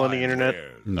my of people on the fine internet?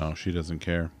 wares? No, she doesn't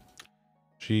care.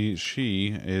 She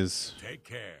is... Take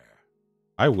care.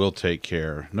 I will take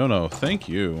care. No, thank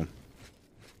you.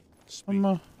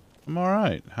 I'm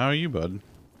alright. How are you, bud?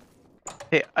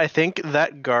 Hey, I think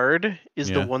that guard is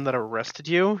Yeah. the one that arrested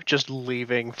you, just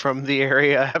leaving from the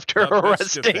area after The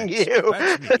best arresting defense. you.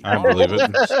 That's me. I believe it.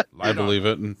 I Light believe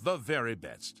on. it. The very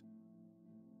best.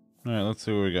 Alright, let's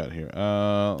see what we got here.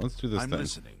 Let's do this I'm thing.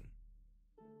 listening.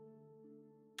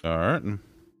 Alright.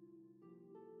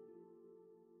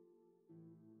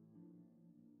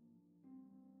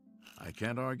 I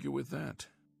can't argue with that.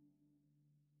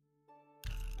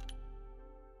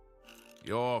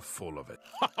 You're full of it.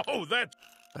 Oh,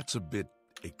 that's a bit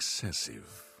excessive,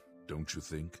 don't you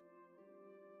think?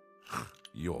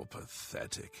 You're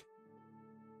pathetic.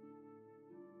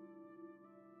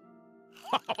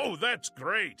 Oh, that's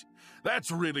great.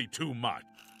 That's really too much.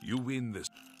 You win this.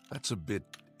 That's a bit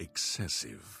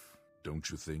excessive, don't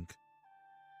you think?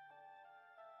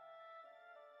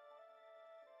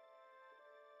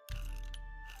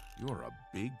 You're a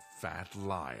big fat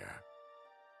liar.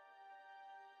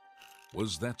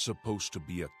 Was that supposed to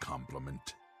be a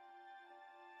compliment?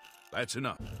 That's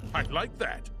enough. I like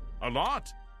that. A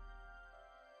lot.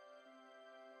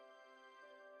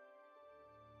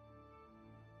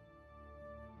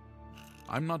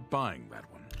 I'm not buying that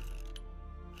one.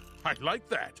 I like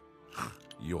that.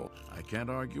 I can't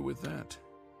argue with that.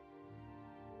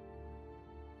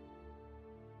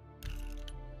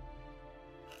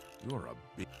 You're a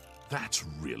big... That's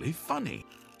really funny.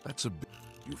 That's a big...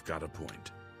 You've got a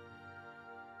point.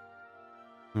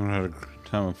 I don't have a great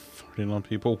time of farting on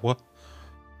people. What?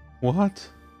 What?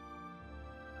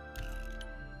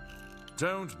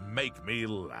 Don't make me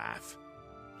laugh.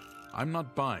 I'm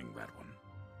not buying that one.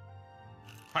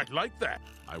 I like that.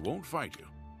 I won't fight you.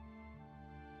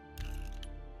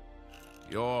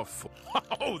 You're full.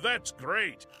 Oh, that's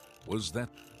great. Was that...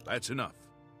 That's enough.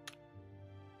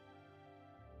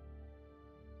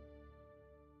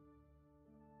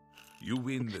 You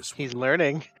win this one. He's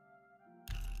learning.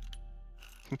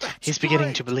 He's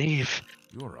beginning to believe.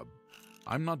 You're a...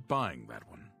 I'm not buying that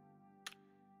one.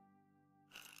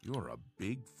 You're a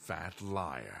big fat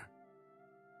liar.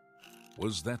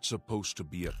 Was that supposed to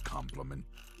be a compliment?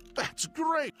 That's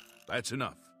great. That's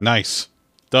enough. Nice.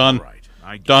 Done. All right.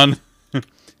 I get Done.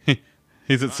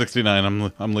 He's at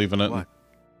 69. I'm leaving it. What?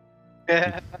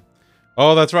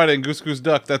 Oh, that's right. And Goose Goose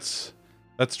Duck. That's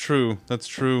That's true. That's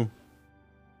true.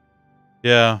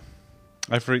 Yeah.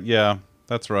 Yeah,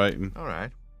 that's right. All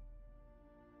right.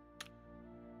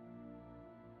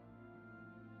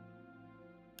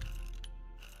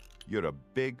 You're a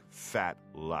big, fat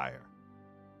liar.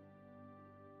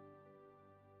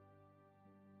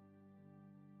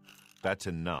 That's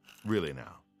enough. Really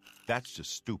now. That's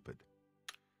just stupid.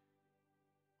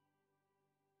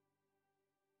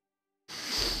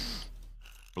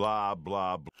 Blah,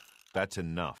 blah, blah. That's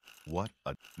enough. What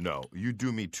a... No, you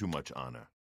do me too much honor.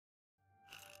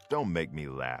 Don't make me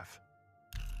laugh.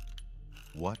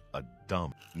 What a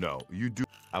dumb... No, you do...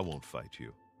 I won't fight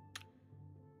you.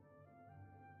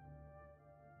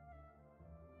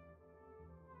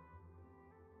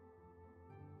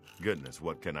 Goodness,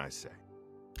 what can I say?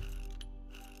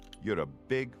 You're a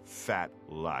big, fat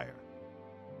liar.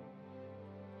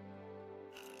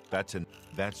 That's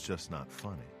just not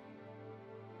funny.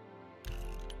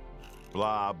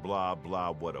 Blah, blah,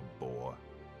 blah, what a bore.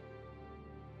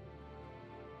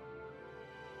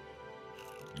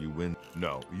 You win.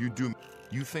 No, you do.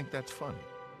 You think that's funny?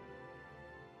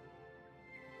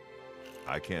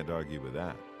 I can't argue with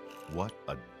that. What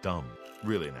a dumb.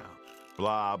 Really now.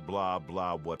 Blah, blah,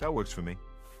 blah, what? That works for me.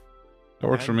 That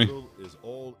works for me. Anvil is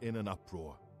all in an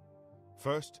uproar.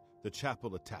 First, the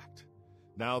chapel attacked.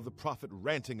 Now the prophet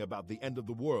ranting about the end of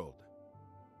the world.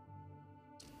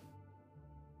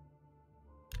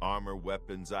 Armor,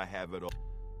 weapons, I have it all.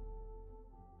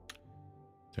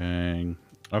 Dang.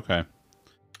 Okay.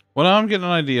 Well, now I'm getting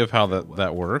an idea of how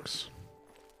that works.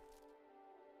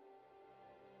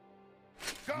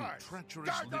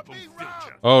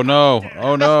 Oh no!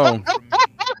 Oh no!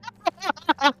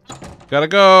 Gotta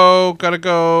go! Gotta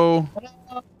go!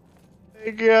 Oh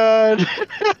my god!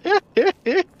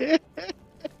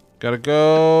 Gotta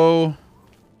go!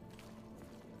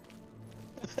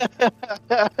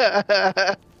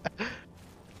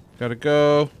 Gotta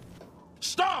go!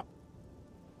 Stop!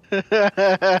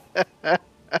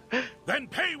 Then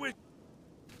pay with...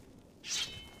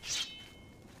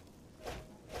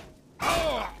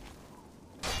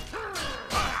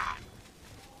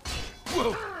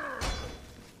 Whoa.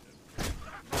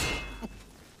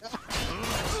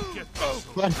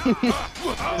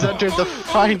 He's entered the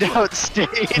find out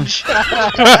stage.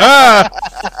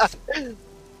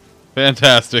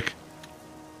 Fantastic.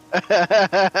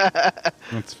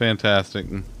 That's fantastic.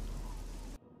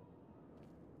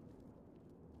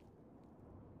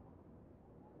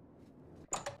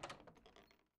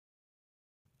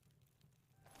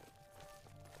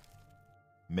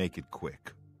 Make it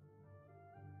quick.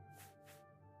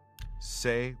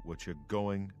 Say what you're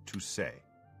going to say.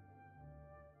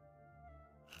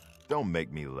 Don't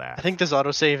make me laugh. I think this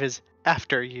autosave is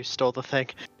after you stole the thing.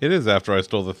 It is after I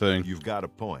stole the thing. You've got a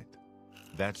point.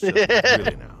 That's just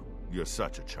really now. You're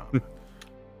such a charmer.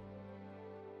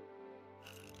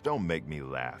 Don't make me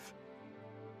laugh.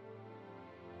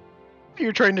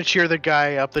 You're trying to cheer the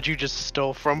guy up that you just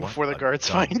stole from What before the a guards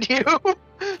dumb find you.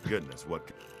 Goodness,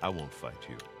 what? I won't fight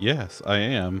you. Yes, I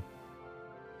am.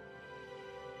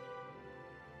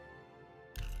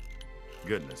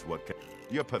 Goodness, what?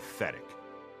 You're pathetic.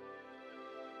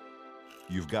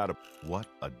 You've got a... What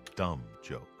a dumb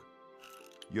joke.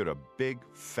 You're a big,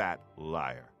 fat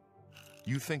liar.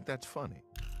 You think that's funny?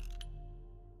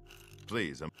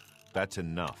 Please, that's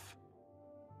enough.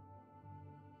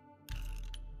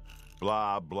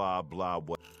 Blah, blah, blah,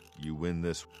 what? You win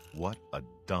this... What a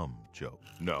dumb joke.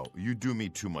 No, you do me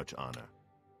too much honor.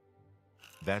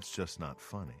 That's just not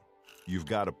funny. You've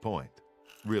got a point.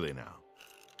 Really now.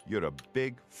 You're a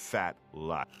big, fat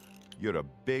liar. You're a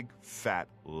big, fat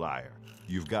liar.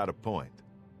 You've got a point.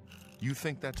 You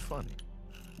think that's funny?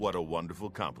 What a wonderful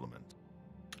compliment.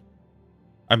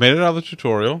 I made it out of the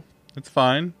tutorial. It's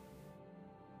fine.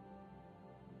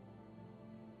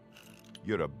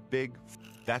 You're a big...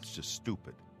 That's just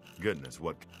stupid. Goodness,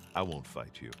 what... I won't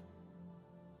fight you.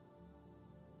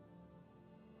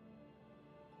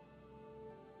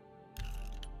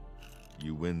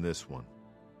 You win this one.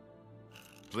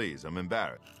 Please, I'm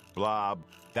embarrassed. Blah,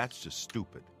 that's just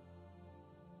stupid.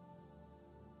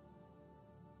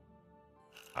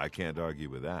 I can't argue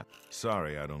with that.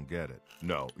 Sorry, I don't get it.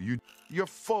 No, you're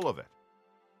full of it.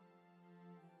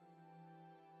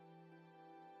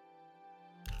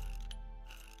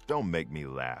 Don't make me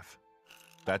laugh.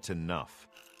 That's enough.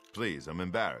 Please, I'm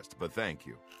embarrassed, but thank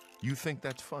you. You think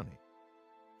that's funny?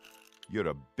 You're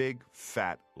a big,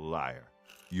 fat liar.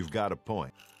 You've got a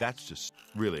point. That's just...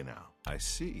 Really now. I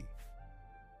see.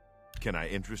 Can I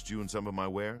interest you in some of my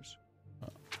wares?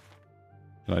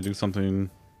 Can I do something?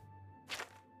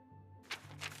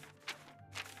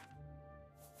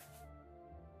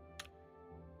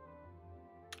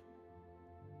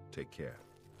 Take care.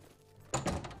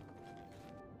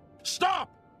 Stop!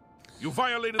 You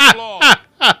violated the law!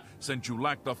 Since you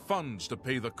lack the funds to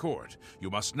pay the court, you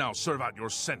must now serve out your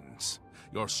sentence.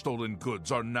 Your stolen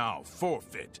goods are now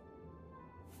forfeit.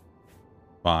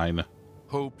 Fine.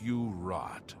 Hope you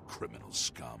rot, criminal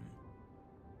scum.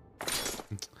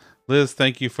 Liz,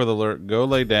 thank you for the alert. Go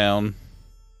lay down.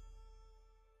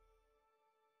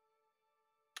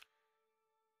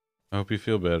 I hope you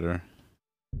feel better.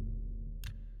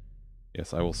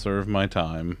 Yes, I will serve my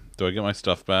time. Do I get my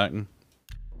stuff back?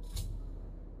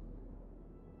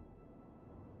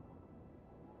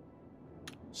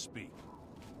 Speak.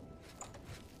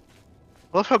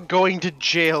 I love how going to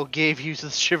jail gave you the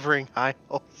Shivering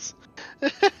Isles.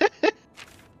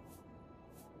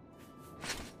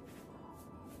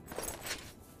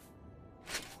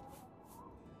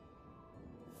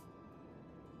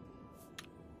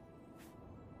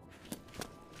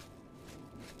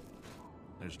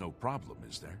 There's no problem,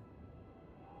 is there?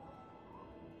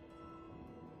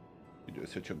 You're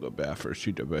such a good buffer.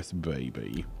 She's the best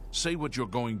baby. Say what you're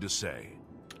going to say.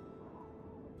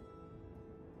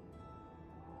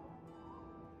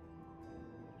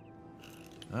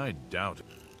 I doubt it.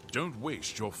 Don't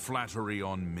waste your flattery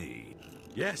on me.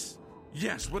 Yes,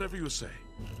 yes, whatever you say.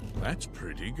 That's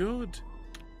pretty good.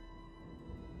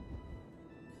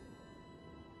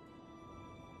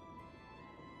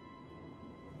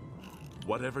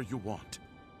 Whatever you want.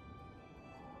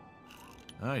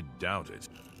 I doubt it.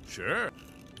 Sure.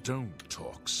 Don't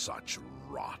talk such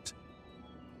rot.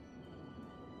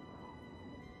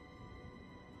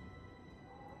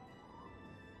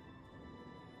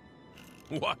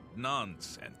 What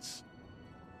nonsense.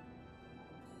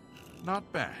 Not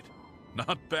bad.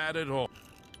 Not bad at all.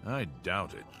 I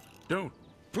doubt it. Don't.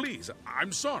 Please,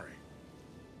 I'm sorry.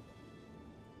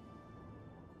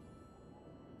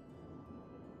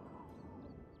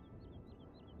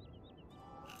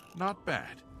 Not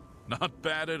bad. Not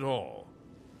bad at all.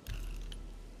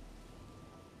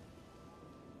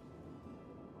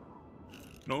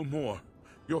 No more.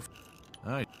 You're...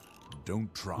 I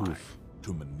don't try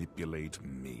to manipulate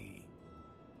me.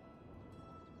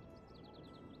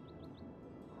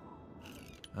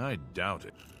 I doubt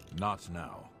it. Not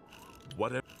now.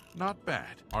 Whatever. Not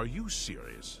bad. Are you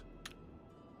serious?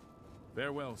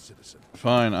 Farewell, citizen.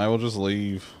 Fine, I will just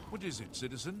leave. What is it,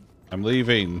 citizen? I'm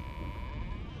leaving.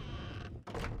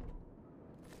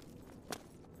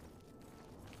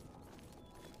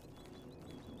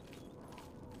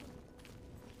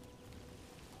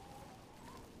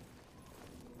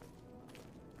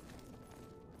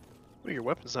 Well, your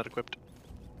weapon's not equipped.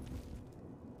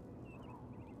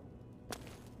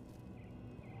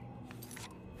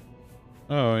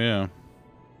 Oh, yeah.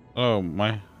 Oh,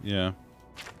 yeah.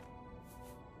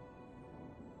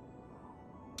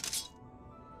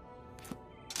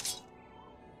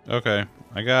 Okay,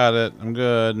 I got it. I'm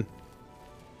good.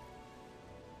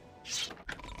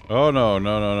 Oh, no.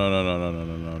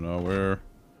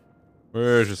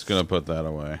 We're just gonna put that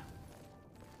away.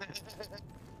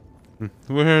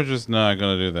 We're just not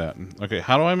gonna do that. Okay,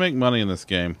 how do I make money in this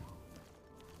game?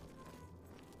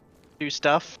 Do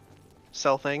stuff.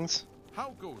 Sell things.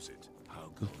 How goes it? How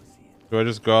goes it? Do I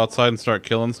just go outside and start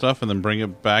killing stuff and then bring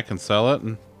it back and sell it?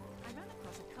 And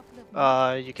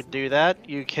You could do that.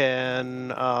 You can,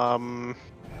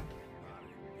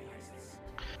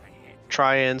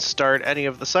 try and start any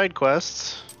of the side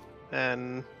quests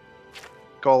and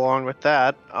go along with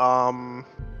that.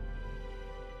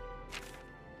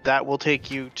 That will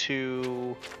take you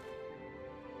to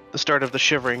the start of the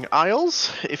Shivering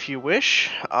Isles, if you wish.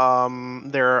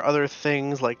 There are other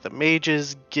things like the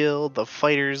Mages Guild, the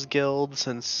Fighters Guild.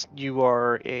 Since you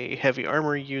are a heavy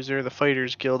armor user, the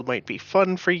Fighters Guild might be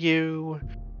fun for you.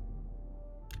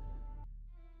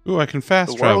 ooh, I can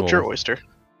fast The travel. Wild Your Oyster.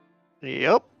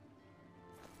 Yep.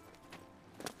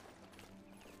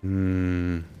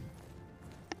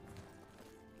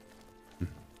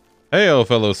 Hey,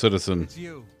 fellow citizen. It's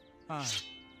you. Hi.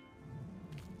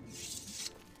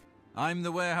 I'm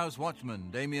the warehouse watchman,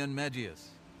 Damian Magius.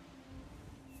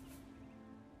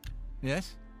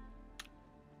 Yes?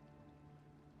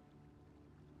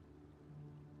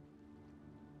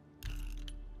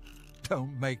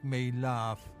 Don't make me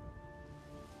laugh.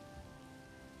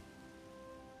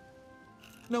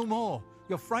 No more.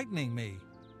 You're frightening me.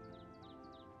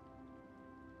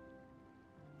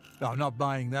 I'm not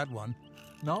buying that one.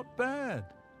 Not bad.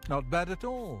 Not bad at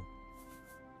all.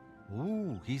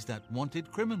 Ooh, he's that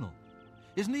wanted criminal.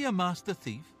 Isn't he a master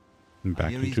thief? Back I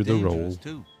hear he's into the dangerous role.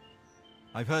 too.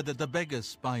 I've heard that the beggars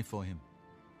spy for him.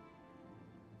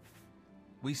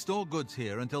 We store goods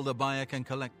here until the buyer can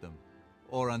collect them.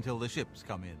 or until the ships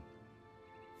come in.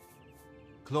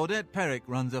 Claudette Perrick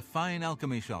runs a fine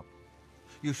alchemy shop.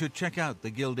 You should check out the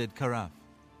Gilded Carafe.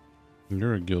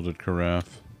 You're a Gilded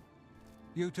Carafe.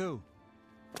 You too.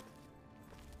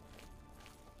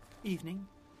 Evening.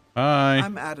 Hi.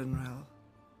 I'm Adenrel.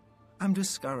 I'm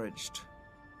discouraged.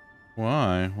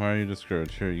 Why? Why are you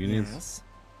discouraged? Here, you need... Yes.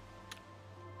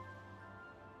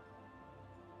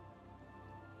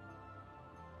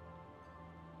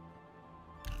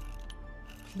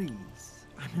 Please,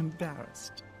 I'm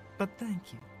embarrassed, but thank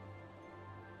you.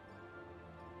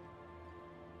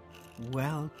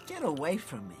 Well, get away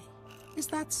from me. Is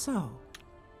that so?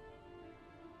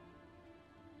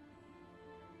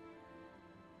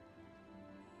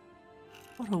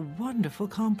 What a wonderful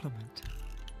compliment.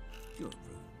 You're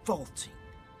revolting.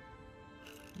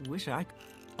 Wish I could...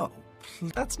 Oh,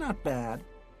 that's not bad.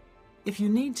 If you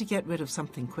need to get rid of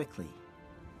something quickly,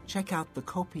 check out the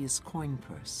copious coin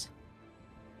purse.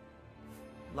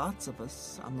 Lots of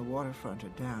us on the waterfront are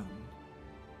down.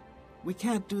 We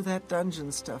can't do that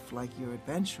dungeon stuff like your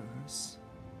adventurers.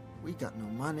 We got no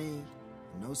money,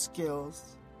 no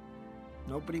skills.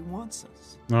 Nobody wants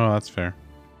us. Oh, that's fair.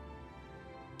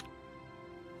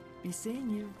 Be seeing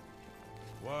you.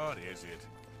 What is it?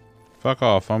 Fuck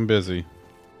off, I'm busy.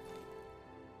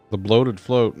 The bloated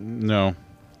float, no.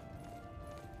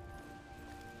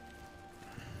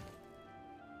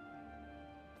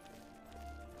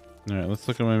 Alright, let's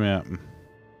look at my map.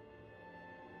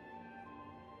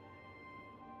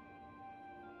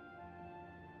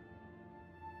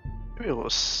 Maybe able to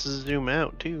zoom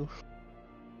out too.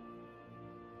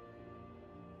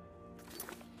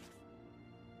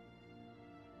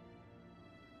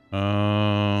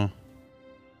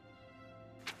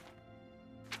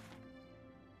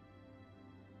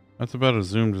 That's about as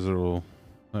zoomed as it'll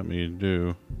let me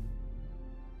do.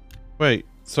 Wait,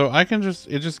 so I can just,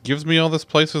 it just gives me all these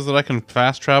places that I can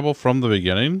fast travel from the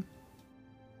beginning?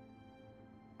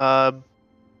 Sounds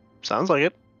like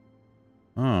it.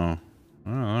 Oh,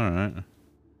 alright.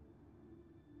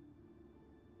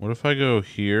 What if I go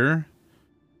here?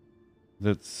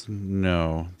 That's,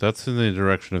 no, that's in the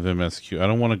direction of MSQ. I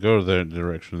don't want to go to the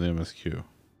direction of the MSQ.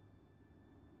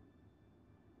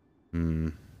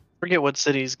 Forget what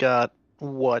city's got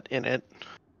what in it.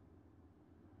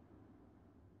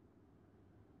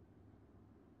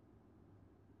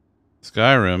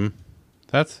 Skyrim.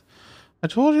 That's, I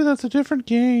told you that's a different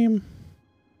game.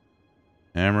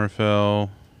 Hammerfell.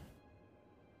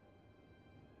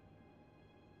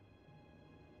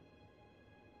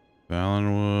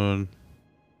 Valenwood.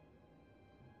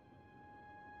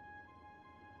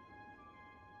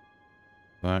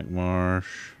 Black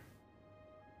Marsh.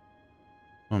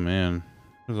 Oh man,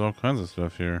 there's all kinds of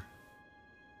stuff here.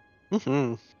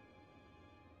 Mm-hmm.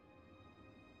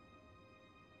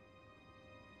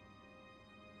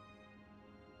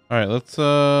 All right, let's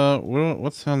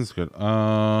what sounds good?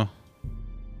 Let's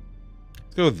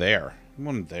go there. I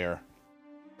want there.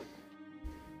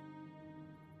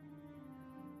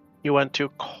 You went to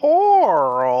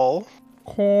Coral.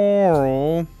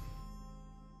 Coral.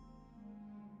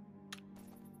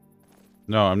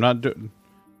 No, I'm not doing.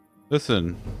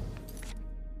 Listen.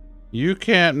 You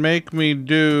can't make me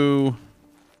do.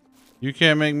 You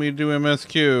can't make me do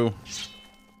MSQ.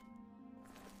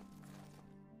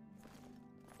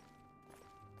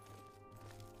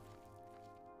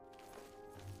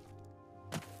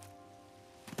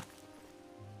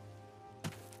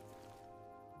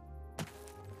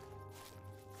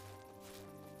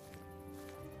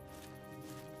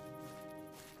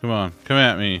 Come on, come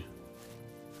at me.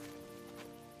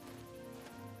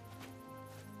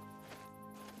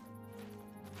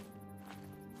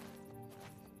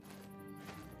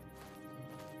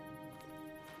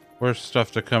 Where's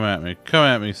stuff to come at me? Come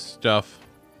at me, stuff.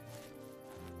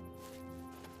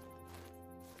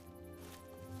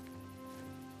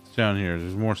 It's down here.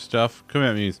 There's more stuff. Come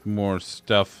at me, more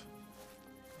stuff.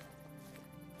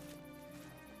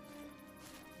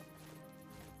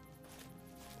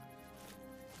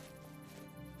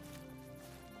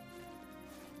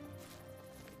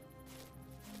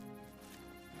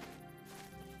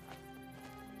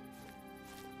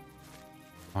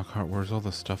 Lockhart, where's all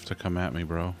the stuff to come at me,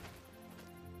 bro?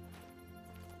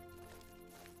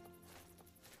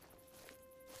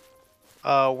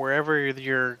 Wherever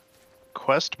your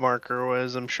quest marker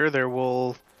was, I'm sure there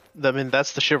will. I mean,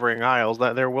 that's the Shivering Isles.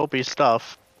 That there will be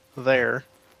stuff there.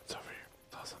 It's over here.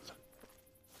 Saw something.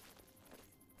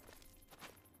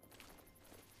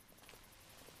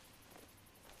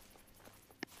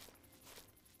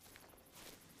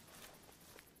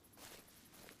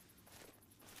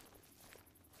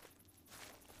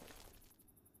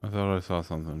 I thought I saw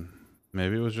something.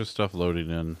 Maybe it was just stuff loading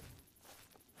in.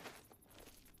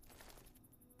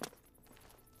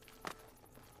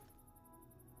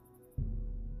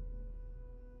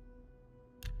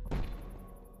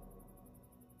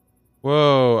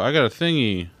 Whoa, I got a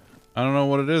thingy. I don't know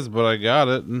what it is, but I got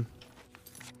it. You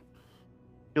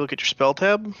look at your spell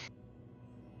tab.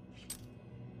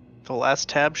 The last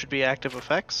tab should be active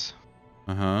effects.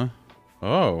 Uh-huh.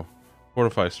 Oh.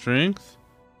 Fortify strength.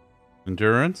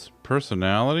 Endurance.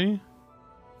 Personality.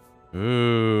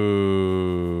 Ooh.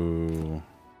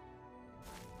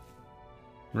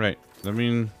 Right. I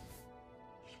mean...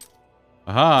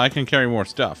 Aha, I can carry more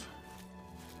stuff.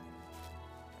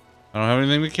 I don't have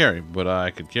anything to carry, but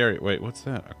I could carry... Wait, what's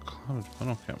that? A cloud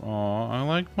funnel cap. Oh, I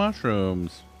like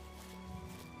mushrooms.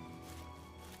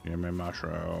 Give me a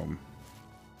mushroom.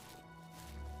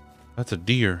 That's a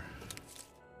deer.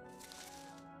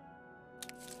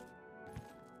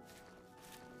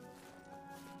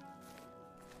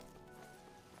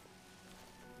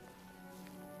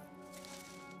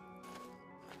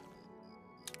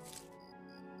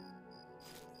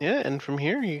 Yeah, and from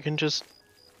here you can just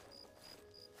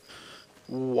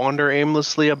wander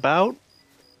aimlessly about,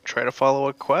 try to follow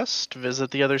a quest,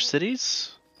 visit the other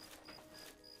cities,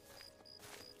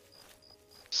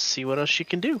 see what else you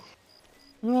can do.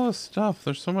 Look at all this stuff.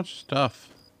 There's so much stuff.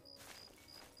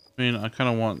 I mean, I kind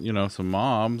of want, you know, some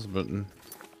mobs, but...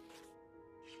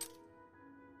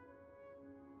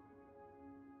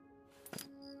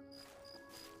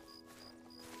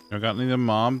 I got any of them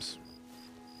mobs?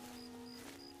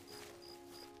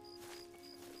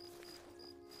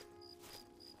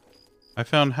 I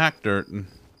found hack dirt.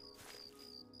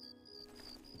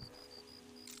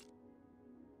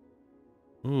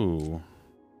 Ooh.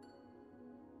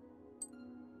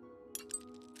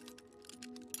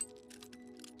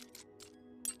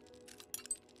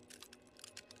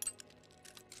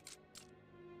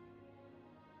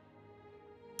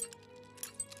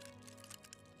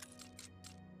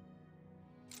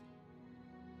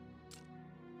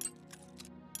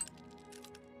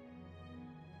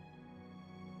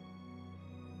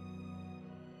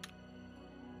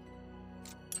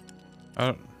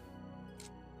 I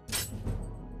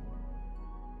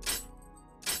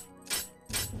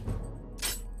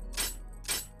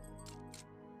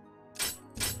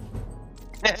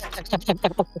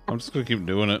I'm just gonna keep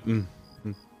doing it. You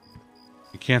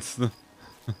can't.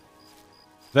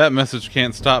 That message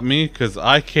can't stop me because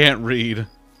I can't read.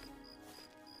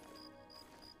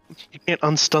 You can't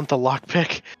unstunt the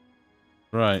lockpick.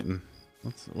 Right.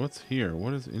 What's here?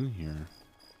 What is in here?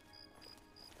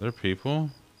 Are there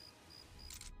people?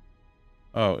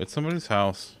 Oh, it's somebody's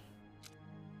house.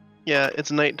 Yeah,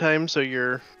 it's nighttime, so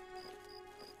you're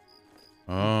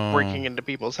Oh. breaking into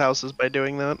people's houses by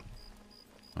doing that.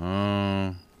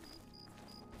 Oh.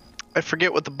 I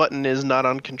forget what the button is, not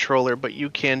on controller, but you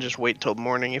can just wait till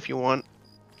morning if you want.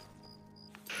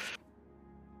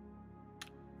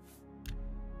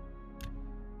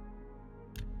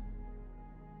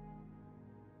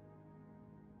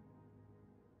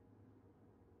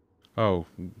 Oh,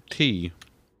 T.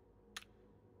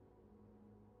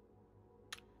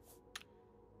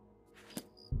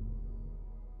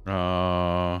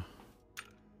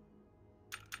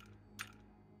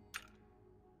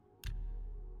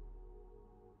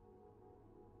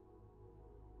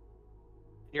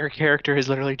 Your character is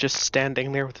literally just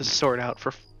standing there with his sword out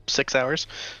for 6 hours.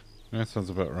 That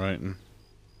sounds about right.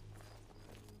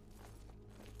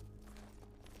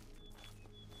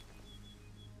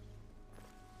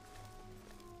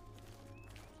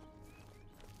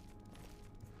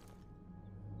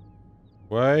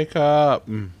 Wake up.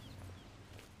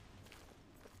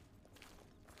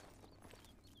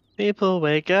 People,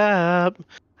 wake up.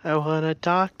 I want to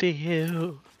talk to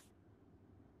you.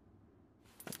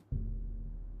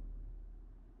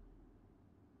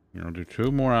 You're gonna do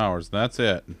 2 more hours. That's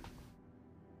it.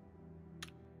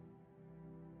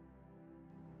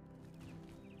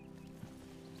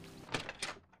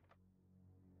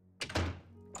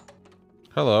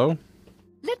 Hello.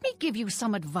 Let me give you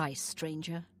some advice,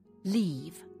 stranger.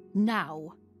 Leave.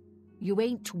 Now. You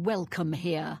ain't welcome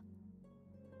here.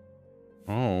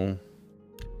 Oh.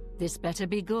 This better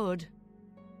be good.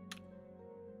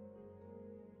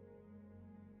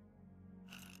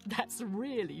 That's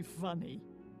really funny.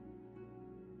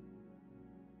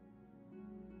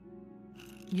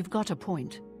 You've got a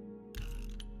point.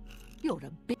 You're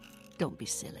a bit... Don't be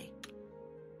silly.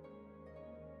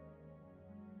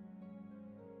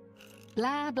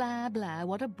 Blah, blah, blah.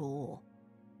 What a bore.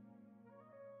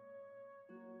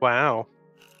 Wow.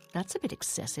 That's a bit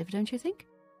excessive, don't you think?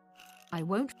 I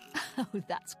won't. Oh,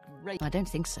 that's great. I don't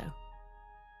think so.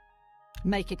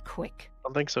 Make it quick. I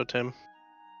don't think so, Tim.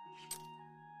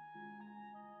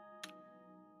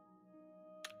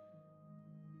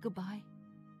 Goodbye.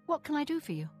 What can I do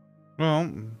for you?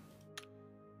 Well,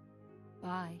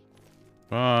 Bye.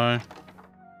 bye.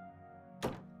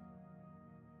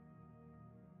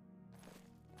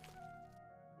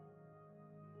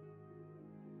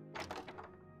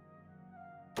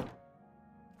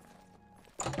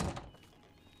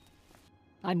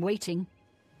 I'm waiting.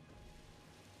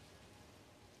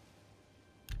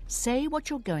 Say what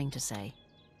you're going to say.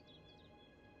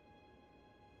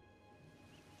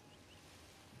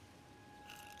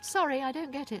 Sorry, I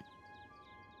don't get it.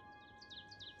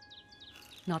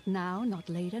 Not now, not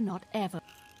later, not ever.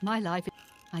 My life is...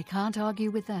 I can't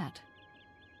argue with that.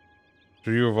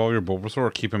 Do you evolve your Bulbasaur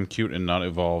or keep him cute and not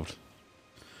evolved?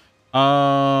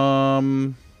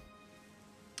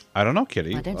 I don't know,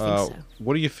 Kitty. I don't think so.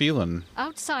 What are you feeling?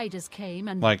 Outsiders came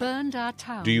and Like, burned our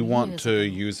town. Do you want years to ago.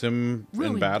 use him in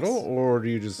Ruined battle, us. or do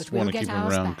you just But we'll want to get keep him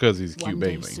ours around back because he's a cute one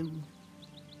day baby soon.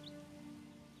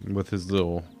 with his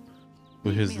little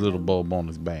bulb on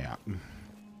his back?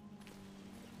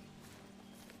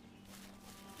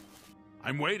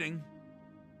 I'm waiting.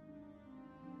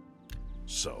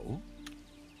 So?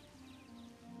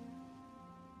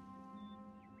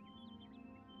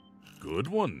 Good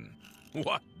one.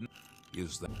 What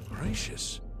is that?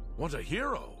 Gracious. What a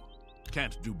hero.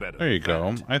 Can't do better. There you than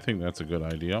go. that. I think that's a good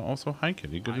idea. Also, hi,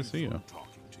 Kitty. Good to see you.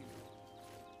 Talking to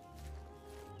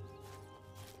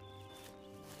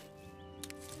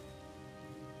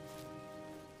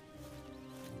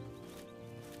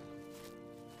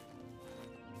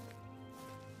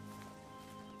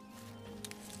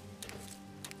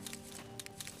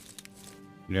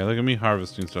you. Yeah, look at me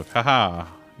harvesting stuff. Haha.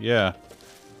 Yeah.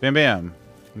 Bam, bam.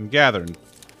 I'm gathering.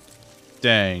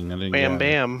 Dang, I didn't Bam, gather.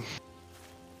 bam.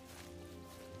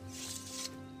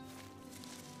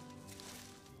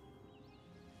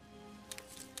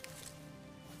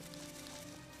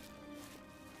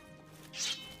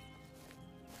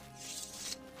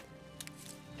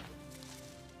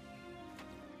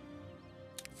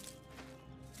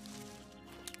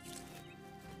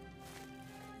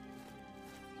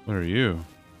 What are you?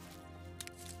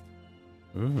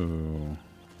 Ooh.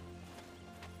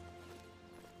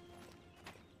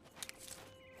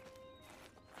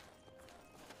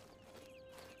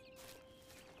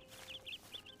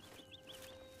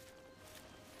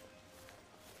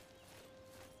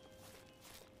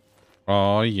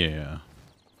 Oh, yeah.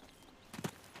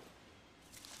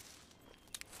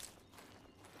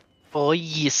 Oh,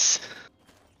 yes.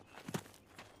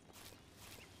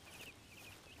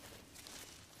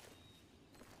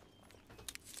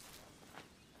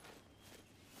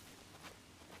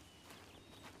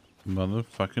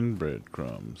 Motherfucking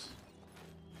breadcrumbs.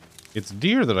 It's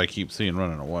deer that I keep seeing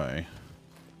running away.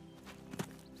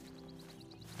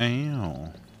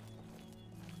 Ow.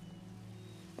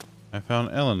 I found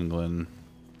Ellenglen.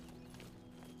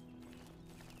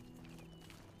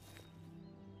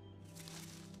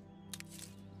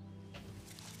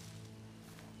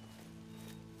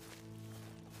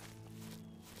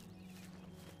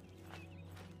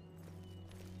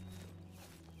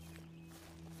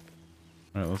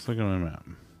 Alright, let's look at my map.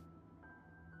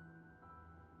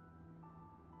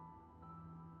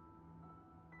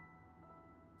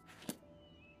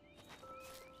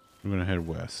 I'm gonna head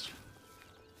west.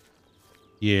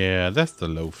 Yeah, that's the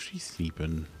loaf. She's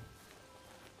sleeping.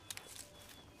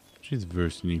 She's very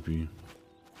sleepy.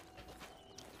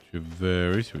 She's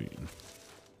very sweet.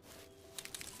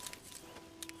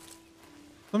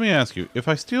 Let me ask you, if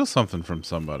I steal something from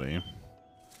somebody,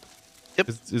 yep.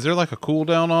 is there like a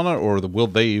cooldown on it, or will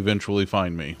they eventually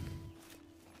find me?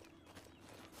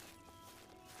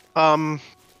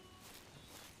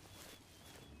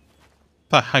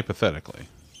 Hypothetically.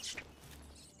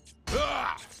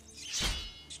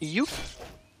 You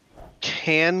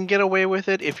can get away with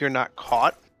it if you're not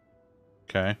caught.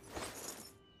 Okay.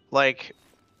 Like,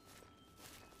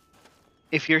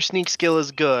 if your sneak skill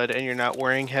is good and you're not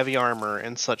wearing heavy armor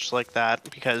and such like that,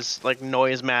 because like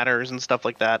noise matters and stuff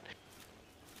like that,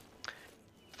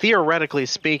 theoretically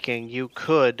speaking, you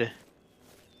could,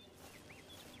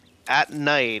 at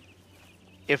night,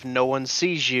 if no one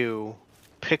sees you,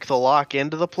 pick the lock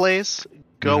into the place,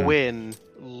 go in,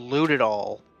 loot it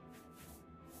all,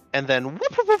 and then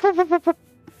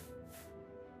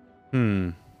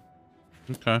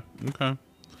Okay, okay.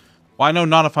 Well, I know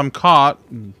not if I'm caught.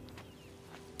 You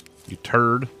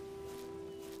turd.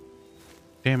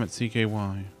 Damn it,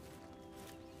 CKY.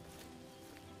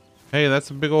 Hey, that's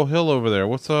a big old hill over there.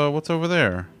 What's over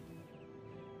there?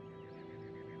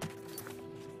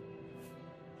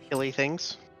 Hilly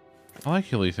things I like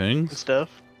hilly and things.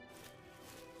 stuff.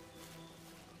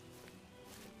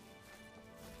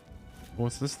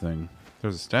 What's this thing?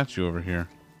 There's a statue over here.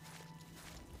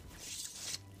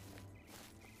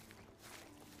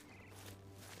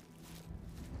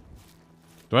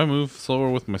 Do I move slower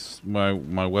with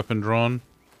my weapon drawn?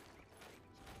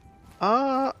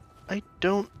 I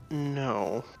don't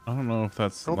know. I don't know if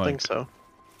that's I don't like... think so.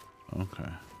 Okay.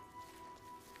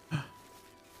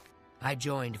 I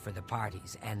joined for the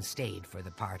parties and stayed for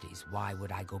the parties. Why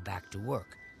would I go back to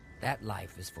work? That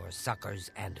life is for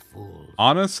suckers and fools.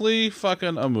 Honestly,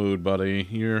 fucking a mood, buddy.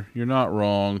 You're not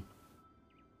wrong.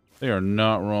 They are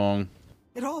not wrong.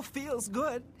 It all feels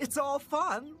good. It's all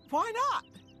fun. Why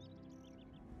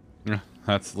not?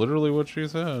 That's literally what she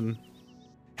said.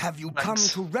 Have you come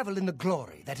to revel in the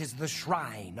glory that is the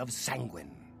shrine of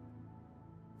Sanguine?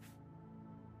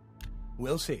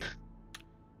 We'll see.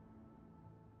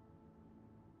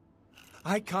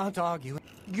 I can't argue.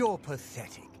 You're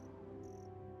pathetic.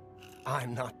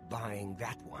 I'm not buying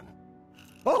that one.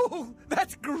 Oh,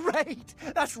 that's great!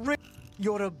 That's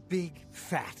You're a big,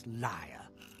 fat liar.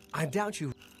 I doubt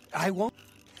you. I won't.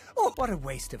 Oh, what a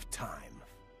waste of time.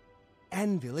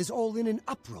 Anvil is all in an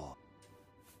uproar.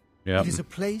 Yep. It is a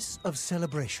place of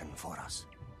celebration for us.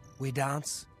 We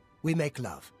dance, we make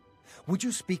love. Would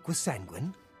you speak with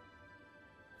Sanguine?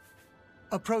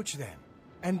 Approach them,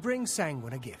 and bring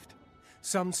Sanguine a gift.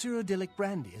 Some Cyrodiilic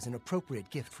brandy is an appropriate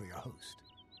gift for your host.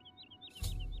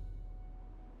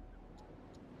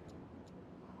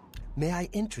 May I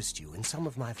interest you in some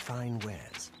of my fine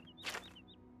wares?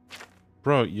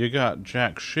 Bro, you got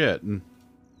jack shit.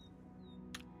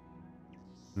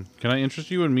 Can I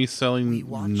interest you in me selling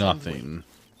nothing?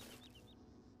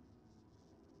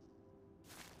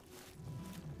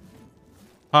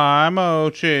 Hi,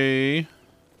 Mochi.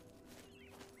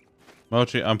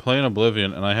 Mochi, I'm playing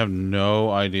Oblivion and I have no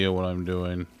idea what I'm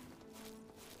doing.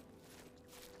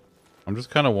 I'm just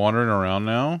kind of wandering around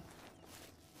now.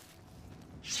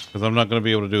 Because I'm not going to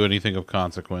be able to do anything of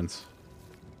consequence.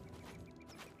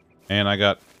 And I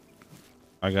got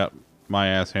my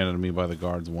ass handed to me by the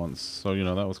guards once. So, you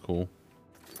know, that was cool.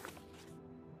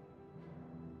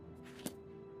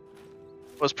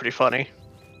 It was pretty funny.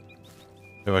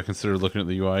 Have I considered looking at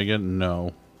the UI again?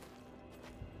 No.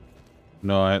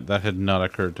 No, that had not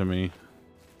occurred to me.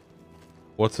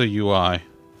 What's a UI?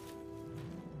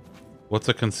 What's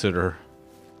a consider?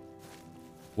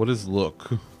 What is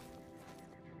look?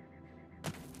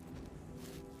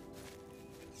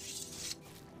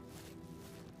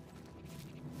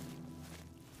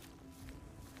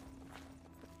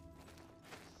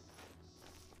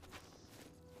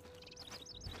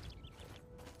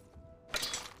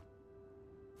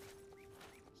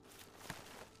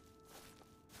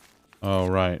 Oh,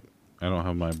 right. I don't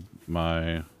have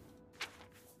my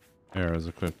arrows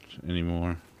equipped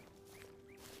anymore.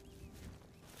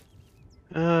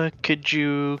 Could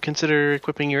you consider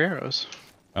equipping your arrows?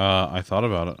 I thought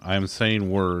about it. I am saying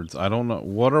words. I don't know.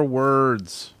 What are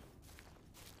words?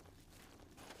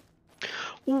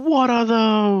 What are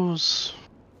those?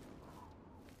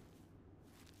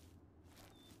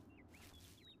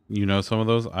 You know some of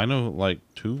those? I know like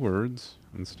 2 words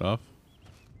and stuff.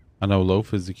 I know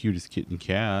Loaf is the cutest kitten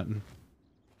cat. What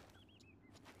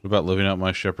about living out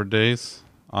my shepherd days?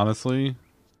 Honestly,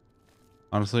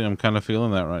 I'm kind of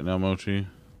feeling that right now, Mochi.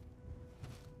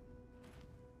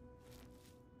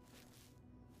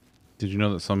 Did you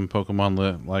know that some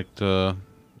Pokemon like to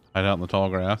hide out in the tall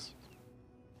grass?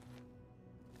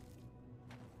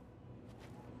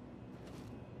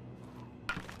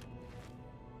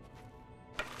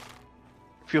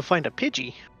 If you'll find a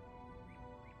Pidgey.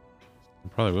 I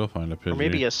probably will find a Pidgey. Or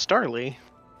maybe a Starly.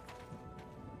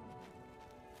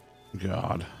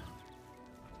 God.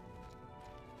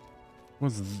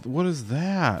 What is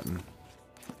that?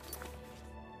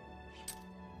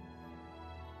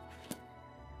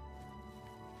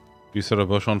 You set a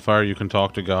bush on fire, you can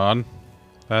talk to God?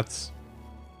 That's...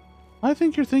 I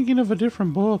think you're thinking of a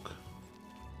different book.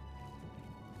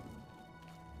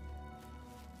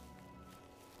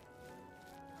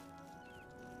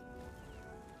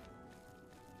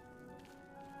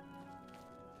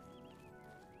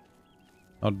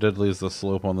 How deadly is the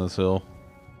slope on this hill?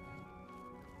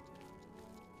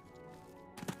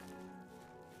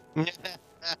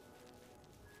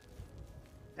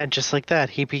 And just like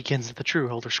that, he begins the true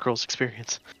Elder Scrolls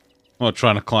experience. Oh,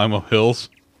 trying to climb up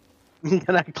hills?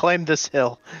 Can I climb this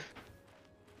hill?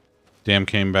 Damn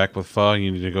came back with pho. You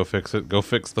need to go fix it. Go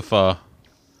fix the pho.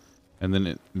 And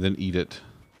then eat it.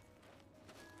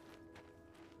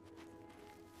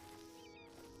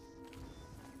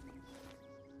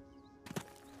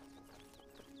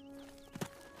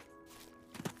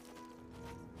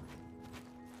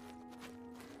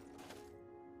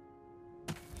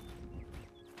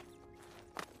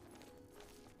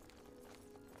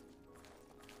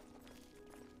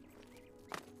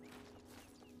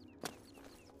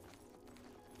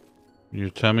 Your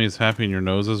tummy is happy and your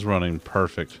nose is running.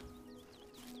 Perfect.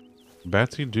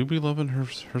 Batsy do be loving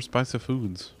her spicy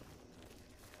foods.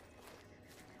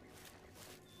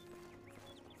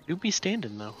 You be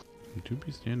standing though. You do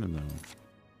be standing though.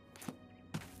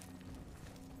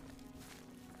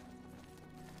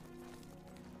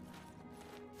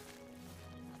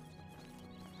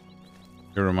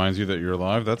 It reminds you that you're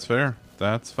alive. That's fair.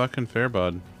 That's fucking fair,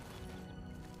 bud.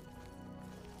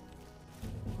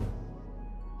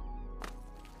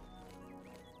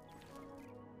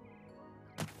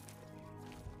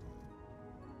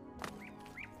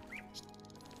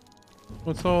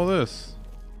 What's all this?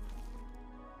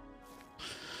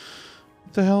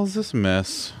 What the hell is this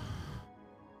mess?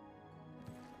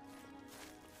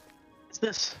 What's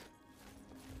this?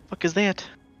 Fuck is that?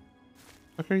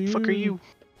 Fuck are you? Fuck are you?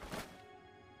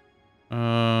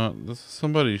 This is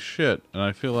somebody's shit, and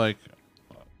I feel like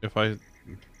if I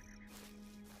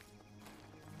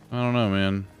don't know,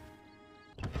 man.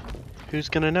 Who's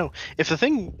gonna know? If the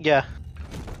thing, yeah.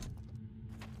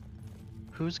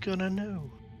 Who's gonna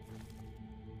know?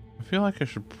 I feel like I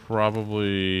should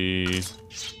probably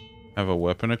have a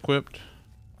weapon equipped.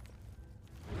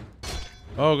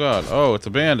 Oh god. Oh, it's a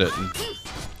bandit.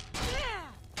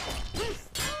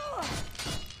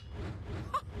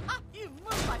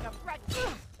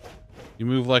 You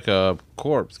move like a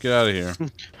corpse. Get out of here.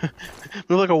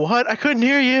 Move like a what? I couldn't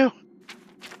hear you.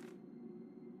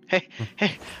 Hey,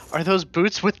 hey, are those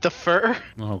boots with the fur?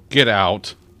 Oh, get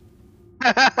out.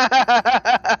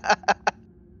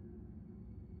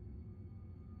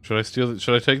 Should I steal?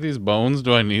 Should I take these bones?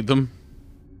 Do I need them?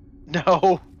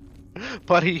 No,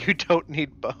 buddy, you don't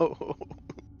need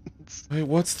bones. Wait,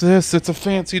 what's this? It's a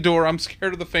fancy door. I'm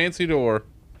scared of the fancy door.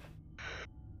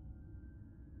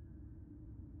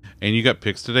 And you got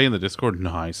pics today in the Discord?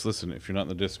 Nice. Listen, if you're not in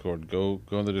the Discord, go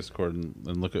in the Discord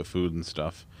and look at food and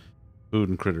stuff. Food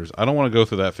and critters. I don't want to go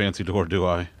through that fancy door, do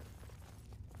I?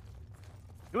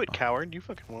 Do it, coward. You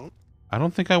fucking won't. I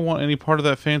don't think I want any part of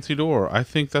that fancy door. I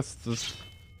think that's the...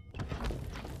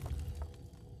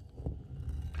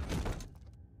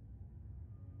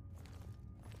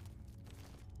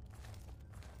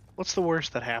 What's the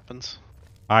worst that happens?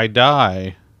 I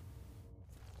die.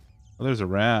 Oh, there's a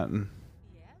rat.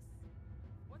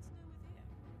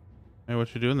 Hey,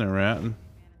 what you doing there, rat?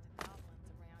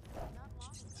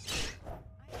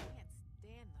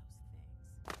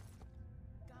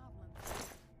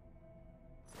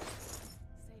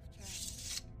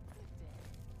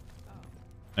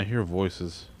 I hear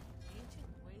voices.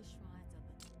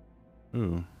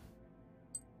 Ooh.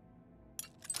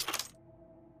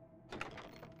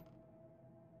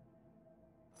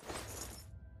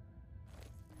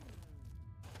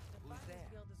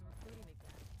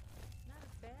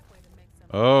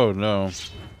 Oh no.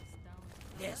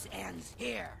 This ends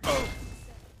here.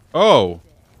 Oh.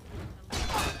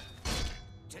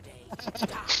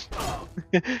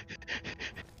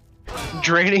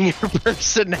 Draining your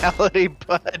personality,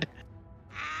 bud.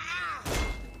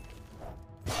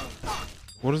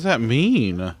 What does that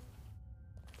mean?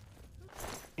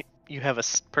 You have a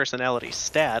personality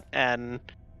stat, and...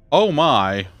 Oh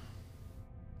my.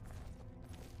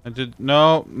 I did...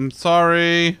 No, I'm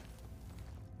sorry.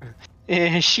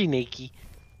 She naked.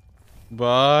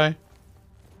 Bye.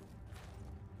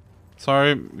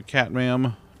 Sorry, cat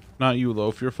ma'am. Not you,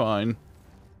 Loaf. You're fine.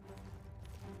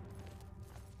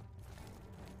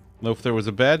 Loaf, there was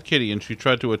a bad kitty and she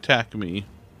tried to attack me.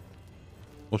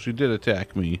 Well, she did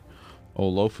attack me. Oh,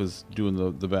 Loaf is doing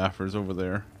the baffers over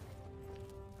there.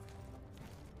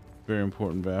 Very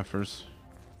important baffers.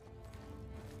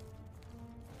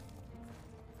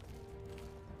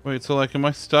 Wait, so like, am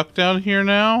I stuck down here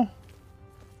now?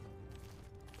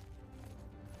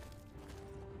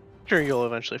 Sure, you'll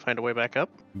eventually find a way back up.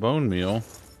 Bone meal.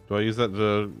 Do I use that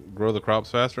to grow the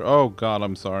crops faster? Oh god,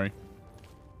 I'm sorry.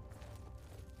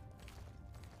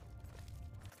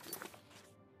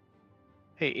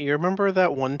 Hey, you remember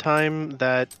that one time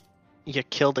that you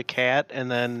killed a cat and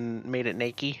then made it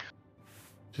naked?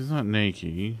 She's not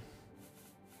naked.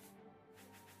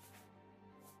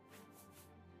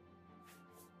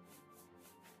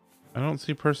 I don't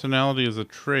see personality as a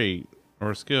trait,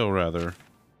 or a skill rather.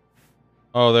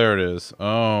 Oh, there it is.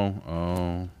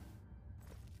 Oh.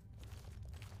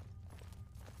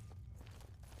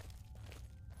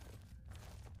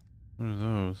 What are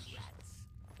those?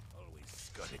 Always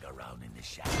scudding around in the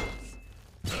shadows.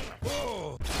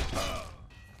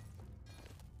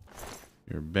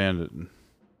 You're a bandit.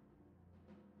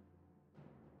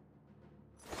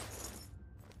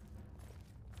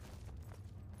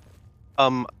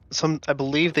 I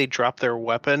believe they drop their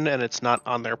weapon and it's not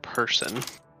on their person.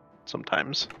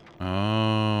 sometimes.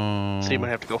 Oh. So you might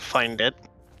have to go find it.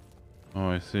 Oh,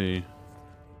 I see.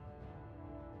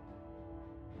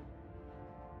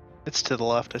 It's to the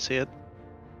left, I see it.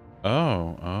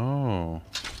 Oh, oh.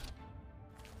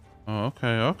 Oh,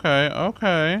 okay, okay,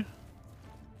 okay.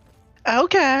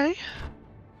 Okay.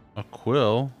 A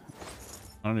quill?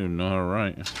 I don't even know how to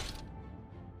write.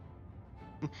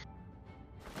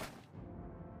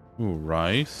 Ooh,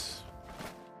 rice.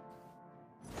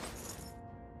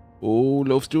 Oh,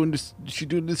 Loaf's doing this. She's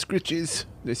doing the scritches.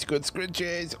 There's good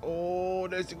scritches. Oh,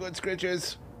 there's the good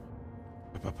scritches.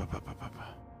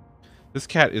 This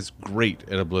cat is great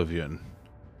at Oblivion.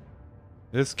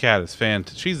 This cat is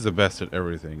fantastic. She's the best at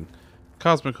everything.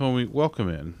 Cosmic Homie, welcome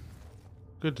in.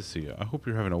 Good to see you. I hope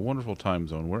you're having a wonderful time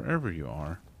zone wherever you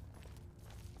are.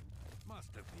 Must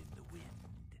have been the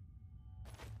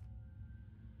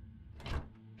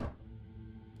wind.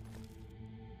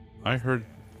 I heard...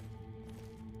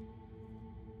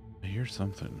 I hear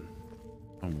something.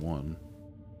 Someone.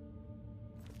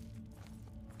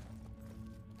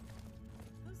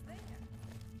 Who's there?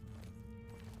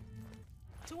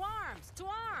 To arms! To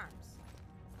arms!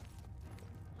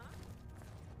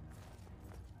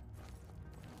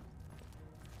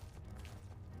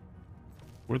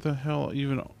 Where the hell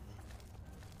even...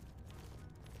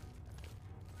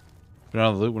 Been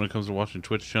out of the loop when it comes to watching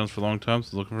Twitch channels for a long time,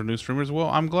 so looking for new streamers? Well,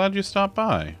 I'm glad you stopped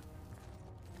by.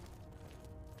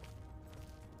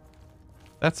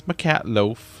 That's my cat,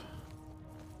 Loaf.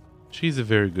 She's a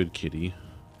very good kitty.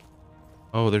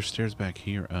 Oh, there's stairs back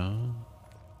here. Oh.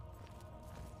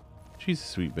 She's a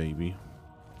sweet baby.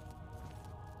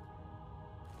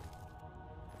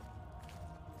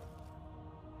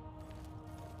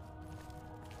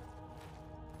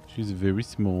 She's very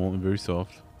small and very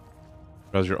soft.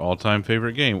 How's your all-time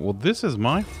favorite game? Well, this is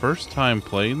my first time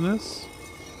playing this,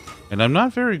 and I'm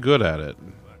not very good at it.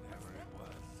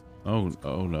 Oh,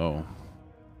 oh no.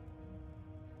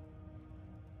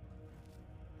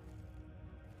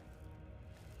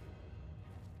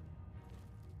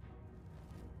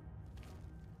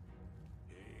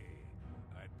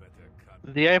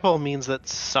 The eyeball means that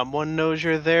someone knows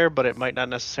you're there, but it might not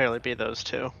necessarily be those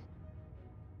two.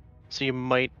 So you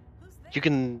might... You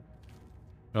can...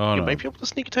 Oh, you no. might be able to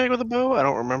sneak attack with a bow? I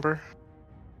don't remember.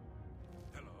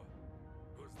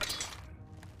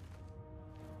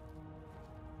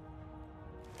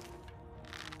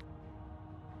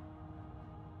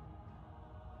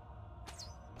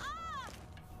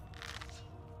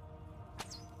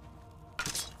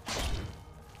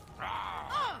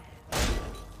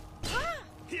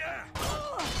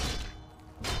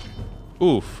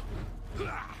 Oof.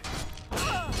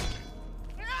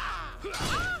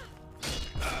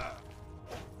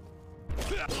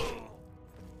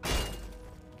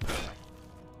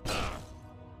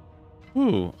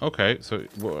 Ooh, okay. So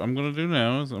what I'm gonna do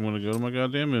now is I'm gonna go to my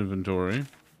goddamn inventory,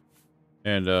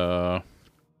 and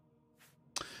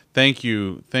thank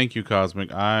you,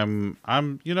 Cosmic. I'm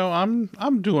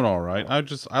doing all right.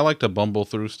 I like to bumble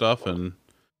through stuff and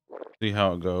see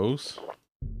how it goes.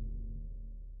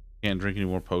 Can't drink any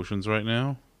more potions right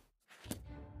now.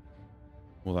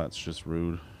 Well, that's just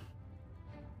rude.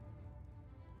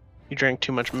 You drank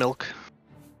too much milk.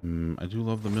 I do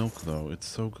love the milk though. It's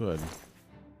so good.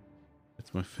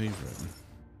 It's my favorite.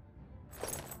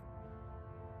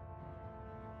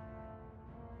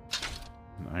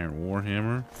 An Iron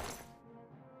Warhammer.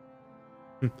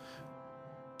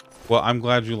 Well, I'm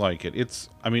glad you like it. It's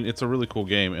a really cool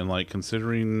game, and like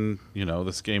considering,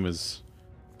 this game is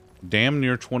damn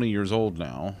near 20 years old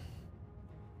now.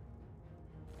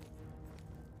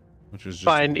 Which is just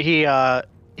fine.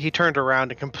 He turned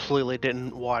around and completely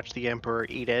didn't watch the Emperor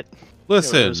eat it.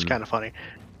 Listen. It was kind of funny.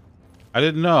 I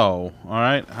didn't know. All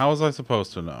right. How was I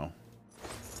supposed to know?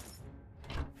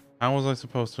 How was I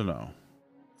supposed to know?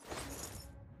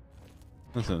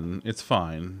 Listen, it's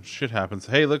fine. Shit happens.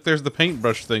 Hey, look, there's the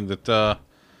paintbrush thing that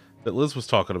Liz was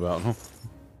talking about.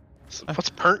 What's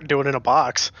Pernt doing in a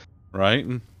box? Right?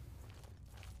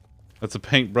 That's a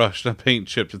paintbrush, not paint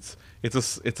chipped. It's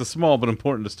a small but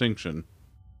important distinction.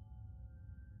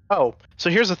 Oh, so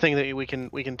here's the thing that we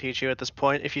can teach you at this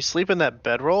point. If you sleep in that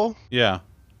bedroll, Yeah.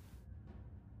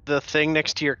 the thing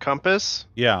next to your compass,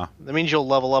 Yeah. that means you'll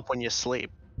level up when you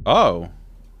sleep. Oh.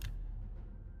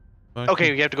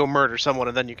 Okay, you have to go murder someone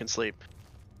and then you can sleep.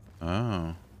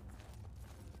 Oh.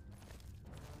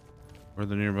 Where are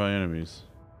the nearby enemies?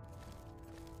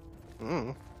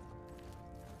 I'm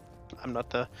not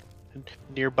the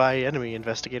nearby enemy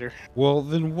investigator. Well,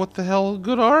 then what the hell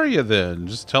good are you then?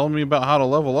 Just telling me about how to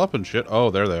level up and shit. Oh,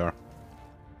 there they are.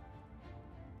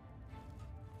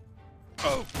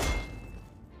 Oh.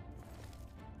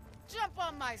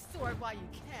 for it while you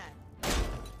can.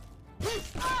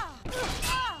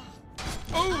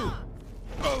 Oh!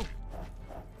 Oh!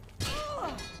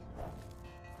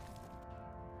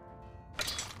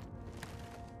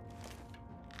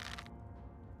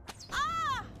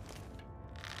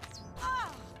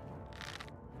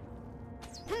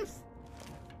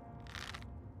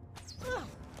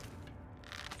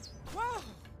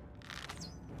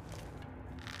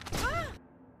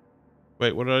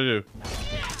 Wait, what did I do?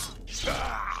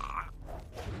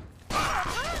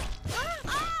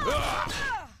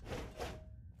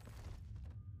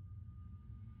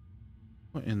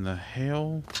 What in the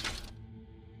hell?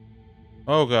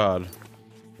 Oh god.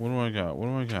 What do I got? What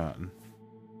do I got?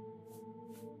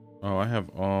 Oh, I have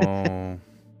I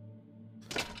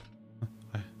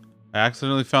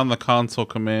accidentally found the console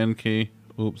command key.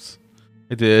 Oops.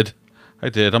 I did.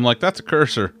 I'm like, that's a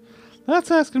cursor.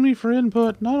 That's asking me for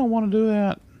input, and I don't want to do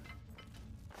that.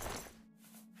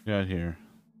 Got here.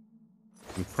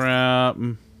 Some crap.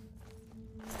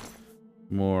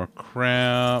 More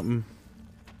crap.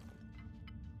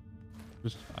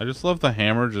 I just love the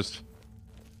hammer just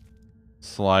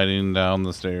sliding down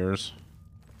the stairs.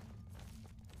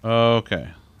 Okay.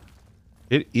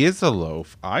 It is a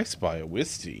loaf. I spy a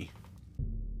whiskey.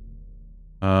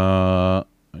 Yeah,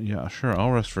 sure.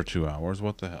 I'll rest for 2 hours.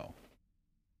 What the hell?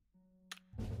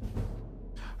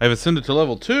 I've ascended to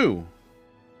level 2.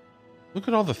 Look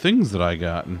at all the things that I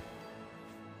got. You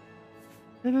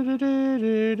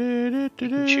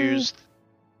can choose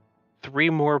 3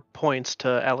 more points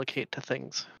to allocate to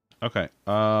things. Okay.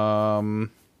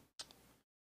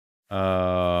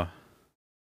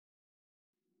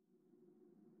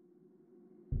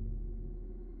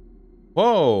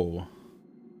 Whoa.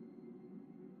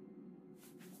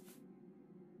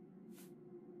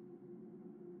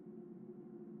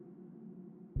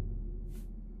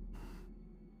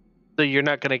 So you're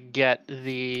not gonna get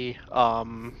the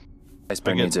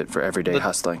Iceberg needs it for everyday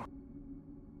hustling.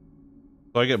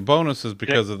 So I get bonuses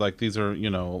because of like these are,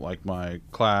 you know, like my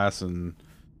class and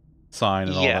sign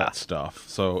and all that stuff.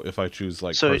 So if I choose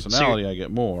like personality, I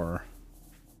get more.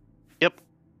 Yep.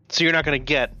 So you're not going to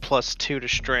get +2 to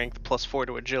strength, +4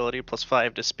 to agility,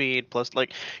 +5 to speed, plus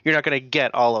like you're not going to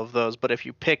get all of those, but if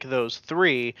you pick those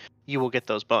 3, you will get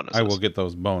those bonuses. I will get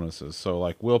those bonuses. So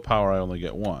like willpower I only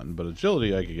get 1, but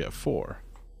agility I could get 4.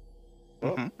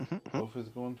 Wolf is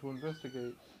going to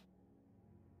investigate.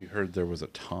 You heard there was a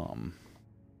Tom.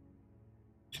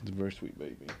 She's a very sweet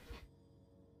baby.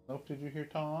 Oh, did you hear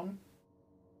Tom?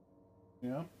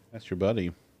 Yeah, that's your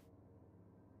buddy.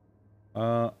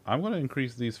 I'm gonna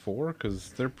increase these 4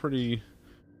 because they're pretty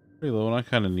low, and I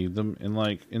kind of need them. And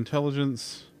like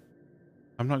intelligence,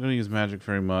 I'm not gonna use magic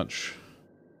very much.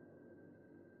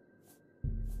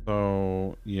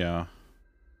 So yeah,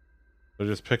 so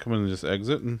just pick them and just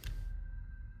exit. And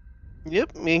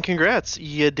yep, and congrats,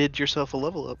 you did yourself a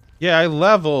level up. yeah, I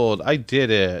leveled. I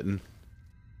did it. Well,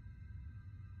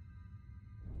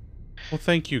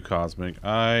 thank you, Cosmic.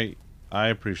 I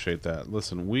appreciate that.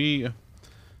 Listen,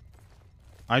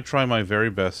 I try my very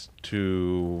best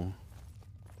to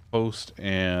host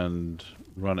and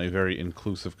run a very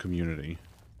inclusive community.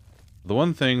 The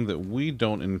one thing that we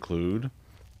don't include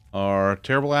are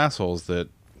terrible assholes that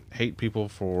hate people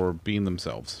for being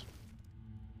themselves.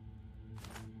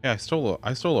 Yeah, I stole a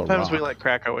rock. Sometimes we let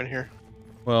Krakow in here.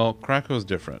 Well, Krakow's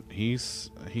different. He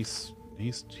just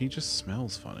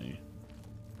smells funny.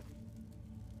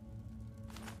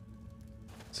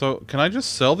 So, can I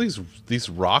just sell these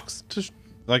rocks to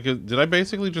like did I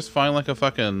basically just find like a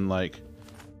fucking like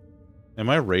am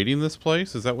I raiding this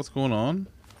place? Is that what's going on?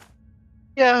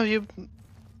 Yeah, I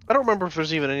don't remember if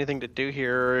there's even anything to do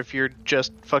here or if you're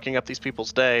just fucking up these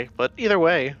people's day, but either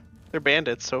way, they're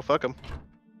bandits, so fuck them.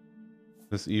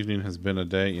 This evening has been a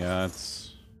day. Yeah,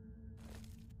 it's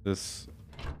this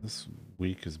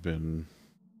week has been.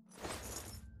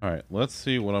 All right, let's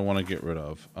see what I want to get rid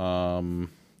of.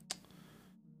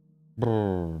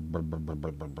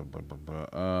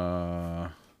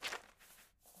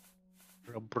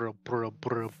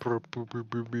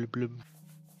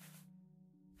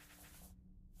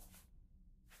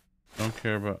 Don't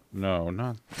care about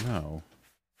no.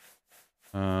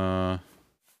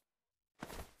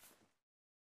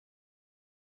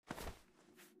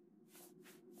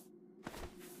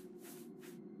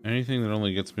 Anything that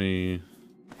only gets me.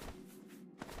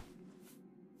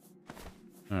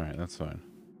 All right, that's fine.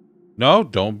 No,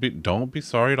 don't be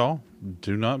sorry at all.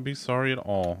 Do not be sorry at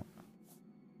all.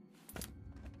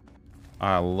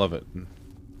 I love it.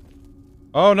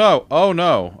 Oh no! Oh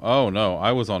no! Oh no!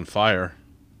 I was on fire.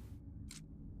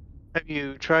 Have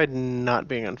you tried not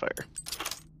being on fire?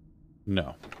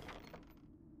 No.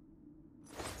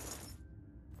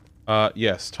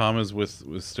 Yes, Tom is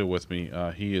still with me.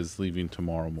 He is leaving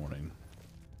tomorrow morning.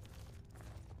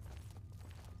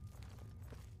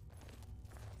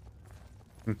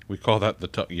 We call that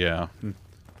the yeah.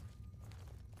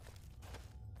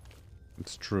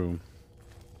 It's true.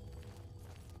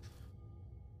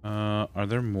 Are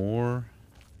there more?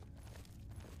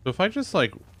 So if I just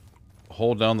like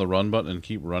hold down the run button and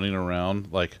keep running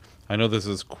around, like I know this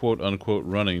is quote unquote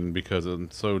running because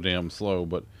I'm so damn slow,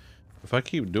 but if I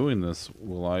keep doing this,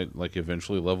 will I like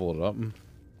eventually level it up?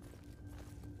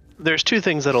 There's two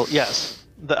things that'll yeah,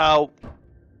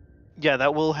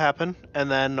 that will happen, and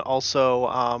then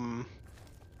also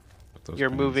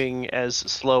you're moving as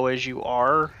slow as you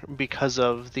are because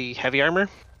of the heavy armor.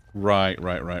 Right.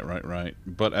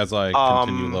 But as I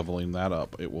continue leveling that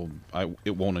up, it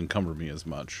won't encumber me as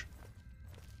much.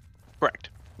 Correct.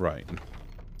 Right.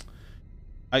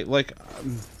 I like.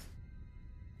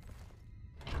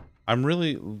 I'm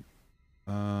really.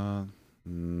 Okay.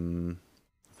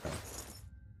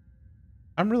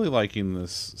 I'm really liking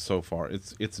this so far.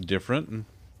 It's different.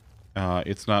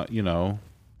 It's not, you know,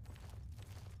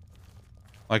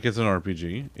 like it's an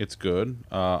RPG. It's good.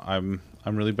 I'm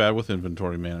really bad with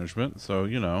inventory management, so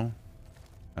you know,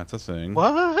 that's a thing.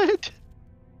 What?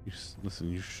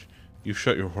 Listen, you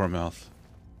shut your whore mouth.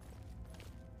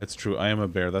 It's true. I am a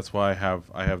bear. That's why I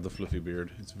have the fluffy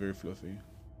beard. It's very fluffy.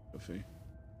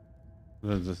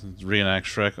 Reenact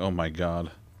Shrek. Oh my god.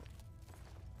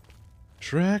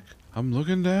 Shrek, I'm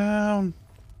looking down.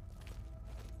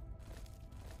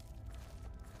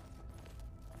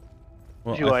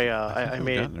 Well, I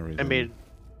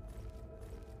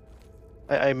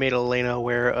made Elena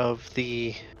aware of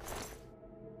the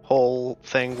whole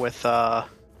thing with Donkey.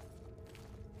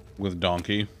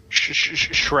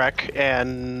 Shrek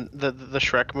and the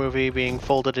Shrek movie being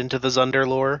folded into the Zunder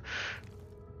lore,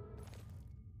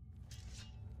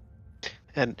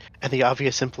 and the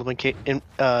obvious implementation.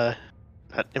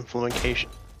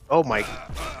 Oh my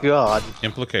god.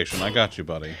 Implication. I got you,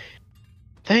 buddy.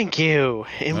 Thank you.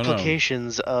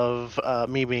 Implications of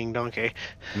me being Donkey.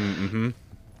 Mm-hmm.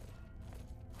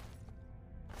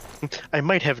 I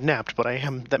might have napped, but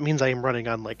that means I am running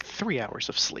on like 3 hours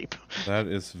of sleep. That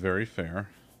is very fair.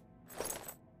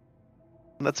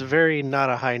 That's very not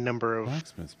a high number of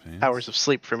hours of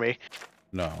sleep for me.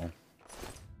 No.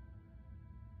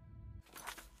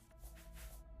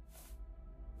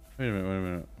 Wait a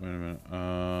minute.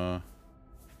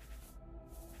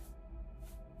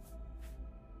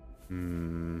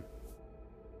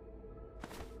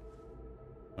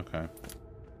 Okay.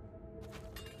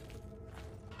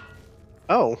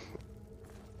 Oh.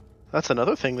 That's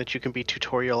another thing that you can be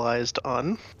tutorialized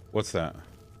on. What's that?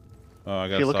 Oh, I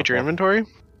gotta if you look at your walking. inventory.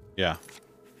 Yeah.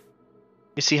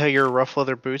 You see how your rough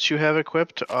leather boots you have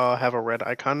equipped have a red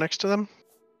icon next to them?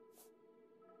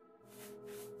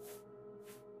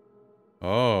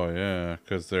 Oh yeah,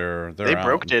 because they're They out.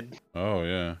 broke it. Oh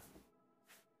yeah.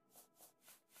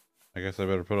 I guess I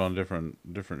better put on different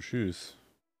shoes.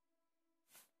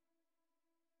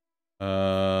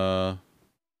 Well,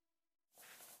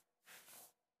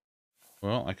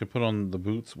 I could put on the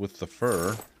boots with the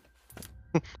fur.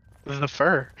 The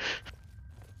fur.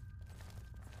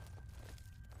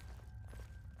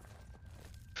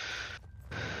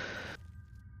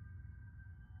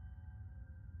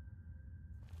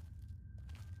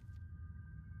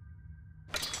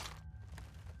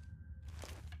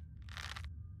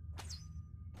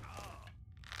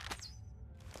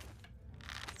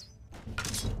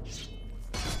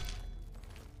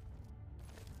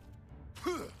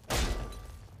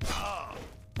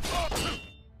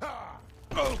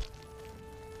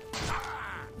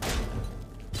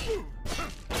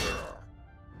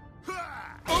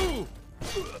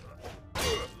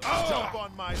 Jump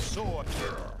on my sword.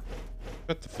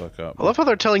 Shut the fuck up. I love how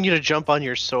they're telling you to jump on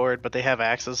your sword, but they have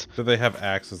axes. Do they have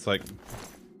axes? Like,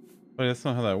 wait, that's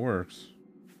not how that works.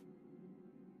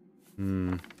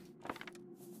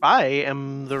 I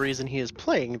am the reason he is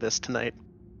playing this tonight.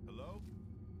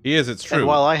 He is. It's true. And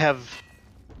while I have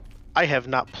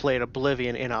not played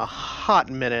Oblivion in a hot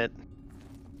minute,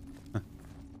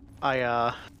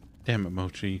 Damn it,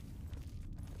 Mochi.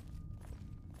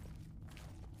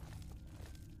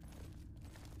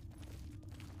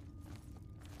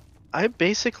 I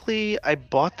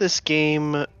bought this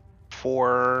game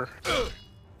for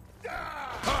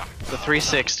the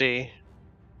 360,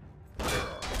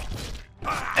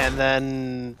 and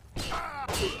then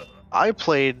I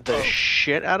played the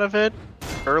shit out of it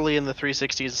early in the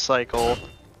 360's cycle,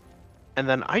 and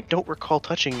then I don't recall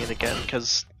touching it again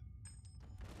because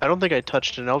I don't think I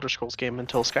touched an Elder Scrolls game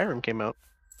until Skyrim came out.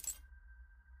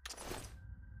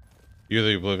 You're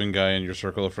the Oblivion guy in your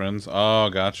circle of friends? Oh,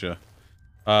 gotcha.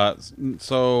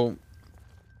 So,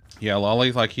 yeah,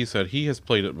 Lolly, like he said, he has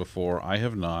played it before. I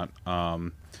have not.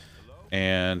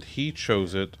 And he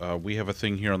chose it. We have a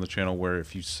thing here on the channel where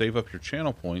if you save up your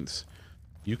channel points,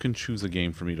 you can choose a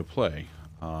game for me to play.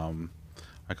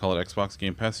 I call it Xbox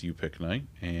Game Pass You Pick Night,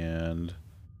 and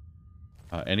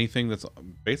anything that's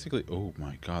basically... Oh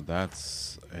my god,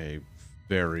 that's a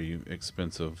very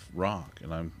expensive rock,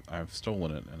 and I've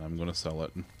stolen it, and I'm going to sell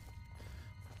it.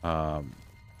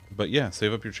 But yeah,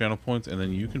 save up your channel points, and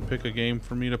then you can pick a game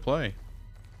for me to play.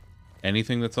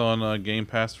 Anything that's on Game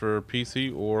Pass for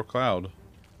PC or cloud.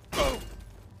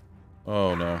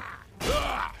 Oh no.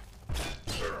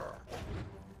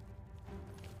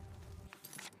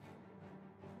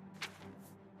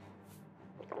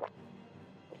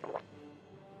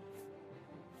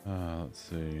 Let's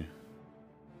see.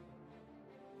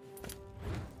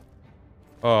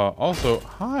 Also,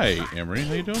 hi, Emery.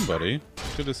 How you doing, buddy?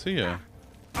 Good to see you.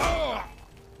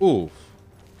 Oof.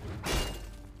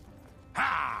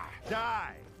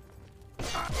 Die!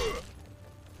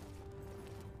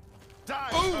 Die,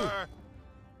 sir!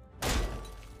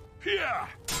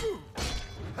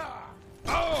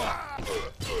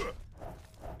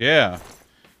 Yeah.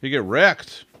 You get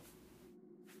wrecked.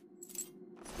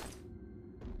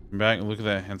 Back and look at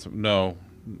that handsome... No.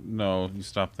 No, you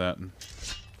stop that.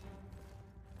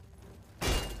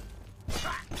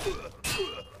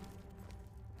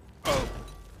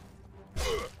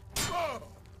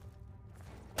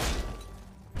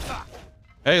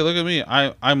 Hey, look at me.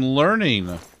 I'm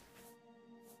learning.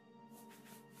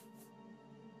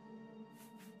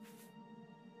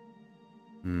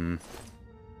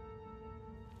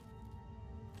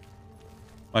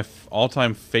 My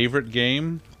all-time favorite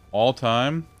game,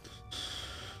 all-time.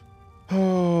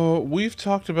 Oh, we've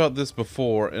talked about this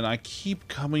before, and I keep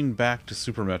coming back to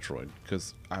Super Metroid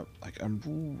because I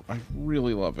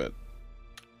really love it.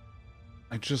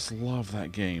 I just love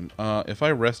that game. If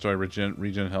I rest, do I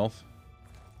regen health?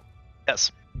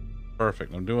 Yes.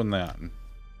 Perfect. I'm doing that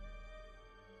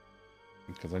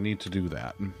because I need to do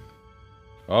that.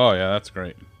 Oh yeah, that's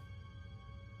great.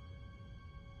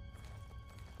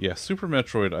 Yeah, Super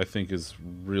Metroid I think is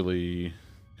really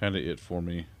kind of it for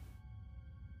me.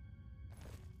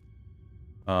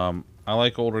 I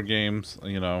like older games,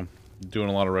 you know, doing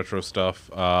a lot of retro stuff.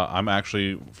 I'm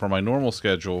actually, for my normal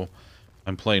schedule,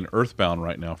 I'm playing Earthbound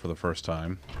right now for the first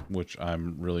time, which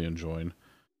I'm really enjoying.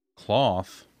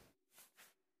 Cloth.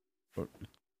 But,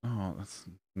 oh, that's...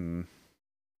 I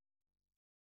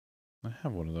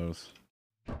have one of those.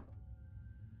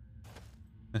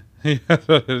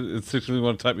 It's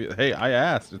 61 type. Hey, I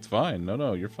asked. It's fine.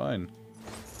 No, you're fine.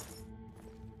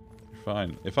 You're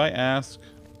fine. If I ask,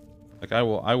 like I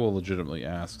will legitimately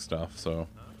ask stuff, so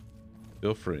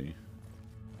feel free.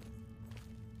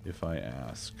 If I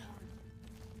ask.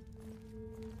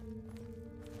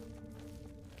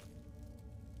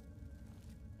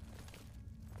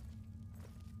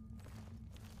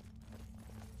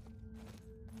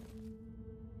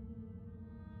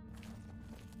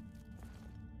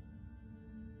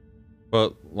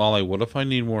 But, Lolly, what if I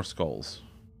need more skulls?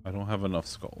 I don't have enough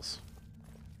skulls.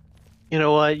 You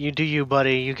know what? You do you,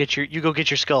 buddy. You go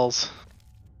get your skulls.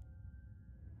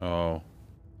 Oh.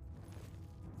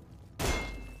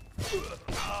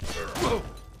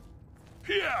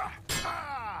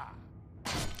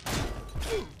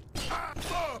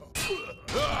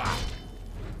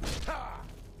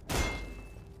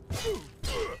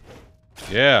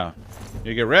 Yeah.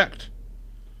 You get wrecked.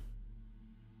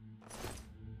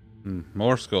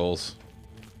 More skulls.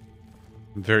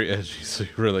 Very edgy, so you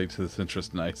relate to this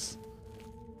interest. Nice.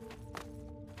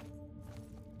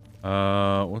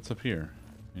 What's up here?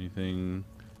 Anything?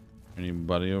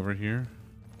 Anybody over here?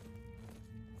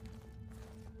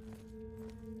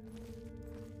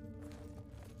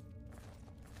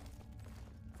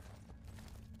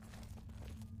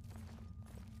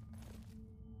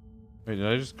 Wait, did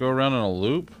I just go around in a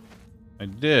loop? I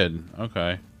did.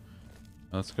 Okay.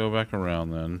 Let's go back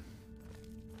around then.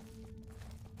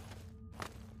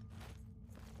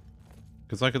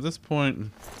 Because, like, at this point,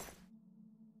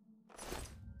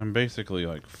 I'm basically,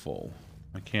 like, full.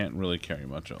 I can't really carry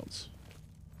much else.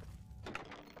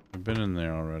 I've been in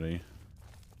there already.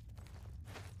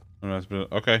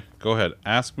 Okay, go ahead.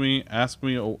 Ask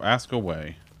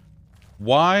away.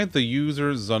 Why the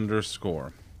user Zunder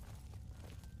score?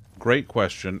 Great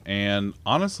question, and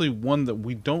honestly one that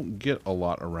we don't get a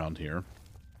lot around here.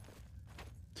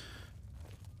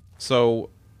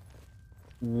 So,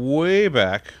 way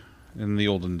back in the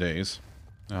olden days,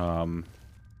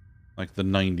 like the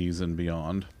 90s and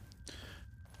beyond,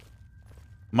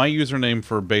 My username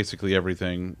for basically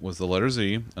everything was the letter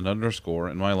Z, an underscore,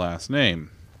 and my last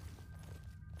name.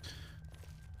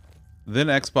 Then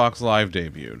Xbox Live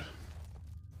debuted.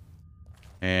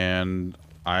 And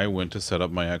I went to set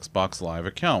up my Xbox Live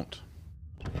account.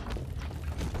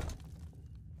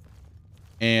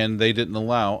 And they didn't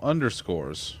allow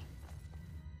underscores.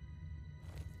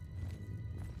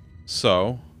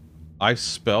 So, I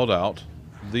spelled out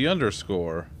the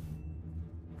underscore.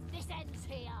 This ends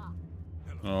here.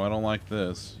 Oh, I don't like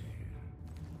this.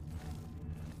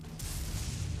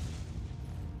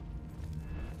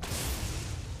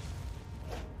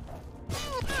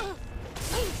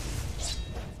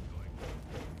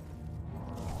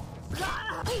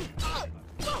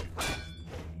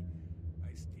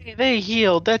 Hey, they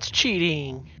healed. That's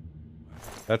cheating.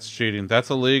 That's cheating. That's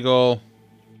illegal.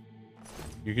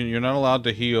 You're not allowed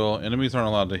to heal. Enemies aren't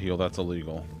allowed to heal. That's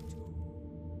illegal.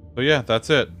 So yeah, that's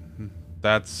it.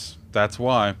 That's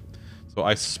why. So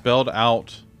I spelled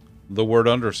out the word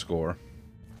underscore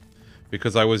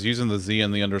because I was using the Z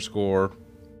and the underscore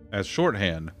as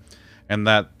shorthand. And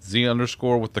that Z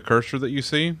underscore with the cursor that you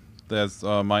see, that's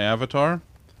my avatar.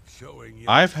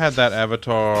 I've had that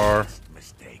avatar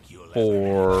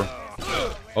for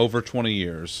over 20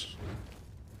 years.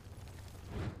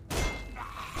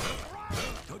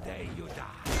 Today you die.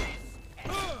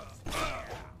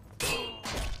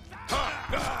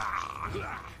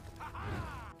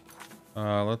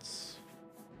 Let's...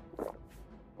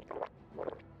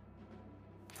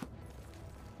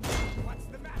 What's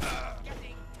the matter?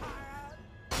 Getting tired?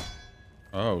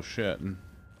 Oh, shit. You'll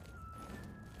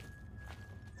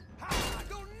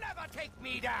never take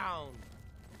me down.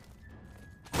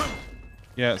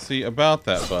 Yeah, see, about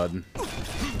that, bud.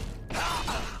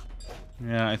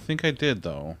 Yeah, I think I did,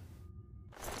 though.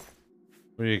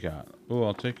 What do you got? Oh,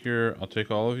 I'll take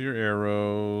all of your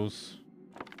arrows.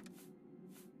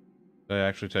 Did I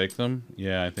actually take them?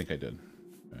 Yeah, I think I did.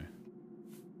 Okay.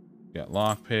 Got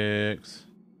lockpicks.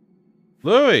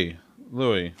 Louie!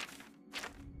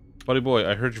 Buddy boy,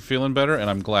 I heard you're feeling better, and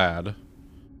I'm glad.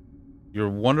 Your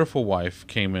wonderful wife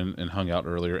came in and hung out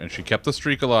earlier, and she kept the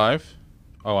streak alive.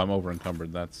 Oh, I'm over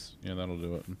encumbered. Yeah, that'll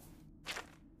do it.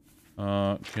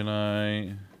 Can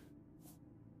I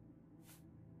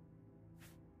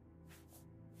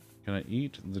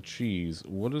eat the cheese?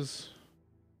 What is...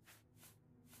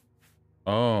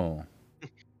 Oh.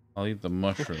 I'll eat the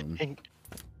mushroom.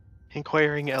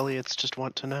 Inquiring Elliot's just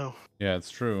want to know. Yeah,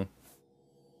 it's true.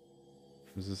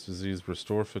 Resist disease,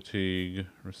 restore fatigue,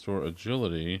 restore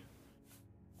agility.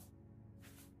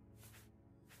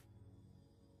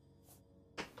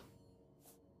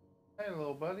 Hey,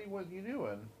 little buddy, what you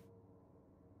doing?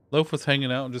 Loaf was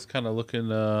hanging out and just kind of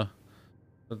looking around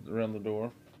the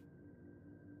door.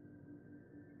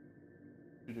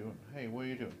 What are you doing? Hey, what are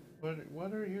you doing?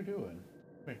 What are you doing?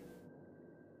 Come here.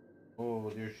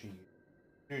 Oh, there she is.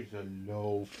 There's a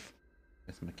loaf.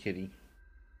 That's my kitty.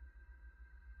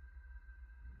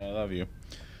 I love you.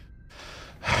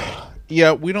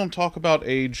 Yeah, we don't talk about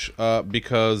age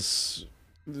because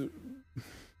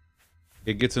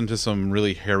it gets into some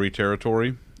really hairy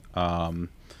territory.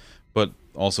 But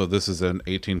also, this is an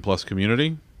 18+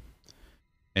 community.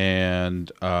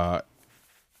 And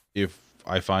if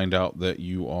I find out that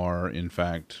you are, in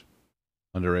fact,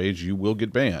 underage, you will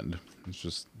get banned. It's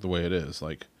just the way it is.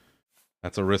 Like,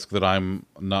 that's a risk that I'm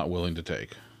not willing to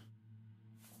take.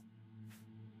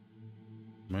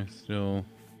 I'm still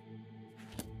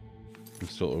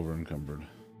over encumbered.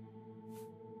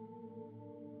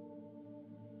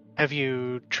 Have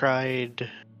you tried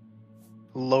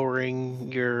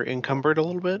lowering your encumbered a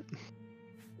little bit?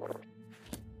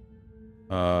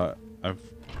 I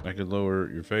could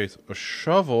lower your face. A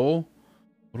shovel?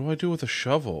 What do I do with a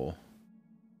shovel?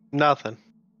 Nothing.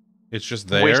 It's just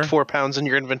there? Waste 4 pounds in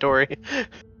your inventory.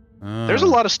 There's a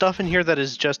lot of stuff in here that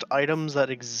is just items that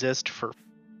exist for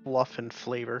fluff and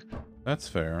flavor. That's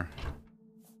fair.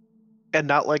 And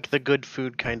not like the good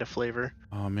food kind of flavor.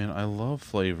 Oh man, I love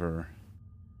flavor.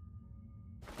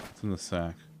 It's in the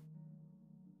sack.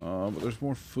 But there's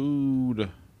more food.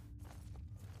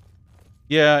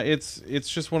 Yeah, it's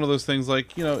just one of those things,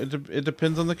 like, you know, it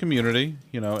depends on the community.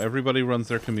 You know, everybody runs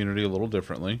their community a little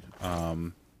differently.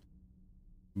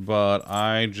 But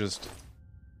I just,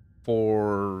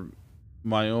 for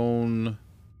my own,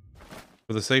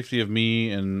 for the safety of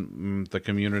me and the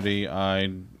community,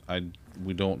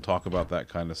 we don't talk about that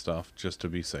kind of stuff, just to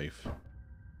be safe.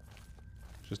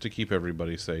 Just to keep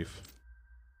everybody safe.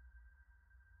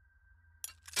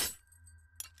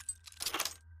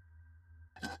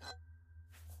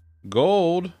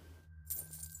 Gold.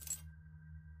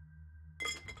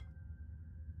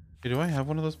 Hey, do I have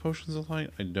one of those potions of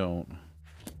light? I don't.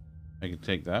 I can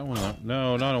take that one up.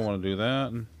 No, I don't want to do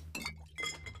that.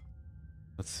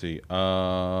 Let's see.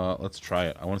 Let's try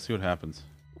it. I want to see what happens.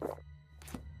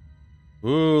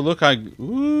 Ooh, look,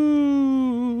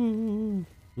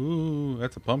 ooh,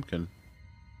 that's a pumpkin.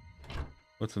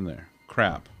 What's in there?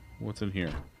 Crap. What's in here?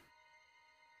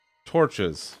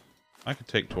 Torches. I could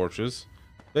take torches.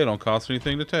 They don't cost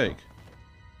anything to take.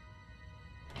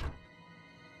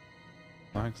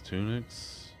 Flax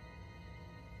tunics.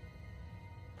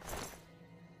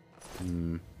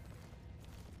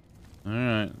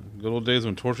 Alright. Good old days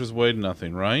when torches weighed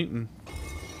nothing, right?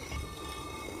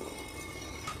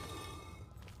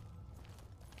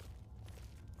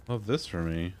 Love this for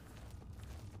me.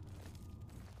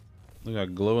 Look, I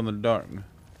glow in the dark.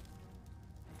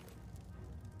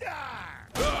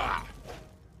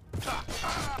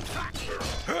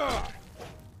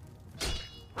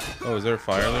 Oh, is there a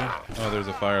fire there? Oh, there's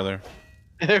a fire there.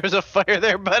 There's a fire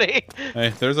there, buddy. Hey,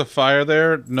 there's a fire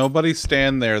there. Nobody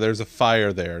stand there. There's a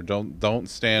fire there. Don't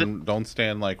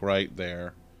stand like right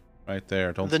there. Right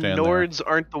there. Don't stand there. The Nords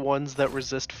aren't the ones that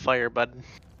resist fire, bud.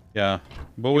 Yeah.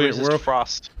 But we're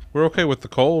frost. We're okay with the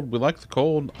cold. We like the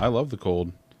cold. I love the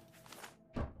cold.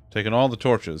 Taking all the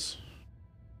torches.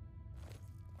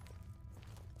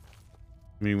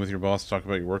 Meeting with your boss to talk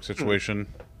about your work situation.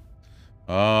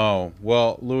 Oh,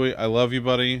 well, Louis, I love you,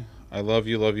 buddy. I love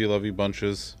you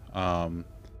bunches.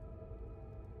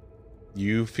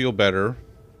 You feel better.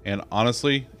 And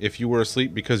honestly, if you were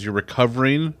asleep because you're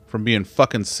recovering from being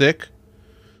fucking sick,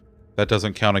 that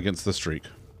doesn't count against the streak.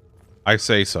 I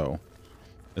say so.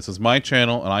 This is my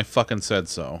channel, and I fucking said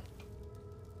so.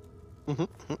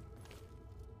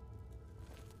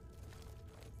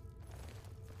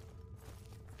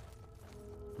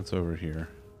 What's over here?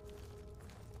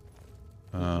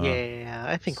 Yeah,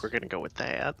 I think we're gonna go with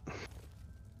that.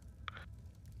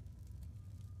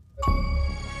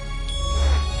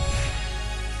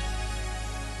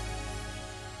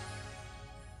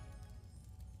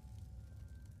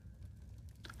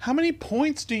 How many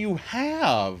points do you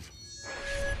have?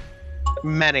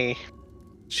 Many.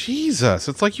 Jesus,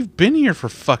 it's like you've been here for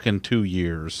fucking 2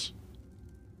 years.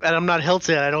 And I'm not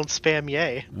Hilton, I don't spam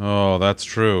yay. Oh, that's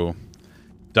true.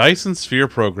 Dyson Sphere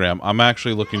program. I'm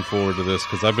actually looking forward to this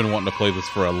because I've been wanting to play this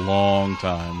for a long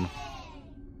time.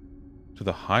 To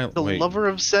the highlight. The lover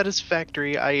of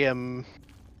Satisfactory, I am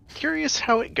curious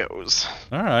how it goes.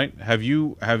 All right. Have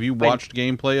you watched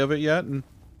gameplay of it yet?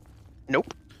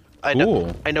 Nope.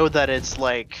 Cool. I know that it's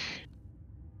like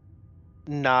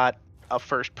not a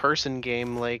first-person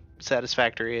game like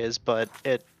Satisfactory is, but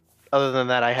other than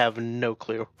that, I have no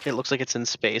clue. It looks like it's in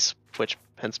space, which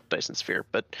hence Dyson Sphere,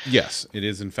 but yes, it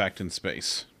is in fact in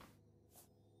space.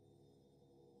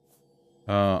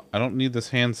 I don't need this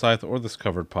hand scythe or this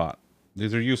covered pot.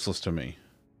 These are useless to me.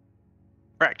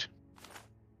 Correct.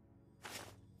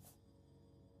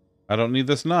 I don't need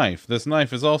this knife. This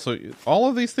knife is also... All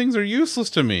of these things are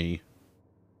useless to me.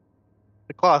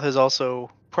 The cloth is also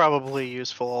probably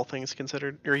useful, all things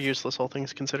considered, or useless, all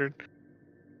things considered.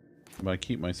 But I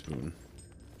keep my spoon.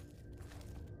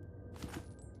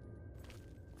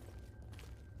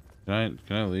 Can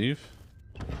I leave?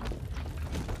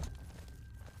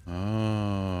 Oh,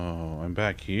 I'm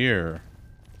back here.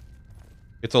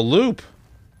 It's a loop.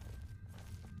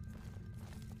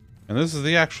 And this is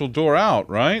the actual door out,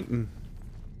 right?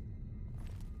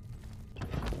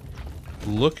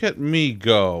 Look at me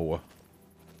go.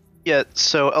 Yeah,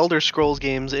 so Elder Scrolls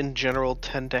games in general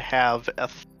tend to have a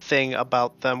thing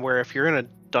about them where if you're in a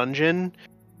dungeon,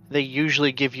 they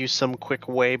usually give you some quick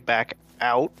way back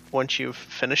out once you've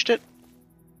finished it.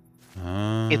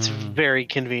 It's very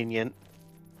convenient.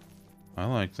 I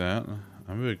like that.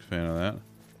 I'm a big fan of that.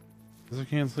 Because I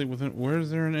can't sleep with it. Where is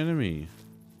there an enemy?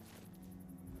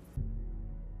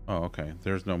 Oh, okay.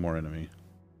 There's no more enemy.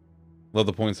 Love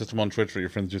the point system on Twitch where your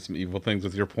friends do some evil things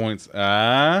with your points.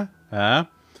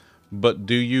 But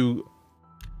do you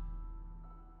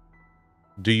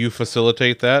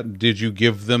facilitate that? Did you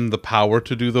give them the power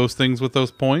to do those things with those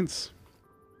points?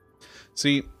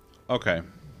 See, okay.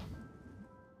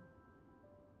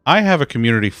 I have a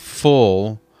community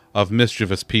full of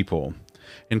mischievous people,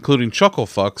 including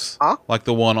chucklefucks like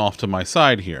the one off to my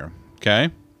side here. Okay?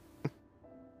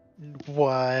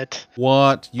 What?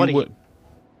 What? You would...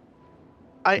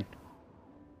 I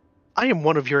am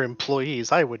one of your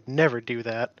employees. I would never do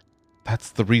that.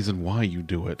 That's the reason why you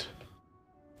do it.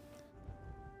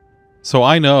 So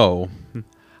I know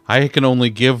I can only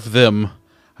give them...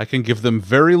 I can give them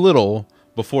very little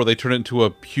before they turn it into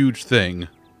a huge thing.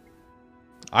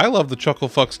 I love the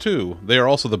chucklefucks too. They are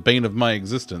also the bane of my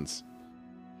existence.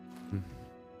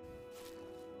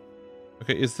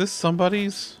 Okay, is this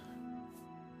somebody's?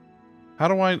 How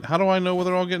do I know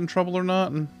whether I'll get in trouble or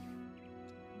not?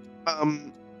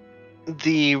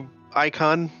 The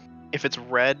icon, if it's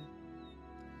red,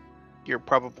 you're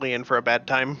probably in for a bad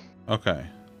time. Okay.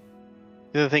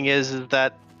 The other thing is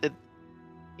that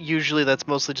usually that's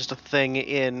mostly just a thing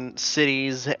in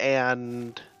cities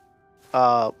and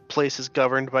places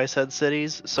governed by said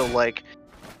cities. So, like,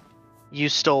 you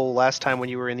stole last time when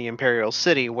you were in the Imperial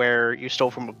City, where you stole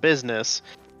from a business.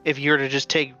 If you were to just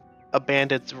take a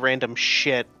bandit's random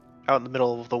shit out in the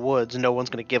middle of the woods, no one's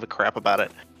going to give a crap about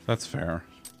it. That's fair.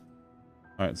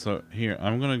 All right, so here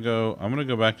I'm gonna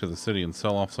go back to the city and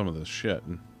sell off some of this shit.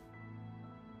 And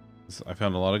I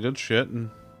found a lot of good shit, and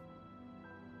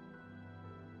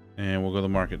we'll go to the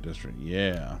market district.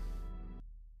 Yeah.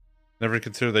 Never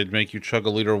considered they'd make you chug a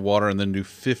liter of water and then do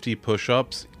 50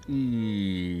 push-ups.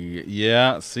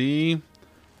 Yeah, see?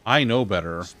 I know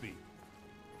better.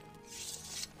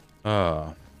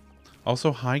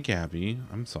 Also, hi, Gabby.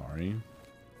 I'm sorry.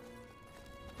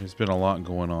 There's been a lot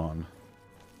going on.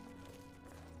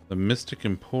 The Mystic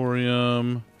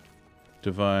Emporium.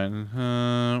 Divine.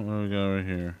 What do we got over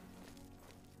here?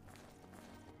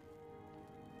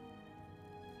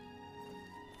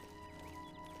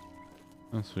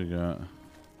 What else we got?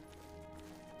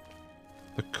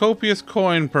 The copious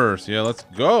coin purse. Yeah, let's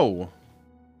go.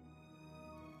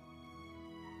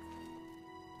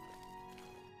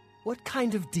 What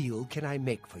kind of deal can I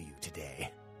make for you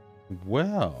today?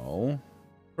 Well,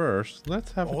 first,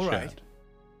 let's have a All chat. right.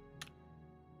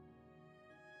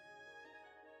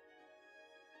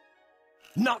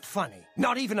 Not funny.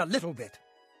 Not even a little bit.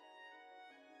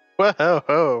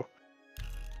 Whoa.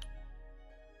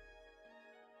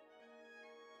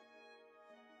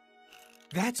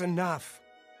 That's enough.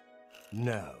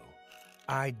 No,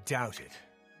 I doubt it.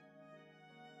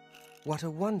 What a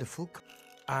wonderful...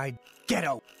 Get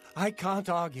out! I can't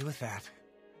argue with that.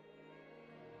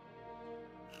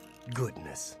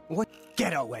 Goodness. What?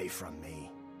 Get away from me.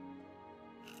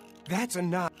 That's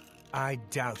enough. I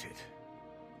doubt it.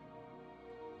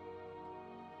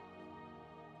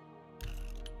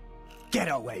 Get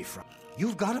away from...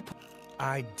 You've got a...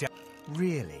 I doubt...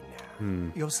 Really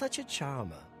now? You're such a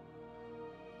charmer.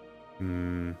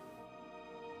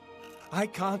 I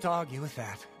can't argue with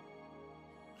that.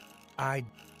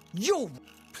 You...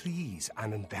 Please,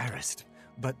 I'm embarrassed,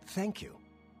 but thank you.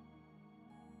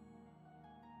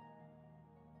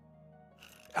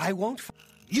 I won't...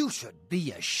 You should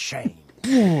be ashamed.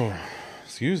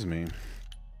 Excuse me.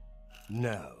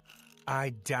 No,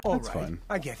 I doubt... That's fine.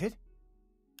 I get it.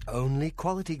 Only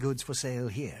quality goods for sale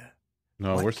here.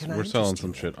 No, What we're can I selling interest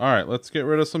some you shit. All right, let's get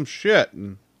rid of some shit.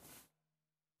 Can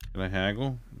I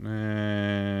haggle?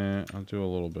 I'll do a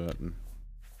little bit.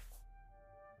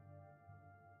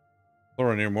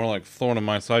 Thorn here, more like thorn on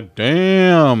my side.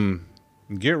 Damn!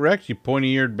 Get wrecked, you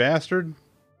pointy-eared bastard.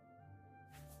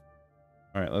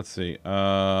 All right, let's see.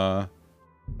 Sell.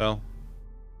 Yep.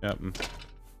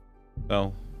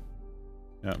 Sell.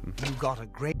 Yep. You got a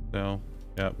great... Sell.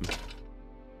 Yep.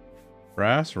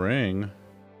 Brass ring.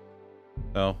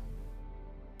 Sell.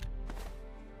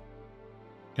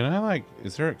 Can I, like,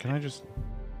 can I just...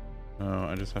 No,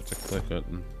 I just have to click it.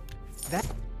 That...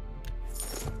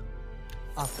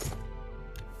 Oh,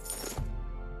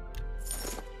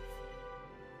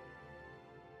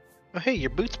 hey, your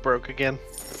boots broke again.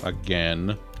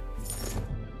 Again.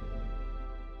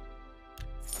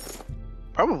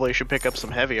 Probably should pick up some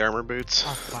heavy armor boots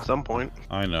at some point.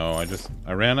 I know.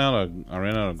 I ran out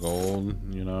of gold.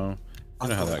 You know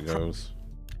how that goes.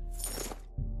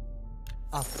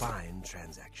 A fine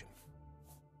transaction.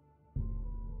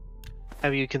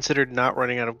 Have you considered not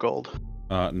running out of gold?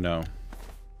 No.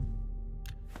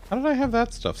 How did I have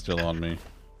that stuff still on me?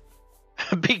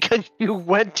 Because you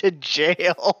went to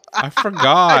jail. I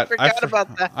forgot. I forgot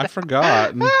about that. I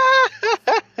forgot.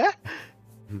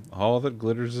 All that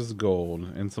glitters is gold,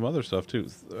 and some other stuff too.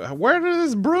 Where did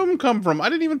this broom come from? I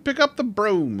didn't even pick up the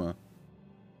broom.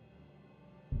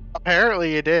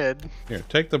 Apparently you did. Here,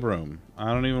 take the broom. I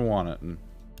don't even want it.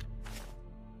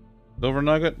 Silver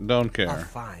nugget, don't care. A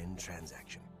fine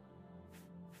transaction.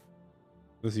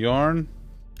 This yarn,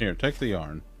 here, take the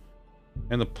yarn,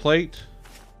 and the plate,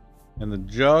 and the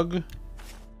jug,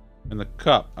 and the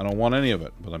cup. I don't want any of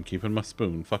it, but I'm keeping my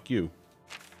spoon. Fuck you.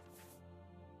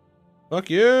 Fuck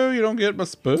you, you don't get my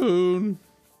spoon.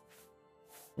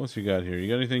 What's you got here? You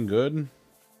got anything good?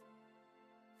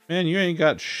 Man, you ain't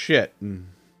got shit.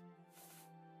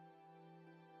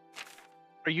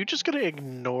 Are you just gonna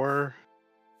ignore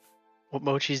what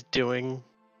Mochi's doing?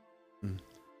 You're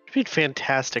being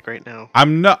fantastic right now.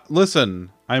 I'm not,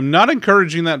 listen, I'm not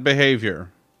encouraging that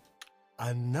behavior.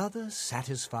 Another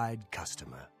satisfied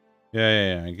customer.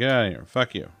 Yeah. Get out of here.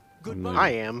 Fuck you. Goodbye. I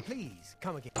am. Please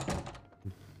come again.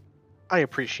 I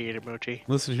appreciate it, Mochi.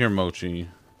 Listen here, Mochi.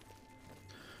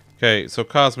 Okay, so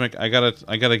Cosmic, I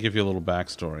gotta give you a little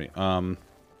backstory.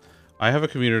 I have a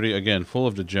community again full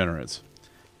of degenerates,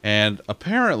 and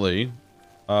apparently,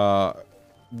 the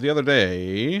other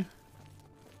day,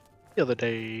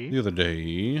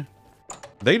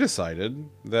 they decided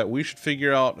that we should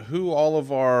figure out who all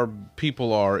of our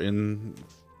people are in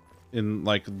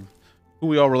like who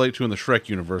we all relate to in the Shrek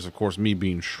universe. Of course, me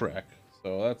being Shrek.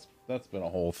 So that's been a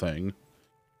whole thing.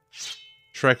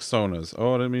 Shrek Sonas.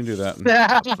 Oh, I didn't mean to do that.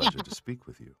 A pleasure to speak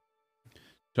with you.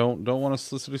 Don't want a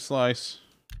slicity slice.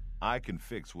 I can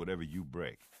fix whatever you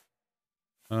break.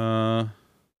 I'm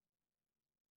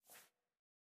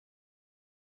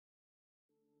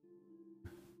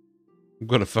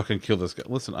gonna fucking kill this guy.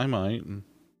 Listen, I might.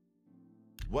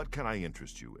 What can I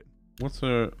interest you in? What's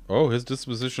oh, his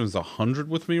disposition is 100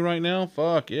 with me right now?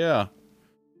 Fuck, yeah.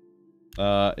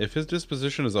 If his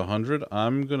disposition is 100,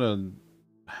 I'm gonna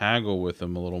haggle with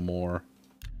him a little more.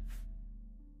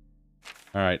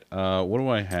 Alright, what do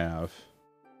I have?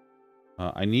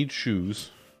 I need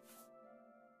shoes.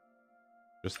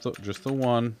 Just the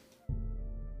one.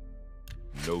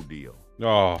 No deal.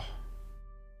 Oh.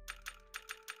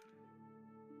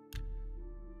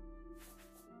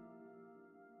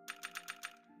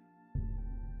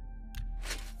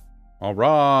 All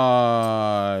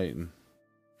right.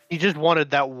 You just wanted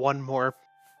that one more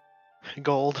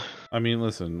gold. I mean,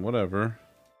 listen, whatever.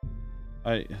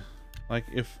 Like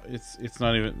if it's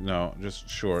not even just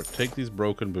sure. Take these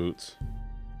broken boots.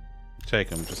 Take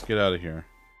them. Just get out of here.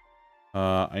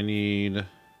 I need.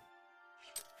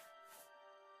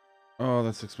 Oh,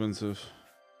 that's expensive.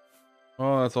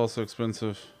 Oh, that's also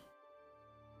expensive.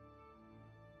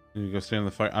 You go stand in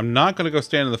the fire. I'm not gonna go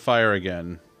stand in the fire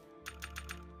again.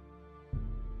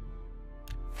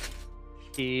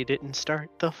 He didn't start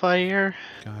the fire.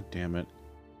 God damn it.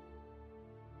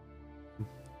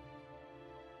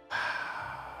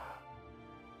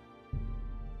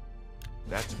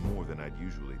 That's more than I'd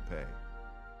usually pay.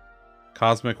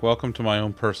 Cosmic, welcome to my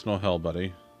own personal hell,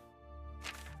 buddy.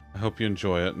 I hope you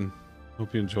enjoy it, and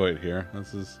hope you enjoy it here.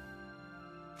 This is...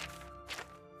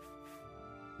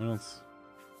 What else?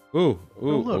 Ooh,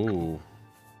 look. ooh.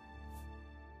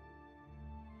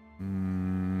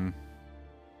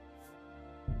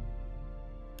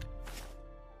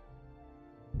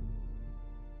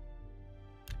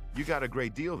 You got a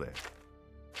great deal there.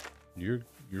 Your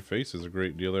face is a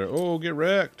great deal there. Oh, get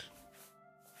wrecked.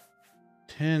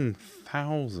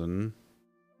 10,000.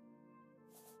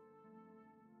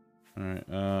 Alright,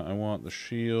 I want the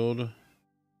shield.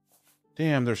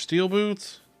 Damn, they're steel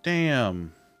boots?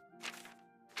 Damn.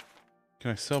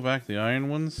 Can I sell back the iron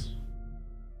ones?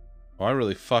 Oh, I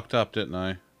really fucked up, didn't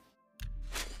I?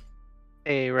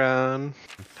 Hey, Ron.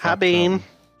 Hi, Bean.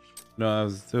 No,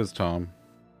 it was Tom.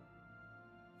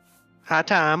 Hi,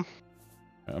 Tom.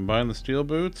 I'm buying the steel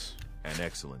boots. An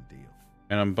excellent deal.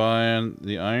 And I'm buying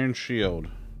the iron shield.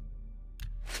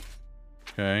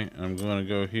 Okay, and I'm going to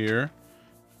go here.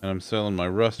 And I'm selling my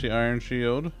rusty iron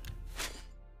shield.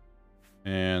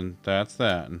 And that's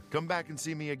that. Come back and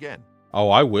see me again. Oh,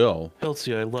 I will.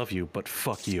 Elsie, I love you, but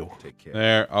fuck you. Take care.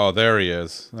 There. Oh, there he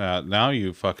is. Now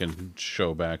you fucking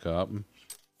show back up.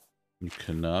 You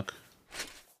Canuck.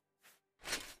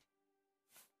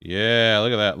 Yeah,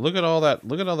 look at that. Look at all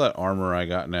that armor I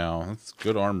got now. That's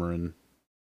good armoring.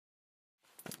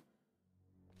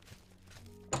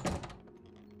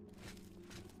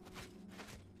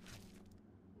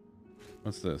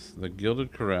 What's this? The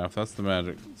gilded carafe. That's the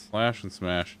magic. Slash and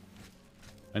smash.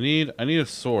 I need a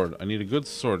sword. I need a good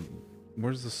sword.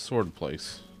 Where's the sword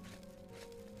place?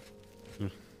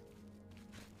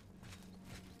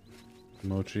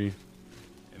 Mochi.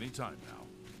 Anytime now.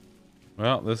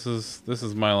 Well, this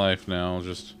is my life now.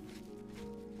 Just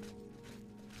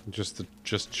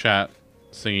chat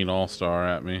singing All Star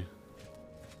at me.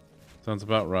 Sounds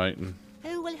about right. And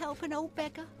Who will help an old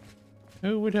beggar?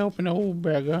 who would help an old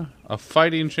beggar? A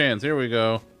fighting chance. Here we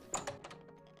go.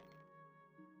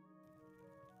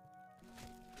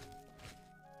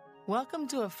 Welcome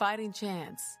to A Fighting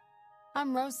Chance.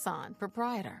 I'm Rosan,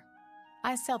 proprietor.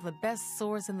 I sell the best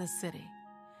swords in the city,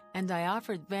 and I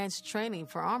offer advanced training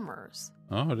for armorers.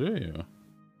 Oh, do you?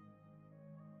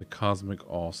 The Cosmic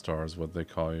All-Star is what they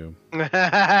call you.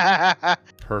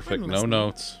 Perfect. No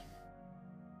notes.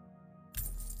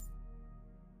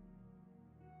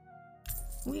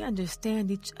 We understand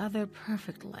each other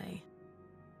perfectly.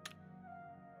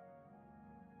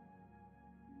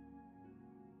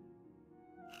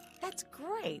 That's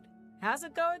great. How's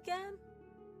it go again?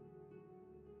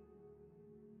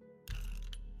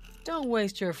 Don't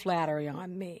waste your flattery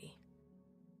on me.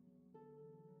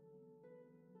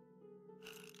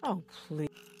 Oh, please.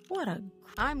 What a...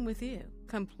 I'm with you,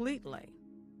 completely.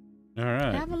 All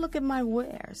right. Have a look at my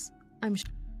wares. I'm sure...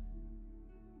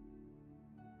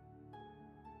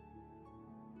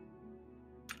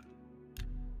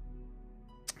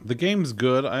 The game's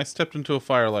good. I stepped into a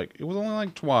fire like... It was only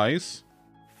like twice.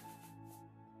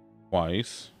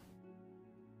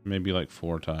 Maybe like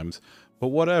 4 times. But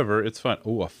whatever, it's fine.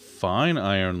 Oh, a fine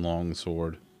iron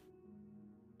longsword.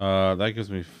 That gives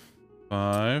me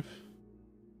 5.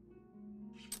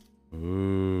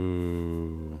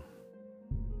 Ooh.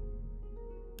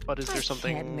 But is there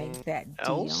something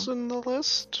else in the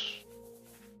list?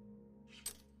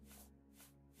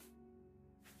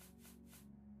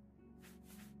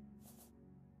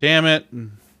 Damn it.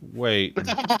 Wait.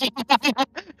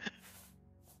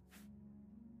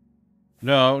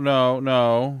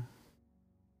 No.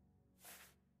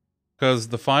 Because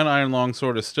the fine iron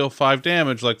longsword is still 5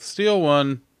 damage like the steel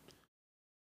one.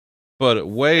 But it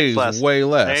weighs way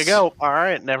less. There you go.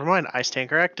 Alright, never mind. I stand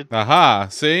corrected. Aha,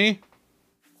 see?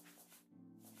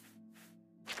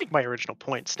 I think my original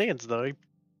point stands, though.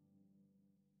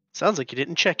 Sounds like you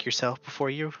didn't check yourself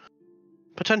before you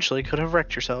potentially could have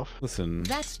wrecked yourself. Listen.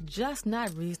 That's just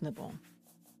not reasonable.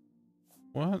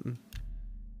 What?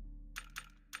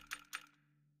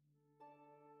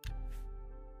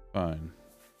 Fine.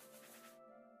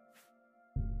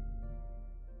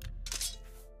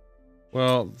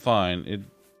 Well, fine. It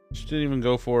she didn't even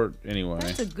go for it anyway.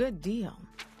 That's a good deal.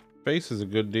 Face is a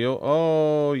good deal.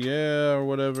 Oh, yeah, or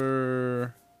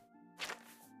whatever.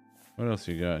 What else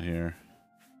you got here?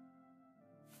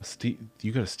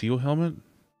 You got a steel helmet?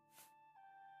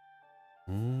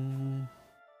 You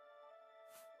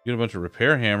get a bunch of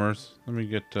repair hammers. Let me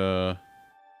get, yeah,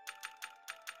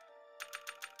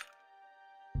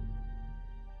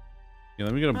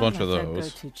 let me get a bunch of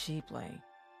those. Go too cheaply.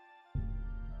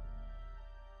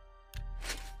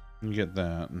 You get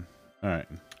that. All right.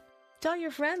 Tell your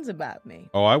friends about me.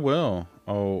 Oh, I will.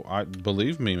 Oh,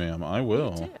 believe me, ma'am, I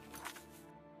will. Me too.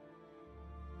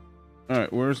 All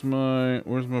right, where's my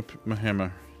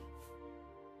hammer?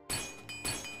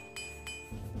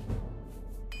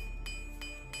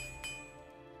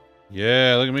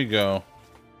 Yeah, look at me go.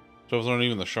 Shovels aren't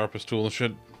even the sharpest tool and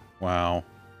shit. Wow.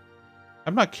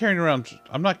 I'm not carrying around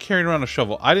a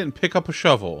shovel. I didn't pick up a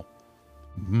shovel.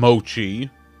 Mochi.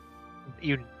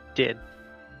 You did.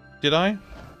 Did I?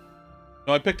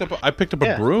 No, I picked up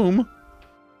a broom.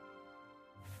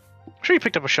 I'm sure you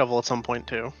picked up a shovel at some point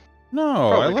too.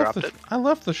 No, I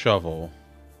left the shovel.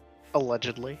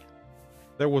 Allegedly.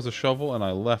 There was a shovel and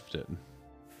I left it. I'm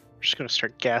just gonna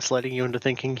start gaslighting you into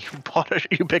thinking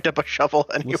you picked up a shovel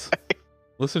anyway.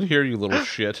 Listen here, you little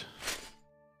shit.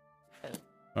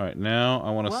 All right, now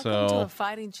I want to sell. Welcome to a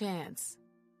fighting chance.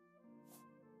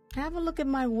 Have a look at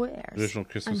my wares. Additional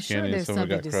Christmas sure candy and someone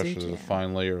got something to crushed suit with a you.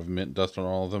 fine layer of mint dust on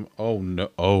all of them. Oh no!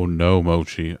 Oh no,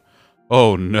 Mochi!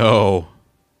 Oh no!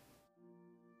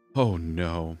 Oh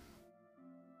no!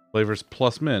 Flavors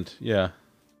plus mint. Yeah.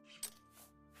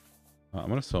 I'm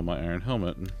gonna sell my iron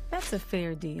helmet. That's a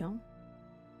fair deal.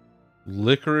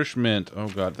 Licorice mint. Oh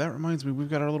god, that reminds me. We've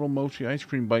got our little Mochi ice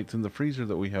cream bites in the freezer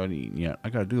that we haven't eaten yet. I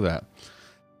gotta do that.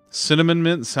 Cinnamon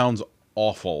mint sounds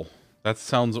awful. That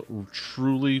sounds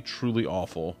truly, truly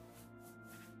awful.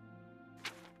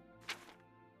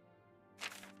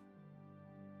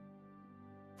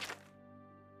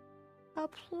 A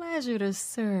pleasure to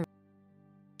serve.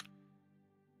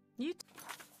 You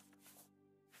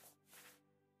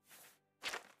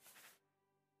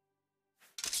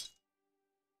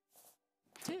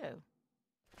too.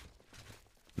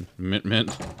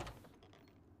 Mint.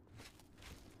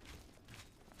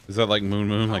 Is that like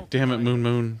Moon? Like, damn it,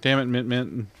 Moon. Damn it,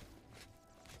 Mint.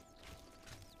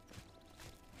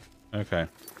 Okay.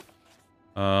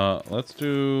 Let's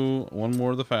do one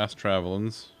more of the fast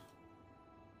travelings.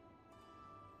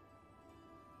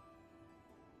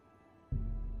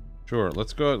 Sure,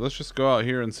 let's go. Let's just go out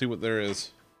here and see what there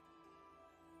is.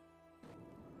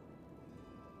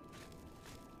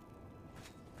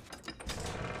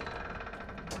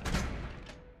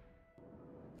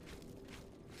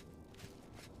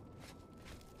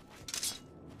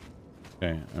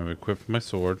 Okay, I've equipped my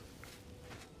sword.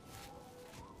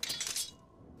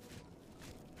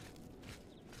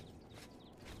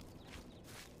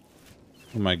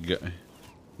 Oh my god.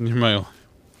 You're my...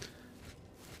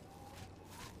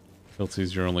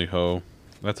 Hiltzy's your only hoe.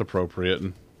 That's appropriate.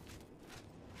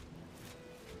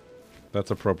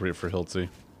 That's appropriate for Hiltzy.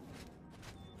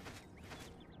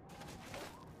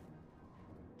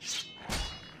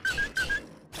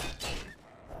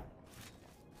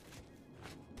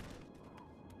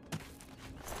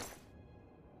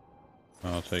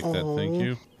 I'll take that, thank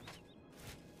you.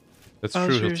 That's true.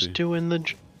 Bowser's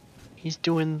he's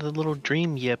doing the little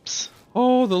dream yips.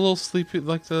 Oh, the little sleepy,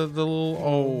 like the little,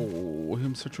 oh,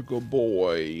 him such a good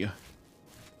boy.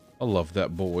 I love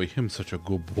that boy. Him such a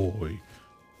good boy.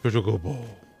 Such a good boy.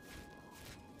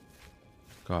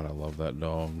 God, I love that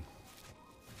dog.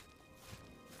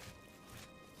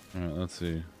 Alright, let's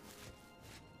see.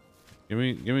 Give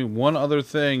me one other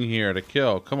thing here to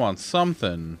kill. Come on,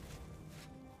 something.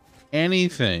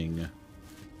 Anything.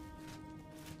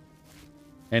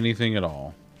 Anything at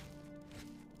all.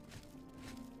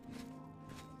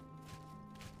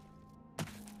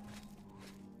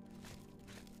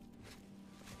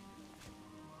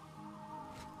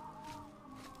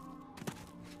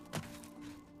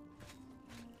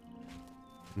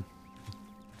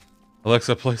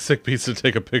 Alexa, play Sick Beats to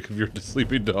take a pic of your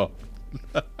sleeping dog.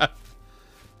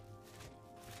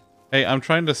 Hey, I'm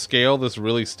trying to scale this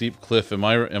really steep cliff. Am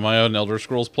I an Elder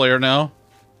Scrolls player now?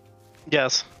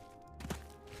 Yes.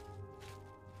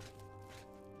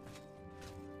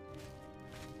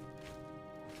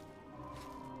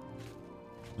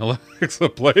 Alexa,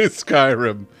 play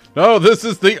Skyrim. No, this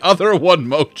is the other one,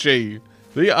 Mochi.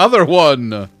 The other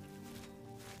one.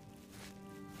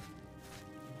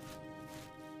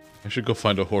 I should go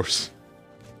find a horse.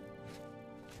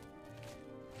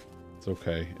 It's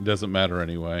okay. It doesn't matter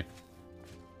anyway.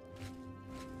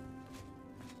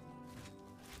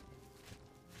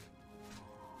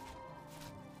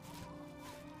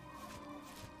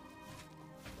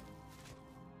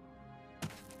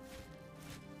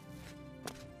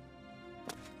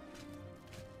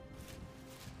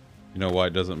 You know why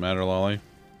it doesn't matter, Lolly?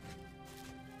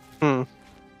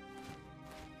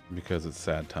 Because it's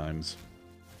sad times.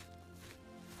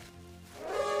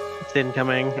 It's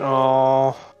incoming.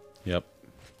 Oh. Yep.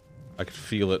 I could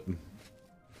feel it.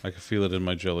 I could feel it in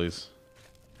my jellies.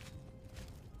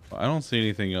 Well, I don't see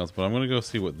anything else, but I'm gonna go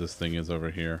see what this thing is over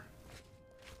here.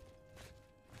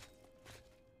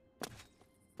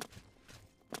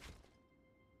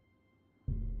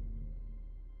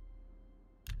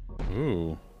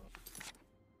 Ooh.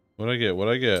 What'd I get?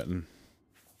 What'd I get?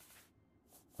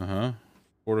 Uh-huh.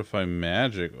 Fortify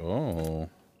magic. Oh.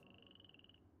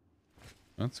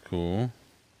 That's cool.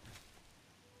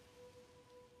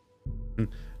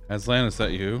 Aslan, is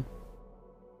that you?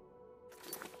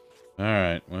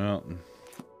 Alright, well.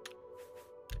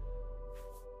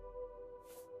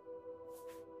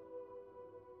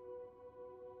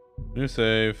 New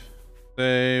save.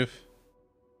 Save.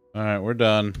 Alright, we're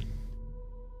done.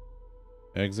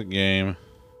 Exit game.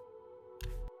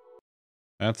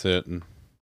 That's it. It's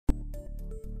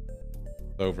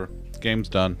over. Game's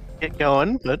done. Get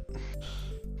going, but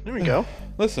there we go.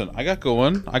 Listen, I got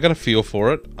going. I got a feel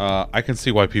for it. I can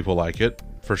see why people like it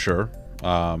for sure.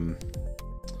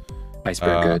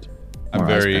 Iceberg good. I'm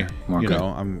very, more you good.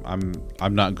 know,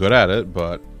 I'm not good at it,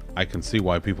 but I can see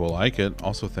why people like it.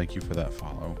 Also, thank you for that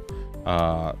follow.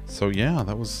 So yeah,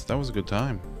 that was a good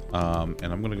time. And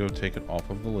I'm gonna go take it off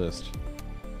of the list.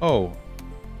 Oh,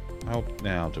 I'll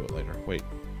do it later. Wait,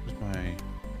 where's my?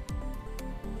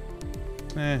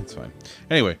 It's fine.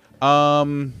 Anyway,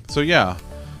 so yeah,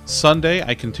 Sunday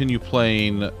I continue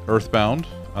playing Earthbound.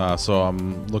 So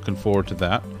I'm looking forward to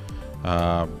that.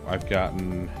 I've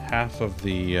gotten half of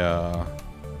the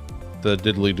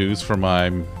diddly-doos for my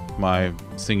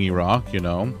singy rock, you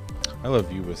know. I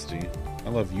love you, Wisty. I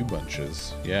love you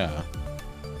bunches. Yeah.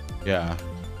 Yeah.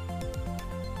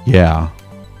 Yeah.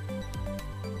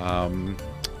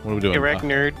 What are we doing? Direct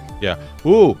nerd. Yeah.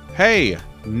 Ooh, hey!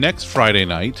 Next Friday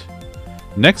night,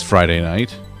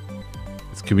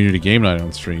 it's community game night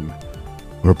on stream.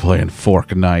 We're playing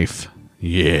Fork Knife.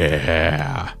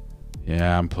 Yeah.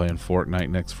 Yeah, I'm playing Fortnite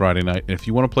next Friday night. And if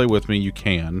you want to play with me, you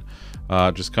can.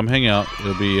 Just come hang out.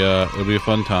 It'll be a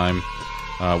fun time.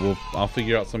 I'll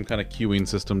figure out some kind of queuing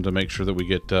system to make sure that we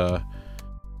get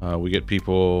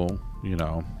people, you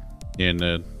know,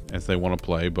 in as they want to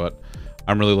play. But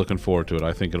I'm really looking forward to it.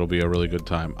 I think it'll be a really good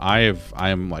time. I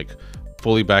am like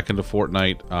fully back into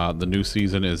Fortnite. The new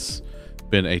season has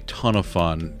been a ton of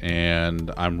fun,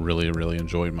 and I'm really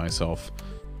enjoying myself.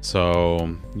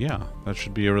 So yeah, that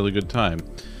should be a really good time.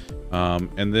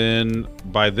 And then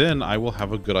by then I will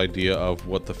have a good idea of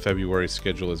what the February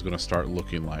schedule is going to start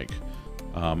looking like.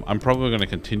 I'm probably going to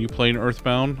continue playing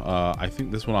Earthbound. I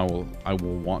think this one I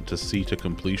will want to see to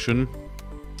completion.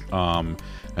 And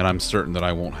I'm certain that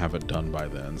I won't have it done by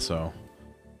then. So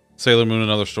Sailor Moon,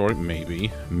 another story,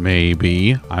 maybe.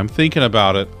 I'm thinking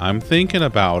about it.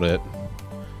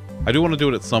 I do want to do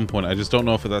it at some point. I just don't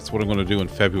know if that's what I'm going to do in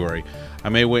February. I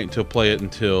may wait until play it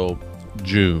until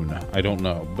June. I don't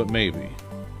know, but maybe.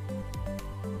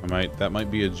 That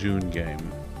might be a June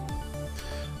game.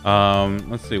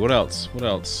 Let's see, what else?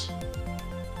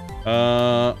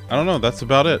 I don't know, that's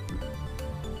about it.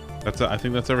 I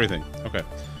think that's everything. Okay.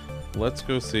 Let's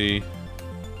go see.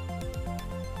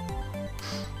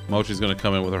 Mochi's gonna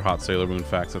come in with her hot Sailor Moon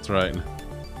facts, that's right.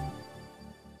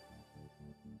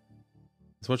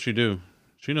 That's what she do.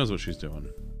 She knows what she's doing.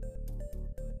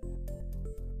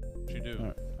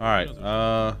 Alright,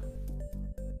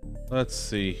 let's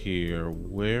see here.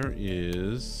 Where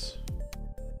is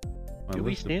my Do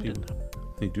we list of standing? people?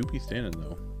 They do be standing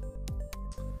though.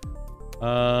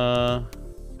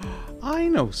 I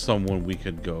know someone we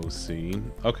could go see.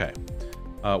 Okay.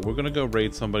 We're gonna go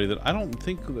raid somebody that I don't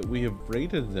think that we have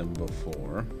raided them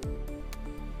before.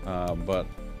 But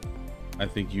I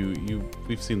think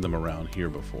we've seen them around here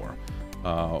before.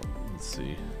 Let's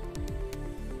see.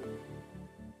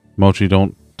 Mochi,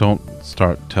 don't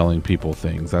start telling people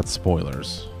things. That's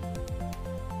spoilers.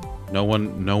 No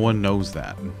one knows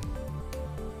that.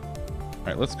 All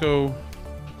right, let's go.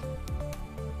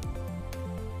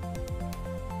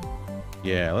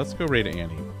 Yeah, let's go raid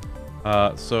Annie.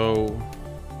 So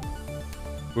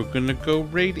we're gonna go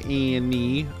raid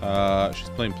Annie. She's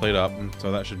playing Played Up,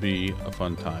 so that should be a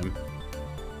fun time.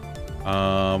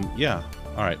 Yeah.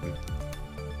 All right.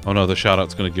 Oh no, the shout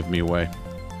out's gonna give me away.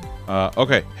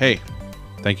 Okay. Hey,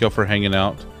 thank y'all for hanging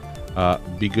out.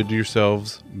 Be good to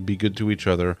yourselves. Be good to each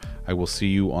other. I will see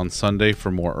you on Sunday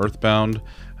for more Earthbound.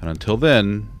 And until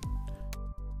then,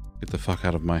 get the fuck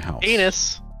out of my house.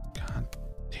 Anus. God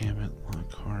damn it,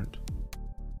 Lockhart.